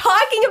one you're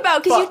talking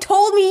about because you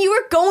told me you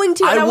were going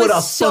to, and I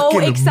was so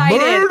excited.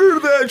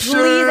 Murdered that shit.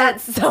 Please,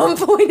 at some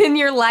point in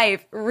your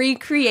life,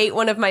 recreate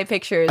one of my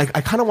pictures.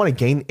 I kind of want to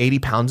gain 80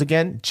 pounds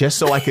again just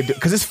so I could do,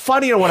 because it's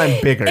funnier when I'm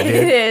bigger, dude.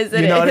 It is.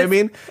 You know what I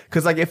mean?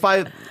 Because like if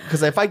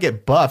I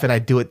get buff and I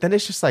do it, then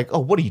it's just like, oh,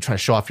 what are you trying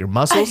to show off your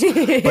muscles?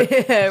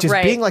 But just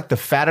being like the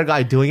fatter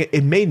guy doing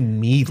it made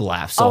me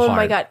laugh so hard. Oh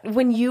my God.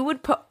 When you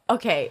would put,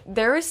 okay,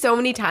 there were so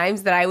many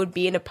times that I would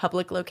be in a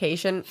public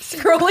location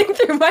scrolling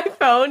through my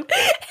phone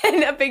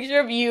and a picture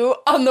of you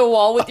on the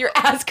wall with your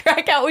ass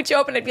crack out would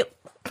show up and I'd be like,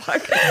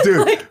 fuck.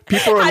 Dude, like,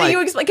 people are how like, do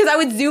you explain? Because I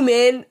would zoom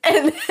in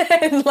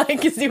and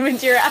like zoom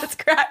into your ass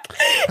crack.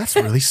 That's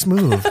really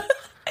smooth.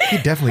 He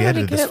definitely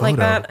edited this photo. Like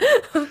that.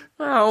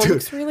 Wow, dude,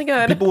 looks really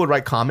good. People would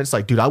write comments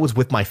like, dude, I was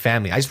with my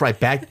family. I just write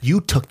back,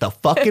 you took the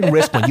fucking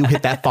risk when you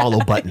hit that follow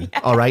button. Yeah.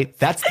 All right?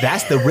 That's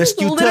the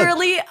risk you took.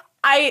 Literally,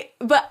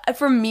 but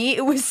for me,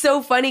 it was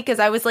so funny because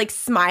I was like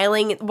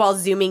smiling while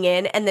zooming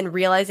in and then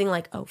realizing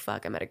like, oh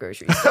fuck, I'm at a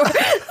grocery store.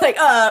 Like,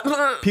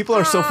 people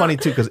are so funny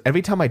too because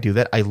every time I do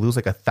that, I lose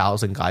like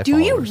 1,000 guy do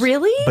followers. You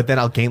really? But then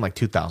I'll gain like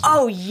 2,000.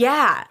 Oh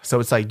yeah. So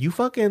it's like, you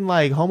fucking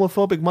like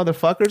homophobic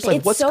motherfuckers.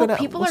 Like,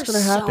 people are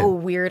so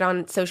weird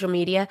on social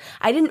media.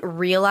 I didn't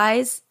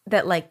realize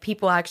that like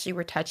people actually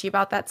were touchy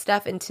about that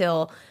stuff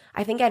until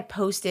I think I had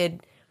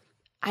posted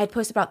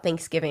about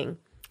Thanksgiving.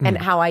 And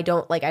how I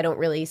don't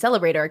really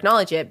celebrate or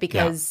acknowledge it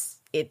because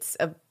it's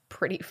a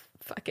pretty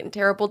fucking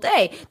terrible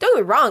day. Don't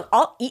get me wrong,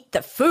 I'll eat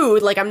the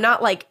food. Like, I'm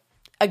not like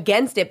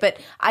against it, but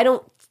I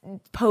don't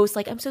post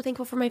like, I'm so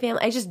thankful for my family.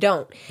 I just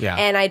don't. Yeah.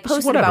 And I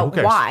posted about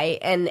why.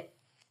 And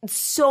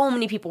so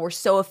many people were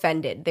so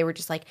offended. They were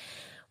just like,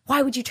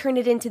 why would you turn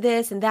it into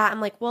this and that?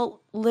 I'm like,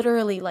 well,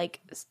 literally,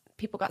 like,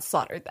 people got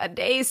slaughtered that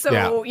day.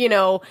 So, you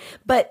know,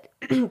 but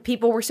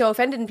people were so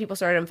offended and people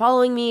started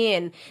unfollowing me.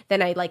 And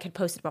then I like had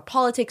posted about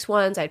politics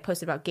once. I had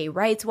posted about gay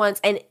rights once.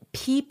 And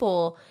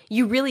people,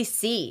 you really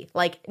see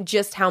like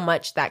just how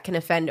much that can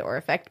offend or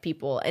affect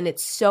people. And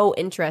it's so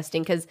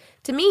interesting because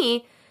to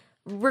me,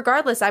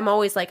 regardless, I'm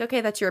always like, okay,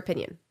 that's your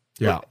opinion.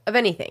 Yeah. Of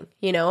anything,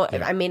 you know,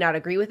 I may not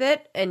agree with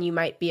it and you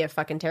might be a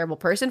fucking terrible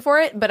person for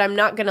it, but I'm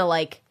not going to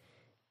like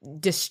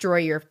destroy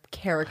your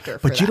character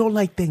for But you don't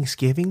like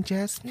Thanksgiving,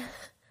 Jasmine?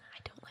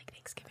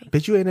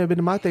 Bitch, you ain't never been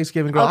to my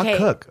Thanksgiving, girl. Okay.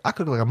 I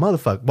cook like a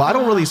motherfucker. But I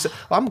don't really.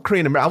 I'm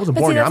Korean American. I wasn't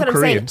born here. I'm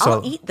Korean. So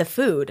I'll eat the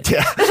food.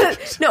 Yeah.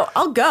 No,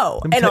 I'll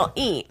go and I'll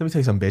eat. Let me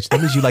tell you something, bitch. That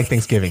means you like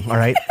Thanksgiving, all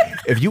right?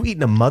 If you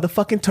eating a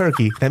motherfucking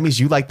turkey, that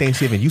means you like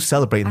Thanksgiving. You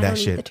celebrating that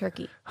shit. Eat the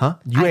turkey. Huh?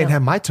 You ain't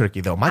had my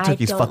turkey though. My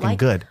turkey's fucking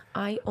good.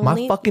 I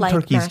only my fucking like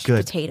turkey's mashed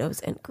good. potatoes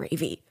and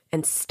gravy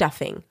and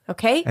stuffing.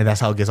 Okay. And that's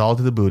how it gets all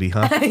to the booty,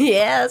 huh?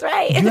 Yeah, that's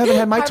right. You haven't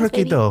had my Carbs, turkey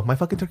baby. though. My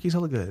fucking turkey's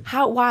hella good.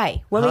 How?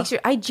 Why? What makes you?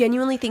 I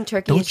genuinely think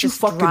turkey Don't is you just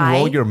fucking dry.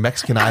 roll your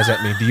Mexican eyes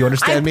at me. Do you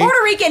understand I'm me?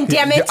 Puerto Rican,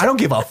 damn it. I don't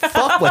give a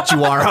fuck what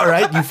you are, all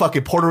right? You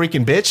fucking Puerto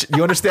Rican bitch.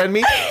 You understand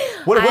me?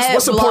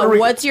 What's some Puerto Rican?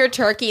 What's your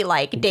turkey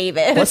like,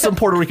 David? What's some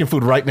Puerto Rican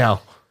food right now?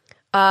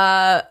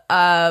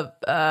 Plátanos.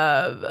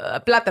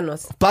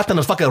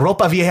 Plátanos, fucking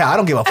ropa vieja. I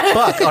don't give a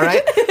fuck, all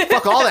right?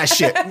 Fuck all that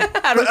shit.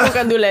 Arroz con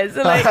gandules.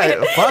 All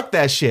right, fuck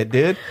that shit,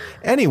 dude.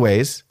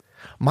 Anyways,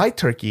 my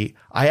turkey,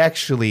 I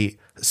actually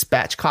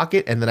spatchcock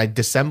it and then I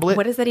disassemble it.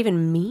 What does that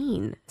even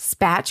mean?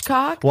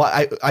 Spatchcock? Well,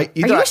 I Are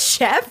you a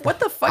chef? What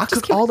the fuck? I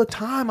cook all the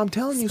time. I'm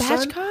telling you,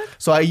 son. Spatchcock?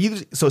 So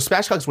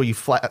spatchcock is where you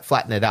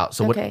flatten it out.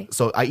 So Okay.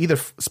 so I either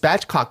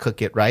spatchcock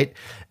cook it, right,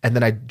 and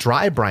then I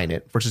dry brine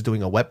it versus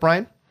doing a wet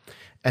brine.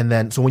 And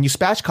then, so when you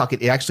spatchcock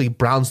it, it actually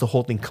browns the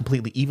whole thing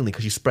completely evenly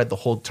because you spread the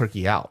whole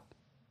turkey out,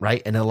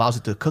 right? And it allows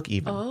it to cook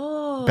even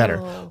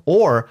better.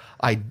 Or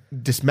I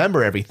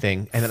dismember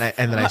everything and then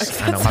I know, my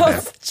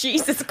bad.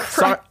 Jesus Christ.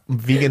 Sorry,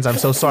 vegans, I'm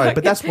so sorry,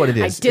 but that's what it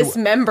is. I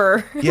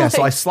dismember. Yeah,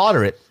 so I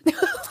slaughter it.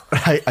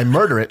 I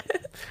murder it.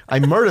 I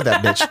murder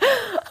that bitch.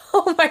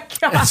 Oh my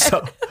God. And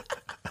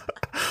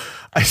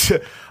so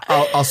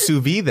I'll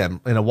sous vide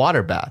them in a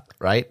water bath,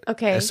 right?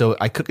 Okay. And so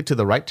I cook it to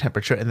the right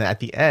temperature, and then at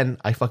the end,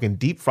 I fucking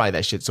deep fry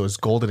that shit so it's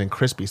golden and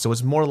crispy. So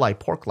it's more like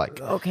pork-like.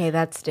 Okay,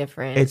 that's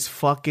different. It's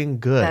fucking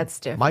good. That's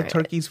different. My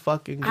turkey's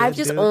fucking good. I've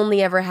just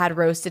only ever had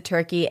roasted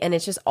turkey, and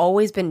it's just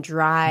always been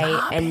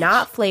dry and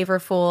not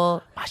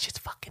flavorful. My shit's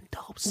fucking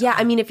dope. Son. Yeah,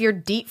 I mean, if you're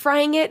deep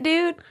frying it,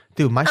 dude,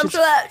 my I'm shit's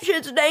sure that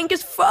shit's dank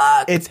as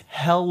fuck. It's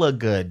hella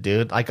good,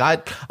 dude. Like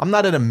I'm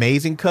not an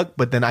amazing cook,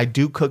 but then I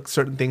do cook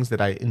certain things that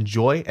I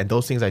enjoy, and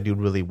those things I do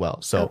really well.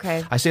 So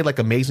I say like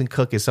amazing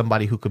cook is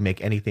somebody who can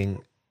make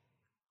anything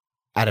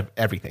out of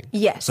everything.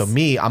 Yes. So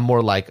me, I'm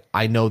more like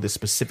I know the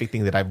specific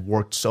thing that I've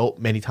worked so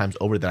many times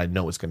over that I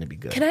know it's going to be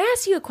good. Can I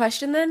ask you a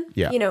question then?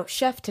 Yeah. You know,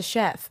 chef to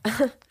chef.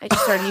 I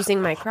just started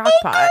using my crock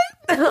pot.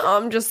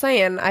 I'm just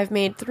saying, I've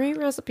made 3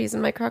 recipes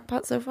in my crock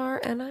pot so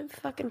far, and I'm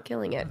fucking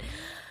killing it.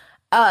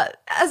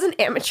 As an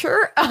amateur,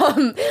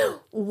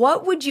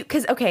 what would you,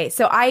 cause okay,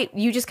 so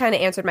you just kind of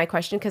answered my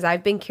question cause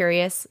I've been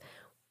curious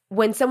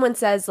when someone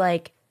says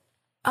like,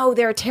 oh,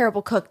 they're a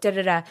terrible cook,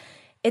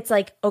 it's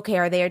like, okay,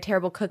 are they a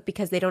terrible cook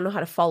because they don't know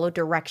how to follow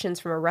directions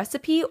from a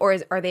recipe or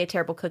are they a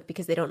terrible cook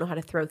because they don't know how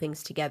to throw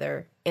things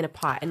together in a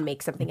pot and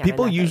make something out of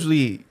People nothing?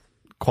 Usually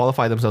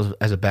qualify themselves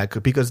as a bad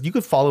cook because you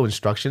could follow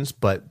instructions,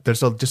 but there's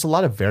just a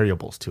lot of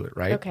variables to it,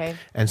 right? Okay.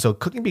 And so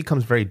cooking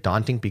becomes very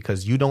daunting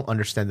because you don't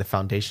understand the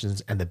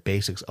foundations and the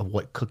basics of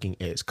what cooking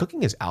is.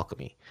 Cooking is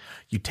alchemy.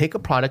 You take a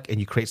product and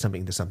you create something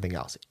into something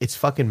else. It's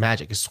fucking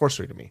magic. It's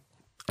sorcery to me,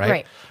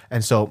 right?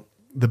 And so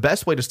the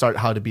best way to start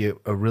how to be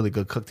a really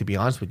good cook, to be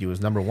honest with you,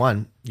 is number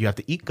one, you have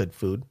to eat good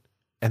food.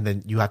 And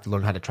then you have to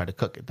learn how to try to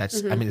cook it.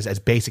 That's, I mean, it's as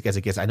basic as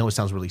it gets. I know it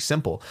sounds really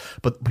simple,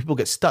 but people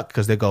get stuck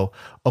because they go,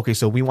 okay,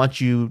 so we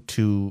want you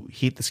to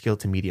heat the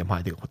skillet to medium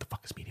high. They go, what the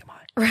fuck is medium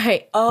high?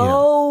 Right.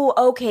 Oh,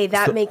 okay.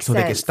 That makes sense.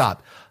 So they get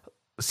stopped.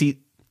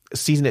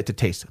 Season it to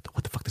taste.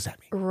 What the fuck does that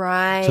mean?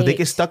 Right. So they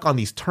get stuck on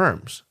these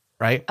terms,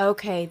 right?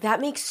 Okay. That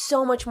makes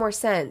so much more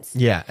sense.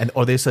 Yeah.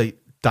 Or they say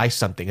dice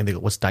something and they go,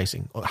 what's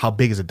dicing? Or how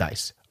big is a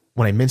dice?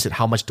 When I mince it,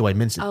 how much do I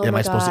mince it? Oh Am my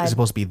I supposed to, God. is it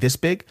supposed to be this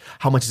big?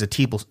 How much is a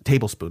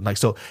tablespoon? Like,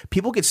 so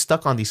people get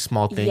stuck on these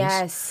small things.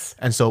 Yes.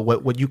 And so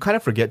what you kind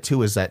of forget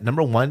too is that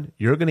number one,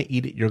 you're going to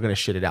eat it, you're going to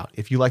shit it out.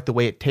 If you like the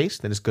way it tastes,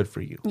 then it's good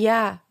for you.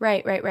 Yeah.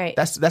 Right.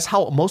 That's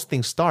how most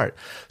things start.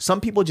 Some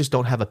people just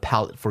don't have a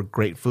palate for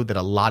great food that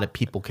a lot of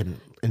people can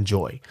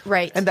enjoy.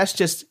 Right. And that's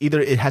just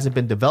either it hasn't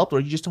been developed or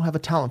you just don't have a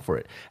talent for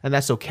it. And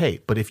that's okay.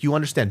 But if you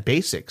understand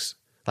basics,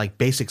 like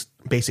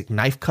basic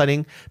knife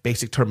cutting,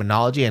 basic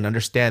terminology, and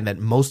understand that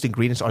most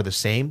ingredients are the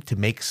same to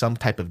make some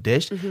type of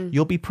dish,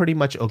 you'll be pretty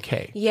much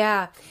okay.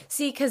 Yeah.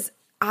 See, because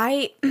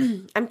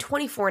I'm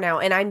 24 now,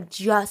 and I'm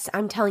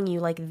telling you,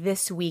 like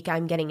this week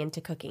I'm getting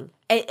into cooking.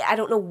 I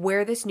don't know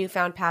where this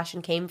newfound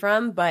passion came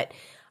from, but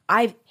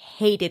I've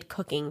hated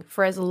cooking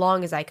for as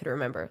long as I could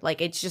remember.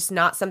 Like, it's just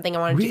not something I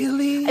want to do.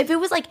 Really? If it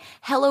was like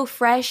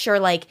HelloFresh or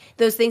like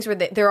those things where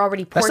they're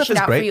already portioned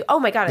out for you.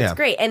 Oh my God, it's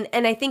great.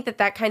 And I think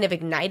that kind of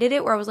ignited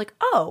it where I was like,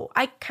 oh,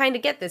 I kind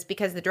of get this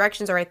because the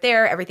directions are right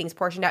there. Everything's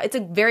portioned out. It's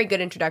a very good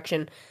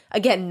introduction.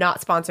 Again,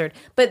 not sponsored,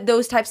 but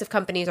those types of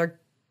companies are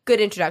good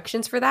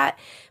introductions for that.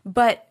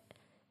 But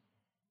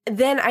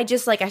then I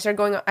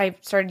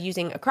started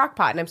using a crock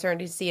pot, and I'm starting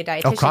to see a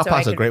dietitian. Crock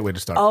pot's a great way to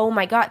start. Oh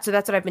my God. So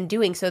that's what I've been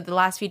doing. So the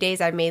last few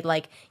days I've made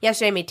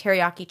yesterday I made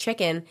teriyaki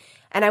chicken,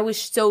 and I was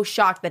so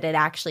shocked that it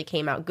actually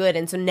came out good.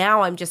 And so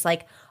now I'm just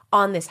like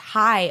on this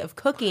high of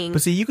cooking.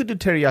 But see, you could do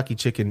teriyaki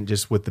chicken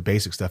just with the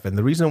basic stuff. And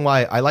the reason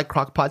why I like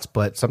crock pots,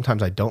 but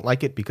sometimes I don't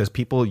like it because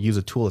people use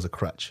a tool as a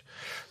crutch.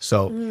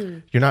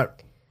 So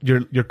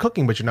you're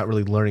cooking, but you're not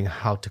really learning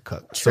how to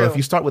cook. True. So if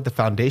you start with the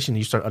foundation,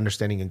 you start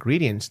understanding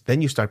ingredients,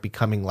 then you start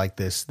becoming like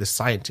this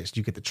scientist.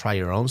 You get to try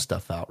your own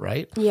stuff out,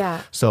 right?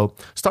 Yeah. So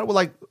start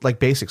with like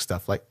basic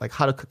stuff, like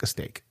how to cook a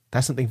steak.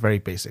 That's something very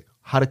basic.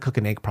 How to cook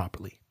an egg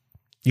properly.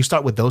 You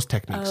start with those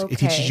techniques. Okay. It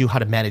teaches you how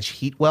to manage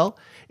heat well.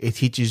 It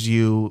teaches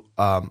you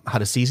how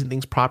to season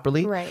things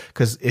properly. Right.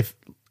 Because if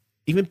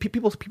even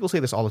people say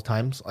this all the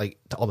times,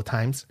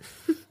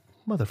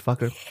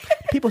 motherfucker.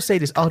 People say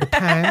this all the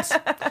times.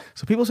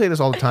 So people say this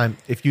all the time.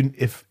 If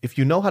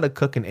you know how to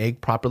cook an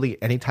egg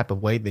properly, any type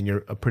of way, then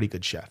you're a pretty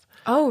good chef.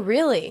 Oh,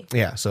 really?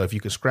 Yeah. So if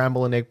you can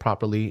scramble an egg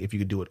properly, if you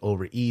could do it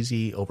over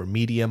easy, over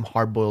medium,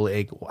 hard boiled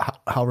egg,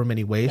 however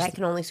many ways. Yeah, I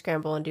can only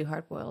scramble and do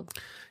hard boiled.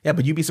 Yeah,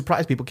 but you'd be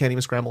surprised. People can't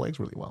even scramble eggs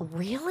really well.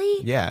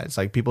 Really? Yeah, it's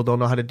like people don't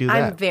know how to do that.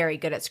 I'm very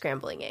good at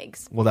scrambling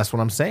eggs. Well, that's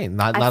what I'm saying.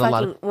 Not a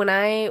lot of. When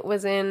I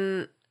was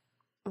in,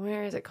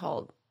 where is it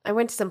called? I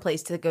went to some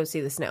place to go see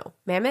the snow.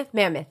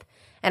 Mammoth.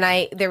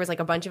 And there was like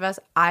a bunch of us.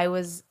 I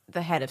was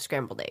the head of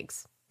scrambled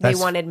eggs. They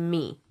wanted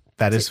me.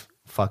 That is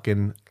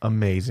fucking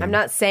amazing. I'm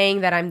not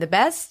saying that I'm the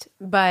best,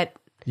 but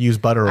use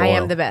butter or oil. I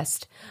am the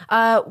best.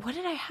 What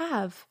did I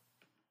have?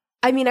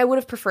 I mean, I would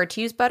have preferred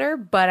to use butter,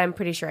 but I'm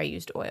pretty sure I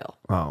used oil.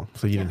 Oh,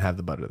 so you didn't have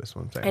the butter this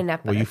one time. I didn't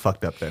have butter. Well, you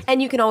fucked up then.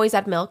 And you can always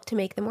add milk to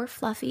make them more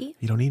fluffy.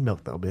 You don't need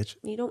milk though, bitch.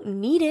 You don't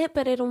need it,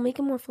 but it'll make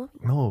them more fluffy.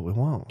 No, it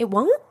won't. It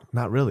won't?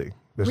 Not really.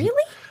 Really?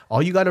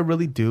 All you got to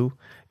really do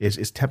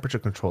is temperature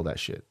control that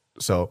shit.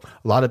 So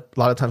a lot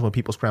of times when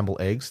people scramble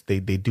eggs, they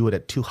do it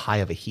at too high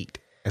of a heat.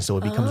 And so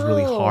it becomes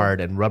really hard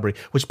and rubbery,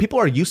 which people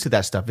are used to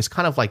that stuff. It's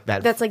kind of like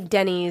that. That's like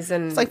Denny's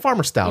and... It's like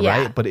farmer style,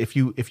 right? But if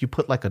you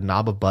put like a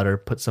knob of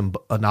butter,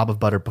 a knob of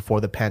butter before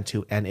the pan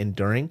too and in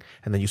during,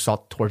 and then you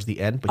salt towards the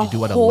end, but you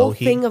do it at a low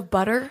heat. A whole thing of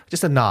butter?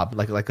 Just a knob,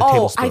 like a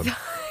tablespoon.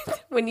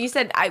 When you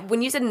said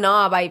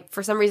knob, I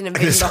for some reason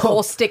envisioned the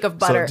whole stick of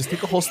butter. So just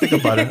take a whole stick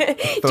of butter.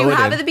 Do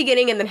half at the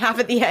beginning and then half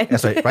at the end.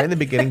 That's right. Right in the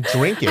beginning,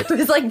 drink it. It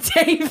was like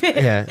David.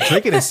 Yeah,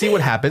 drink it and see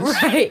what happens.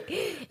 Right.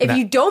 If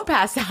you don't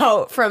pass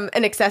out from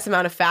an excess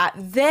amount of fat,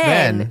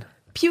 then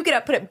puke it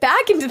up, put it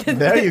back into the...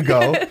 There you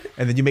go.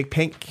 And then you make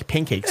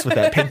pancakes with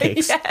that.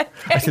 Pancakes. Yeah,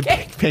 I said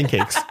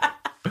pancakes.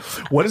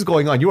 What is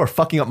going on? You are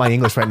fucking up my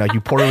English right now,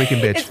 you Puerto Rican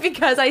bitch. It's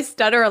because I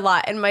stutter a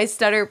lot and my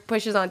stutter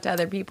pushes onto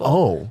other people.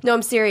 Oh. No,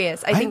 I'm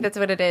serious. I think that's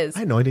what it is. I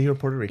had no idea you were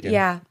Puerto Rican.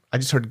 Yeah. I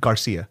just heard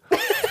Garcia.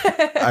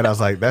 And I was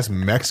like, that's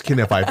Mexican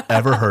if I've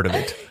ever heard of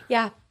it.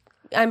 Yeah.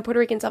 I'm Puerto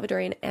Rican,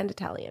 Salvadorian, and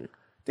Italian.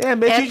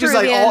 Damn, bitch, And you just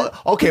Peruvian.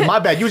 Like all... Okay, my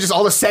bad. You were just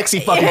all the sexy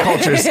fucking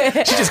cultures.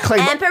 She just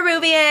claimed... And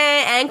Peruvian,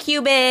 and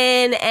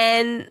Cuban,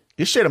 and...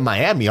 You're straight in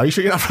Miami. Are you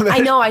sure you're not from there? I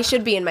know I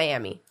should be in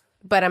Miami,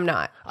 but I'm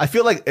not. I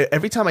feel like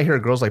every time I hear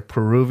girls like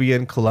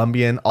Peruvian,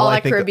 Colombian, all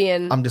I think...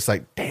 Caribbean. I'm just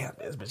like, damn,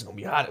 this bitch is going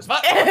to be hot as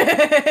fuck.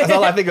 That's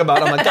all I think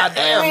about. I'm like, God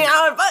damn.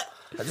 I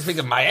just think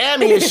of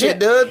Miami and shit,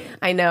 dude.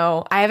 I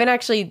know. I haven't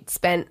actually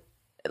spent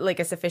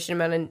like a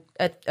sufficient amount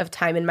of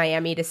time in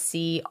Miami to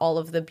see all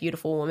of the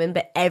beautiful women,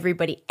 but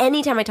everybody,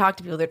 anytime I talk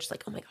to people, they're just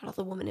like, oh my God, all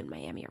the women in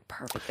Miami are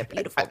perfect. They're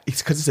beautiful.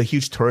 It's because it's a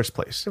huge tourist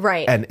place.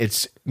 Right. And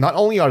it's not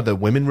only are the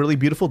women really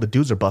beautiful, the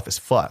dudes are buff as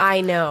fuck.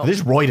 I know. They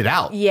just roided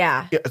out.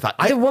 Yeah.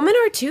 Like, the women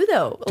are too,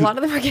 though. A lot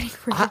of them are getting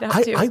roided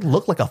out too. I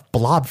look like a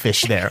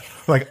blobfish there.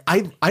 Like,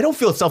 I don't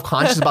feel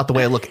self-conscious about the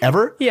way I look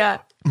ever. Yeah.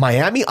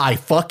 Miami, I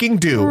fucking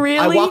do. Really?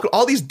 I walk,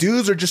 all these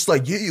dudes are just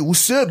like, yeah,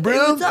 what's up, bro? Hey,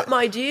 what's up,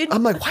 my dude?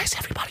 I'm like, why is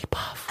everybody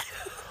buff?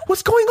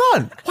 What's going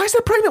on? Why is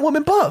that pregnant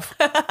woman buff?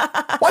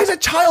 Why is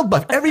that child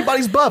buff?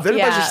 Everybody's buff.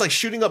 Everybody's just like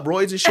shooting up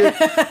roids and shit.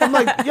 I'm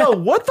like, yo,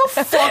 what the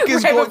fuck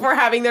is going on? Before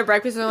having their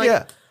breakfast, they're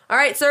like, all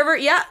right, server,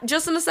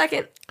 just in a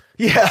second.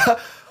 Yeah.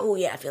 Oh,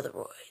 yeah, I feel the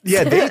roids.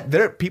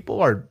 Yeah,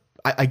 people are...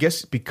 I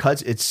guess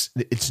because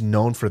it's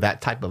known for that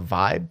type of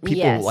vibe,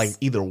 people like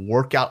either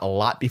work out a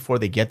lot before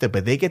they get there,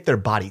 but they get their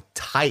body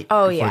tight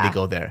before they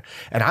go there.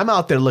 And I'm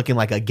out there looking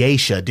like a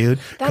geisha, dude.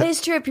 That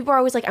is true. People are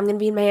always like, I'm going to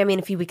be in Miami in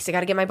a few weeks. I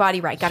got to get my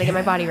body right. Get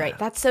my body right.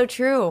 That's so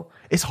true.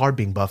 It's hard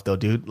being buff though,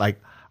 dude. Like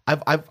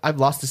I've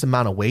lost this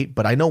amount of weight,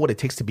 but I know what it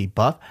takes to be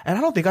buff, and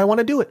I don't think I want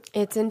to do it.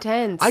 It's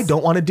intense. I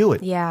don't want to do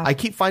it. Yeah. I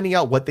keep finding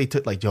out what they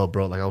took. Like, yo,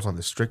 bro, like I was on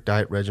this strict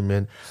diet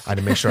regimen. I had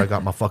to make sure I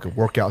got my fucking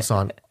workouts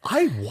on.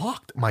 I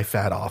walked my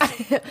fat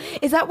off.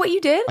 Is that what you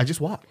did? I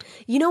just walked.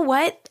 You know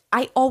what?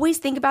 I always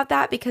think about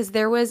that because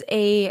there was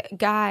a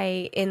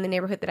guy in the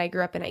neighborhood that I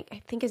grew up in. I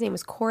think his name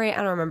was Corey. I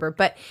don't remember,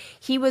 but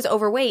he was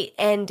overweight.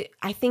 And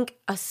I think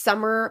a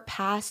summer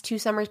passed, 2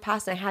 summers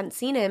passed, and I hadn't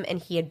seen him, and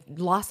he had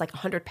lost like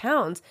 100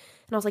 pounds.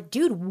 And I was like,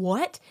 dude,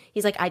 what?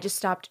 He's like, I just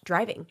stopped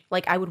driving.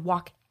 Like, I would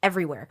walk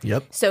everywhere.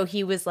 Yep. So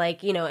he was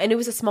like, you know, and it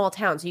was a small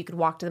town, so you could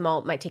walk to the mall.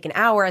 It might take an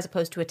hour as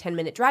opposed to a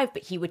 10-minute drive,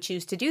 but he would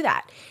choose to do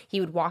that. He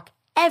would walk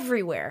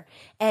everywhere.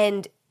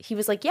 And he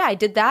was like, yeah, I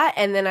did that.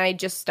 And then I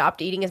just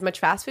stopped eating as much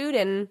fast food,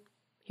 and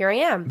here I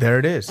am. There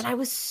it is. And I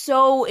was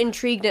so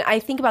intrigued. And I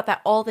think about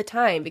that all the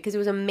time because it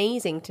was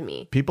amazing to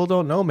me. People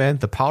don't know, man.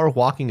 The power of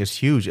walking is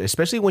huge,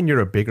 especially when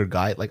you're a bigger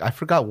guy. Like, I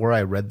forgot where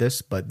I read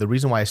this, but the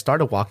reason why I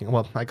started walking,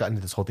 well, I got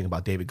into this whole thing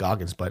about David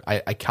Goggins, but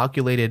I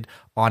calculated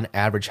on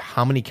average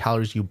how many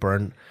calories you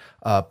burn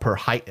per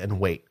height and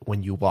weight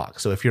when you walk.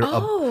 So if you're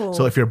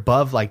if you're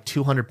above like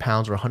 200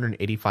 pounds or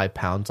 185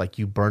 pounds, like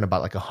you burn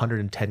about like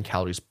 110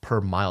 calories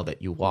per mile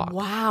that you walk.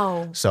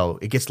 Wow. So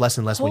it gets less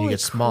and less when you get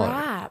smaller,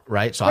 crap.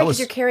 right? So right, because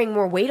you're carrying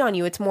more weight on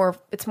you. It's more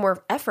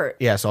effort.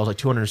 Yeah. So I was like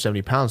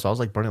 270 pounds. So I was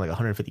like burning like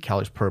 150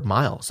 calories per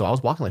mile. So I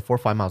was walking like 4 or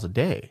 5 miles a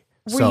day.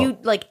 Were you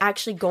like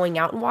actually going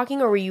out and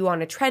walking, or were you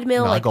on a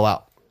treadmill? No, like, I go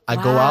out. I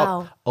go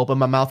out, open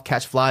my mouth,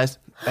 catch flies,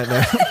 and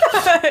then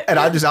and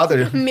I'm just out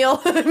there. Meal.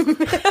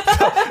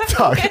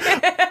 Dog,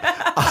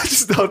 I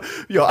just don't.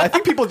 Yo, I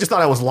think people just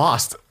thought I was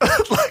lost.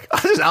 Like, I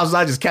was just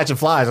outside just catching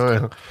flies.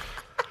 Yo,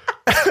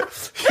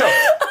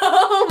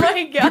 oh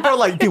my god! People are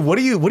like, dude, what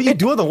do you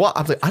do on the walk?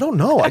 I'm like, I don't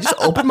know. I just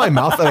open my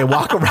mouth and I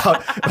walk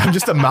around. And I'm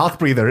just a mouth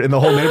breather in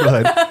the whole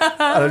neighborhood.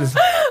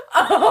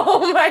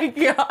 Oh my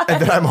god!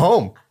 And then I'm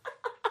home,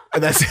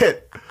 and that's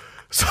it.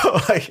 So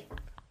like.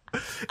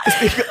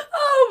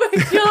 Oh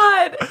my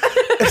god!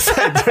 It's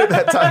like during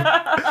that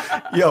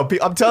time, yo,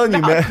 I'm telling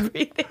you, man,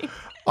 breathing.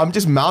 I'm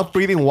just mouth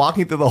breathing,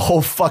 walking through the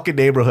whole fucking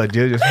neighborhood,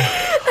 dude.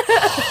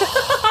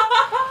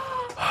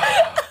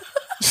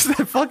 Just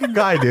that fucking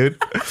guy, dude.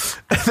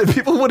 And then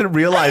people wouldn't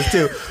realize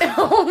too.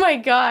 Oh my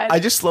god! I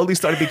just slowly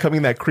started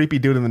becoming that creepy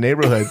dude in the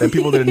neighborhood that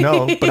people didn't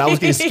know, but I was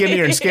getting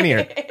skinnier and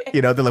skinnier.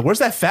 You know, they're like, "Where's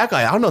that fat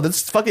guy?" I don't know.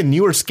 This fucking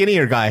newer,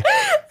 skinnier guy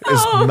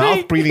is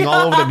mouth breathing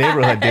all over the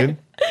neighborhood, dude.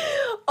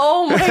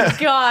 Oh my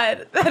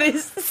god, that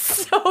is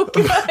so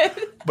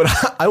good.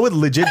 But I would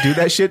legit do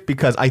that shit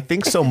because I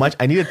think so much.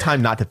 I needed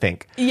time not to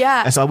think.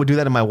 Yeah. And so I would do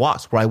that in my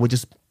walks where I would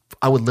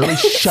literally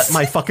shut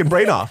my fucking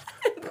brain off.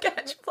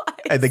 Catch flies.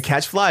 And then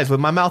catch flies with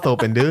my mouth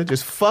open, dude.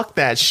 Just fuck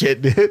that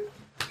shit, dude.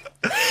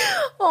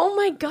 Oh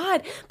my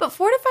god. But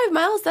 4 to 5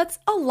 miles, that's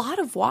a lot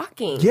of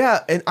walking. Yeah,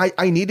 and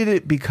I needed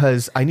it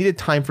because I needed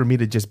time for me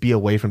to just be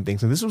away from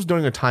things. And this was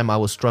during a time I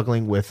was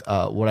struggling with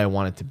what I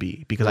wanted to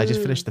be because I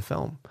just finished the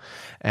film.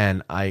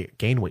 And I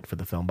gained weight for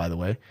the film, by the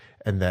way.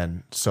 And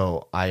then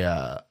so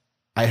I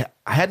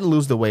had to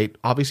lose the weight,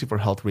 obviously for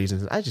health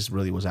reasons. I just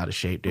really was out of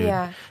shape, dude.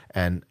 Yeah.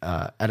 And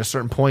at a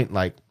certain point,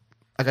 like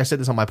I said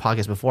this on my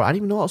podcast before, I didn't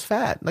even know I was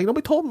fat. Like,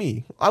 nobody told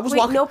me. I was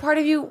walking. No part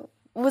of you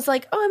was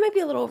like, oh, I might be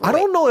a little overweight. I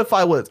don't know if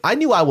I was. I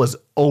knew I was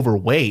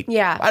overweight.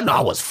 Yeah. I know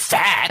I was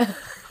fat.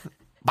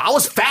 But I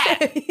was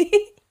fat.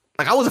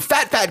 Like, I was a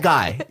fat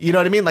guy. You know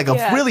what I mean? Like a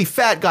really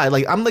fat guy.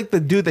 Like, I'm like the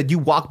dude that you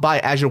walk by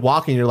as you're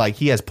walking. You're like,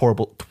 he has poor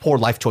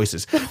life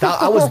choices.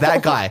 I was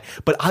that guy.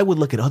 But I would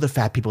look at other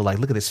fat people like,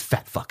 look at this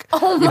fat fuck.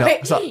 Oh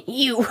my,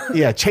 you.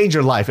 Yeah, change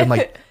your life. I'm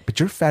like,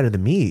 but you're fatter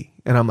than me.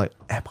 And I'm like,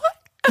 am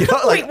I? You know,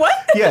 like, wait, what?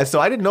 Yeah, so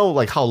I didn't know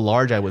like how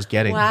large I was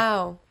getting.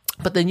 Wow.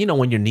 But then, you know,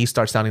 when your knees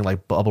start sounding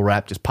like bubble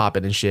wrap, just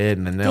popping and shit.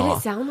 And then Did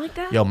it sound like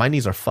that? Yo, my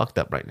knees are fucked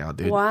up right now,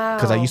 dude. Wow.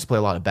 Because I used to play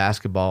a lot of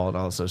basketball and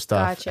all this sort of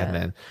stuff. Gotcha. And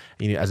then,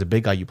 you know, as a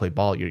big guy, you play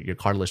ball, your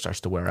cartilage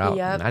starts to wear out.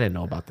 Yep. And I didn't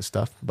know about this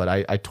stuff. But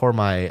I tore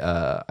my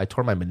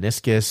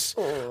meniscus.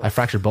 I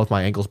fractured both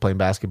my ankles playing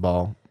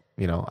basketball.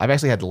 You know, I've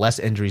actually had less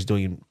injuries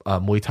doing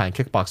Muay Thai and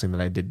kickboxing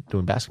than I did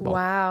doing basketball.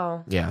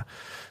 Wow. Yeah.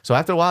 So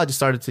after a while, I just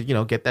started to, you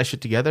know, get that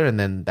shit together. And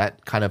then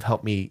that kind of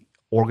helped me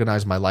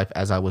organize my life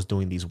as I was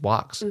doing these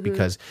walks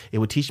because it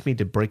would teach me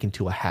to break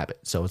into a habit.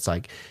 So it's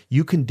like,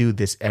 you can do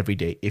this every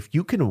day. If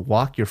you can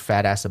walk your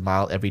fat ass a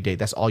mile every day,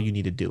 that's all you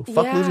need to do.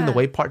 Fuck losing the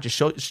weight part. Just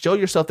show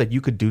yourself that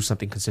you could do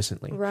something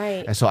consistently.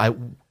 Right. And so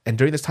and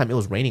during this time, it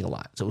was raining a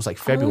lot. So it was like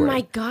February. Oh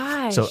my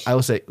gosh. So I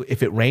would say,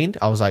 if it rained,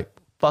 I was like,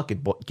 fuck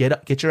it, boy,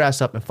 get your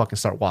ass up and fucking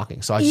start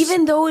walking. So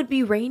even though it'd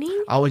be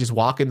raining? I would just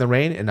walk in the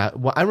rain. And I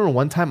remember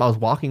one time I was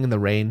walking in the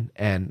rain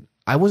and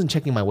I wasn't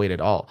checking my weight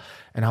at all.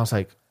 And I was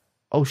like,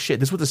 oh shit,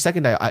 this was the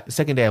second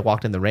day I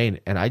walked in the rain,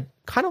 and I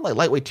kind of like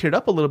lightweight teared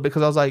up a little bit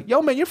because I was like,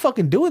 yo man, you're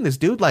fucking doing this,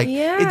 dude. Like,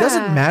 it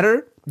doesn't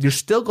matter. You're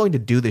still going to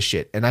do this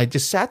shit. And I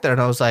just sat there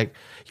and I was like,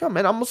 yo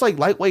man, almost like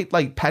lightweight,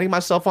 like patting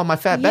myself on my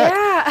fat back.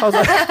 I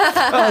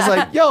was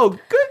like, yo,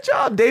 good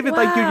job, David.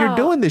 Wow. Like you're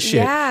doing this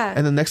shit. Yeah.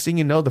 And the next thing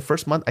you know, the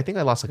first month, I think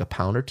I lost like a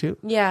pound or 2.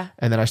 Yeah.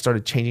 And then I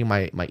started changing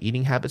my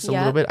eating habits a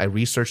little bit. I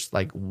researched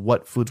like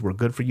what foods were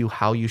good for you,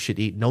 how you should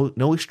eat,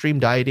 no extreme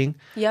dieting.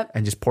 Yep.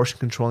 And just portion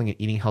controlling and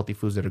eating healthy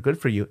foods that are good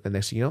for you. And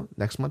next thing you know,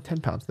 next month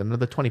 10 pounds, then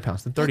another 20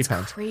 pounds, then 30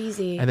 pounds.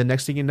 Crazy. And the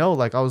next thing you know,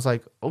 like I was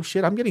like, oh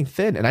shit, I'm getting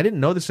thin. And I didn't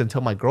know this until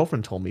my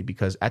girlfriend told me,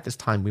 because at this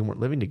time we weren't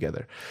living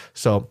together.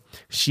 So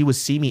she would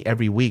see me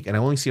every week, and I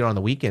only see her on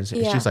the weekends.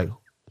 And she's like,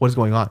 what is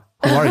going on?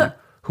 Who are you?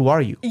 Who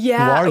are you?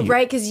 Yeah, Who are you?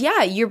 right. Because,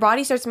 your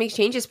body starts to make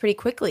changes pretty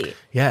quickly.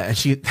 Yeah, and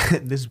she,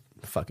 this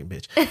fucking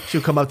bitch,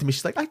 she'll come up to me.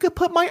 She's like, I could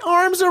put my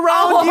arms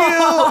around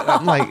you. And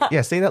I'm like,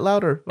 yeah, say that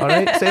louder. All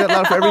right, say that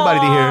louder for everybody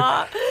to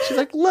hear. She's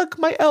like, look,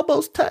 my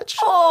elbows touch.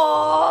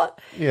 Oh,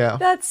 yeah,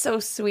 that's so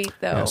sweet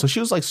though. Yeah, so she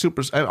was like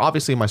super. And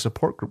obviously, my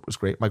support group was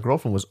great. My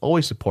girlfriend was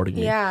always supporting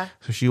me. Yeah.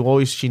 So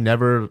she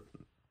never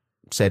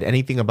said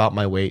anything about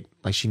my weight.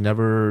 Like she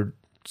never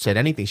said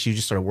anything. She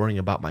just started worrying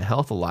about my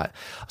health a lot.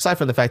 Aside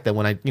from the fact that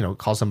when I,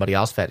 called somebody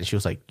else fat, and she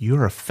was like,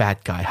 "You're a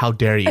fat guy. How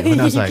dare you?"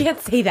 And I was you like, can't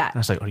say that. And I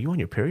was like, "Are you on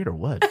your period or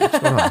what? What's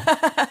going on?"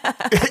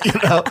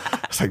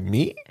 I was like,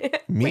 "Me?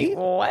 Wait,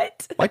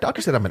 what? My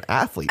doctor said I'm an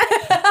athlete."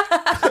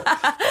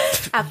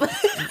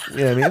 You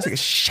know what I mean? It's like,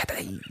 shit.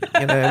 You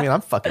know what I mean?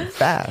 I'm fucking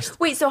fast.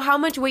 Wait, so how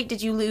much weight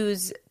did you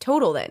lose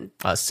total then?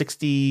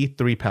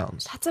 63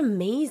 pounds. That's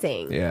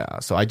amazing. Yeah.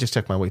 So I just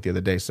checked my weight the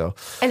other day. So.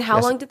 And how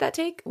long did that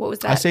take? What was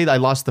that? I say I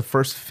lost the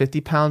first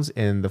 50 pounds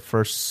in the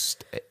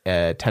first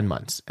 10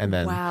 months. And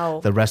then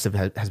the rest of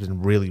it has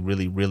been really,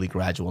 really, really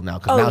gradual now,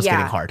 because now it's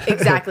getting hard.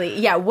 Exactly.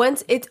 Yeah.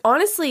 Once it's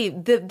honestly,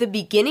 the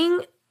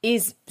beginning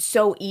is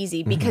so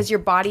easy because your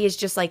body is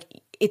just like,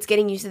 it's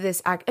getting used to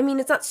this act. I mean,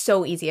 it's not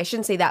so easy. I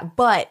shouldn't say that.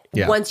 But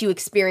once you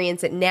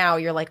experience it now,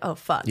 you're like, oh,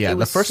 fuck. Yeah,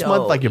 the first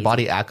month, like your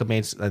body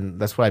acclimates. And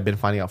that's what I've been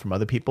finding out from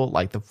other people.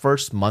 Like the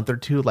first month or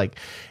two, like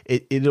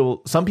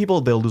it'll, some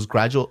people, they'll lose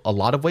a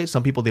lot of weight.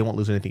 Some people, they won't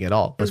lose anything at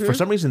all. But for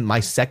some reason,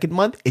 my second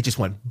month, it just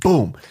went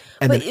boom.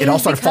 And then it all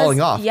started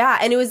falling off. Yeah.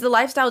 And it was the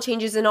lifestyle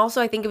changes. And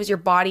also, I think it was your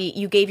body.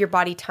 You gave your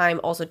body time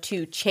also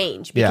to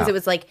change, because it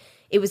was like,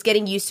 it was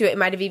getting used to it. It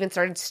might have even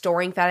started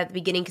storing fat at the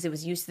beginning because it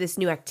was used to this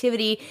new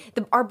activity.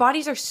 Our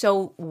bodies are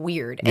so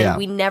weird, and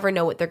we never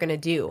know what they're going to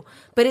do.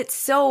 But it's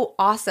so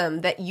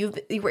awesome that you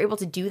were able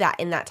to do that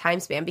in that time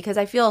span, because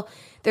I feel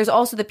there's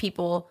also the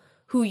people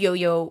who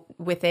yo-yo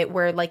with it,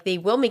 where like they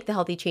will make the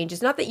healthy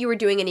changes. Not that you were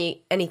doing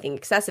anything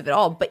excessive at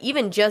all, but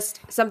even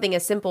just something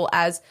as simple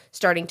as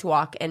starting to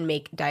walk and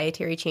make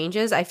dietary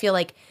changes. I feel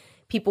like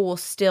people will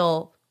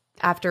still,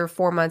 after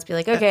 4 months, be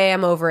like, okay,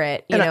 I'm over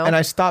it. You know? And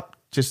I stopped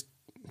just...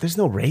 There's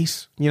no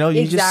race, you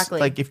just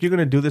like, if you're going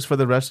to do this for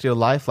the rest of your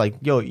life, like,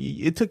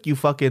 it took you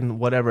fucking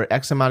whatever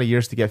X amount of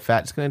years to get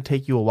fat. It's going to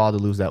take you a while to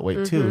lose that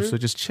weight too. So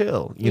just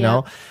chill, you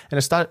know,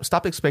 and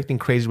stop expecting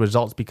crazy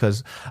results,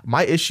 because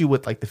my issue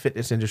with like the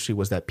fitness industry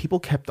was that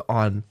people kept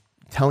on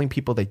telling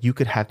people that you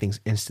could have things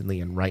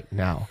instantly and right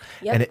now.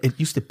 And it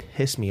used to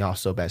piss me off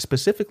so bad.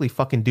 Specifically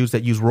fucking dudes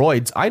that use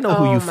roids. I know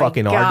who you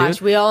fucking are,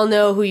 dude. We all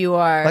know who you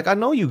are. Like, I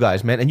know you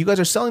guys, man. And you guys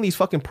are selling these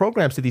fucking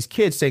programs to these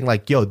kids saying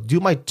like, yo, do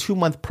my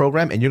 2-month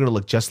program and you're going to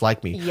look just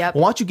like me. Well,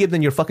 why don't you give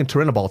them your fucking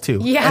Turinabol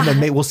too? And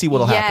then we'll see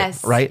what'll happen,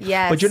 right?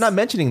 But you're not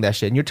mentioning that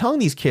shit. And you're telling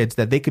these kids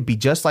that they could be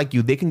just like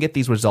you. They can get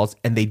these results,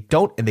 and they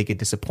don't, and they get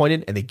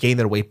disappointed, and they gain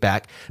their weight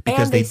back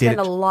because they spend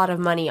a lot of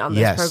money on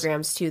those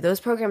programs too. Those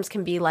programs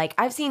can be like,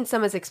 I've seen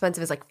some as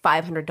expensive as like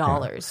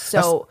 $500.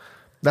 So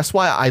that's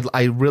why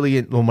I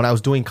really, when I was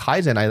doing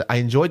Kaizen, I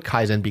enjoyed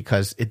Kaizen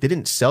because it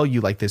didn't sell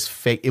you like this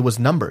fake, it was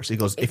numbers. It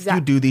goes, if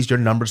you do these, your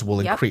numbers will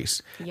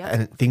increase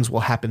and things will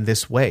happen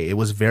this way. It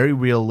was very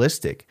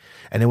realistic,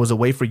 and it was a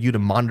way for you to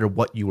monitor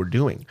what you were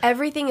doing.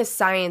 Everything is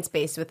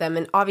science-based with them.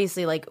 And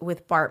obviously, like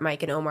with Bart,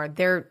 Mike, and Omar,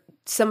 they're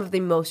some of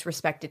the most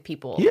respected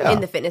people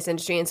in the fitness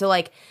industry. And so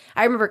like,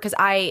 I remember, because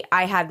I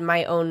had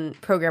my own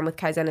program with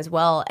Kaizen as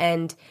well,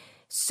 and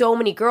so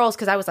many girls,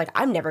 because I was like,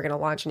 I'm never going to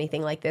launch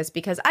anything like this,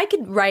 because I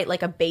could write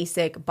like a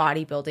basic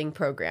bodybuilding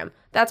program.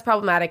 That's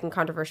problematic and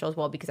controversial as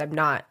well, because I'm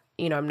not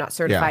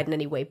certified in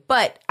any way.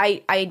 But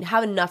I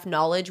have enough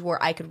knowledge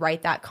where I could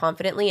write that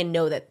confidently and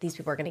know that these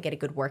people are going to get a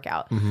good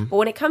workout. But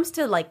when it comes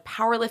to like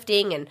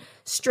powerlifting and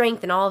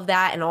strength and all of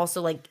that, and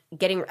also like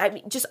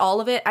just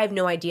all of it, I have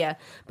no idea.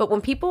 But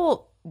when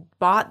people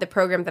bought the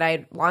program that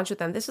I launched with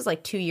them, this was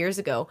like 2 years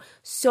ago,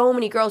 so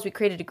many girls, we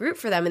created a group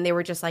for them, and they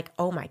were just like,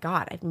 oh my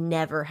God, I've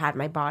never had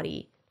my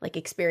body like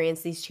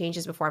experience these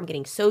changes before. I'm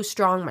getting so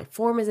strong. My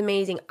form is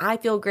amazing. I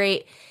feel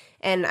great.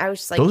 And I was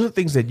just like, those are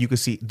things that you could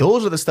see.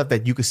 Those are the stuff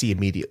that you could see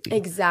immediately.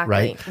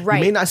 Exactly. Right.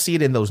 You may not see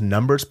it in those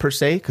numbers per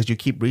se, because you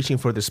keep reaching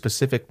for the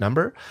specific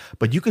number,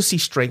 but you can see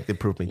strength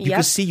improvement. You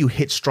can see you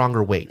hit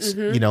stronger weights,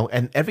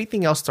 and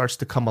everything else starts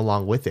to come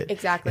along with it.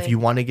 Exactly. If you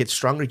want to get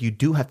stronger, you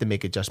do have to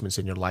make adjustments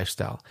in your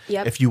lifestyle.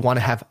 If you want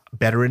to have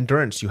better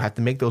endurance, you have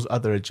to make those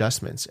other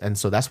adjustments. And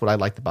so that's what I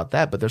liked about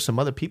that. But there's some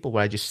other people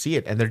where I just see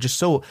it, and they're just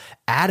so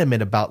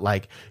adamant about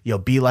like,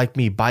 be like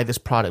me, buy this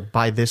product,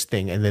 buy this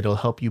thing, and it'll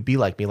help you be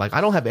like me. Like,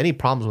 I don't have any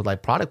problems with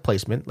like product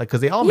placement, like,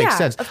 because they all make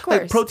sense. Of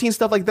course. Like protein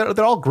stuff, like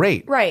they're all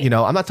great, right?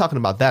 I'm not talking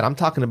about that. I'm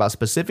talking about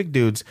specific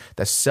dudes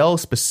that sell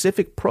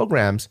specific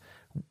programs,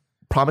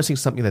 promising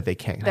something that they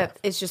can't have. That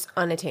is just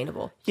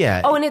unattainable.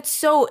 Yeah. Oh, and it's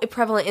so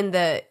prevalent in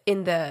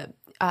the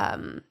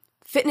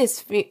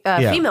fitness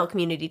female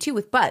community too,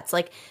 with butts.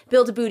 Like,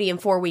 build a booty in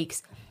 4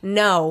 weeks.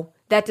 No.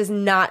 That does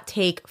not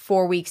take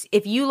 4 weeks.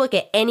 If you look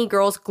at any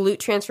girl's glute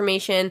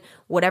transformation,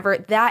 whatever,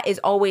 that is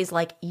always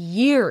like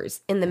years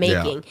in the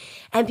making. Yeah.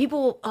 And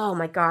people, oh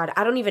my God,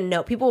 I don't even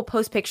know. People will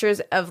post pictures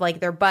of like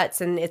their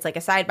butts and it's like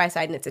a side by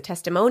side and it's a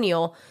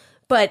testimonial,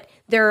 but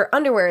their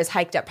underwear is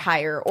hiked up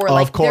higher or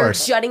like they're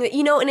jutting,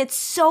 you know, and it's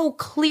so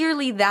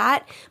clearly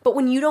that. But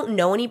when you don't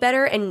know any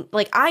better, and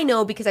like I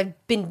know because I've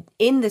been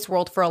in this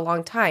world for a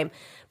long time,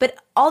 but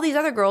all these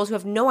other girls who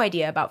have no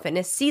idea about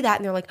fitness see that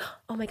and they're like,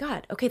 oh my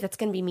God, okay, that's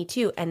going to be me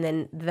too. And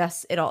then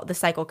thus the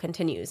cycle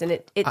continues. And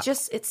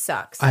it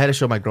sucks. I had to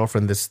show my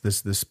girlfriend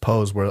this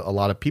pose where a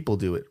lot of people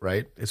do it,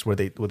 right? It's where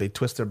they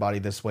twist their body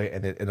this way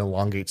and it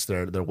elongates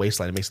their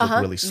waistline. It makes it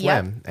look really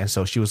slim. Yep. And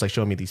so she was like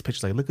showing me these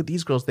pictures, like, look at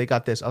these girls, they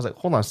got this. I was like,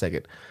 hold on a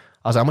second.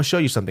 I was like, I'm going to show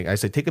you something. I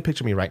said, take a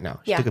picture of me right now.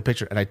 She took a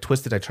picture and I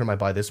twisted, I turned my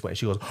body this way. And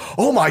she goes,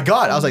 oh my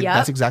God. I was like,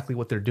 that's exactly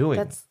what they're doing.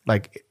 That's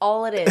like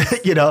all it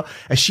is. You know,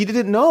 and she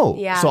didn't know.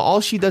 Yeah. So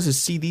all she does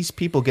is see these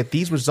people get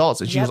these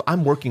results. And she goes,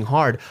 I'm working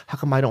hard. How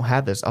come I don't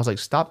have this? I was like,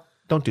 stop.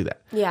 Don't do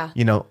that. Yeah.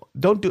 You know,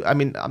 don't do, I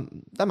mean,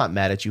 I'm not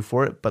mad at you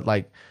for it, but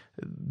like,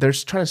 they're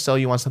trying to sell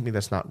you on something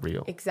that's not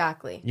real.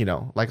 Exactly. You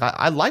know, like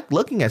I like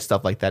looking at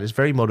stuff like that. It's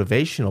very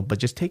motivational, but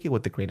just take it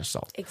with a grain of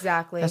salt.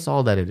 Exactly. That's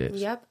all that it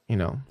is. Yep. You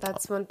know,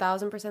 that's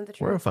 1000% the truth.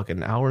 We're a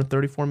fucking hour and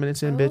 34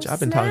 minutes in, bitch. I've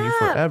been talking to you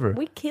forever.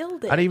 We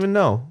killed it. I didn't even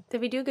know.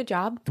 Did we do a good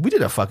job? We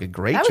did a fucking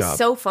great job. That was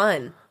so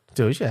fun.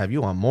 Dude, we should have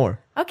you on more.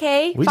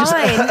 Okay, fine.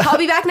 I'll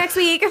be back next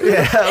week. Yeah,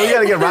 we got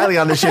to get Riley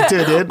on this shit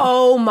too, dude.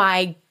 Oh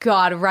my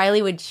God,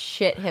 Riley would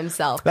shit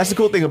himself. That's the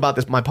cool thing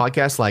about my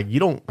podcast. Like, you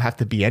don't have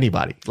to be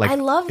anybody. Like, I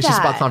love that. It's just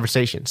about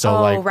conversation.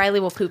 So, Riley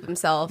will poop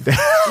himself.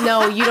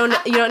 No, you don't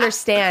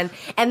understand.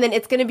 And then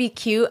it's going to be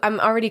cute. I'm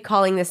already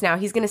calling this now.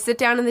 He's going to sit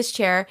down in this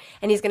chair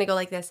and he's going to go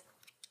like this.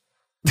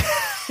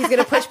 He's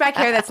going to push back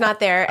hair that's not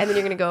there. And then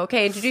you're going to go,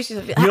 okay, introduce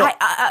yourself.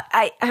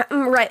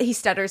 Right. He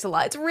stutters a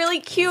lot. It's really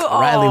cute.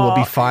 Riley will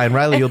be fine.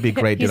 Riley, you'll be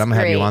great, dude. I'm going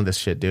to have you on this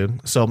shit,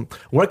 dude. So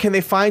where can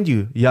they find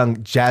you, young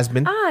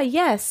Jazmine?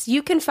 Yes.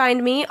 You can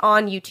find me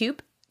on YouTube,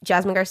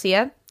 Jazmine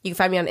Garcia. You can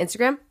find me on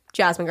Instagram,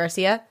 Jazmine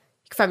Garcia.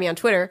 You can find me on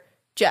Twitter,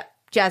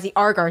 Jazzy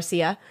R.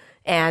 Garcia.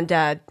 And,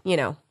 you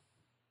know,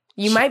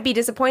 you might be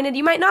disappointed.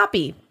 You might not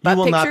be. You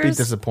will not be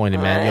disappointed,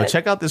 man. Yo,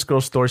 check out this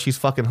girl's story. She's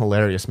fucking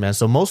hilarious, man.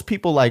 So most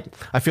people, like,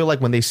 I feel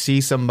like when they see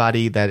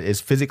somebody that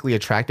is physically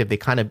attractive,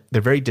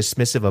 they're very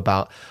dismissive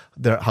about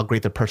how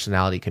great their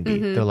personality can be.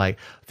 Mm-hmm. They're like,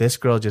 this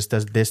girl just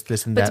does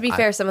this, and that. But to be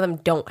fair, some of them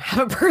don't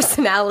have a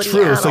personality.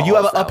 True. So you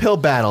have an uphill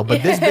battle,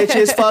 but this bitch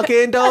is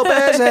fucking dope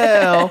as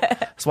hell.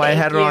 That's why I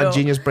had her on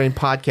Genius Brain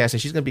Podcast,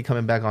 and she's going to be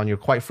coming back on here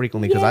quite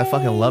frequently because I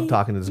fucking love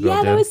talking to this girl,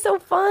 dude. Yeah, that was so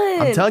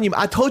fun. I'm telling you,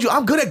 I told you,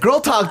 I'm good at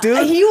girl talk,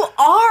 dude. You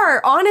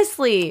are,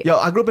 honestly. Yo,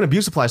 I grew up in a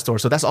beauty supply store,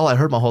 so that's all I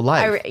heard my whole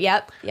life.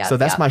 Yep. So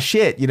that's my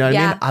shit, you know what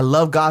I mean? I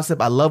love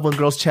gossip. I love when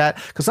girls chat,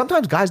 because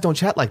sometimes guys don't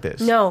chat like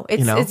this. No,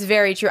 it's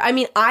very true. I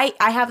mean, I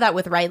have that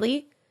with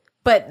Riley,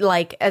 but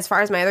like as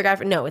far as my other guy,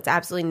 no, it's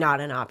absolutely not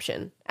an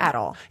option at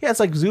all. Yeah, it's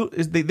like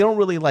they don't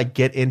really like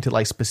get into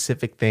like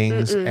specific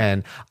things.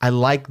 And I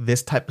like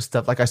this type of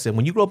stuff. Like I said,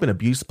 when you grow up in a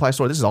beauty supply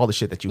store, this is all the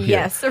shit that you hear.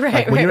 Yes, right.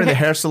 Like when you're in the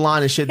hair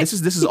salon and shit, this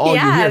is all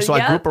you hear. So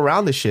I grew up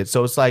around this shit.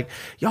 So it's like,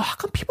 yo, how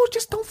come people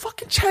just don't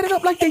fucking chat it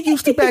up like they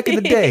used to back in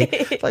the day?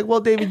 It's like,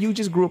 well, David, you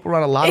just grew up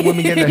around a lot of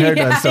women getting their hair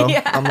done. So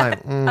I'm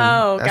like,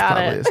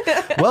 that's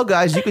probably it. Well,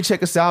 guys, you can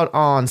check us out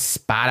on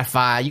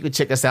Spotify. You can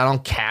check us out on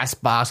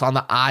Castbox, on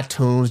the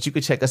iTunes. You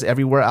can check us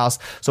everywhere else.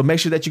 So make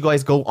sure that you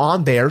guys go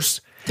on theirs.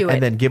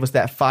 And then give us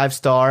that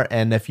 5-star.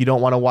 And if you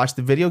don't want to watch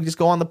the video, just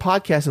go on the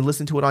podcast and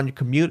listen to it on your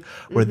commute.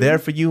 We're there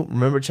for you.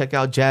 Remember, check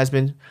out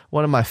Jazmine,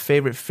 one of my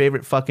favorite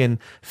fucking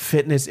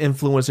fitness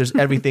influencers,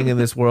 everything in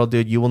this world,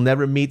 dude. You will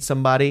never meet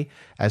somebody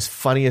as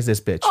funny as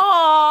this bitch.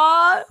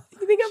 Aww.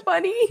 You think I'm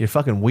funny? You're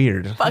fucking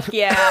weird. Fuck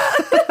yeah.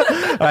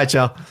 All right,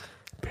 y'all.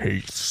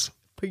 Peace.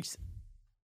 Peace.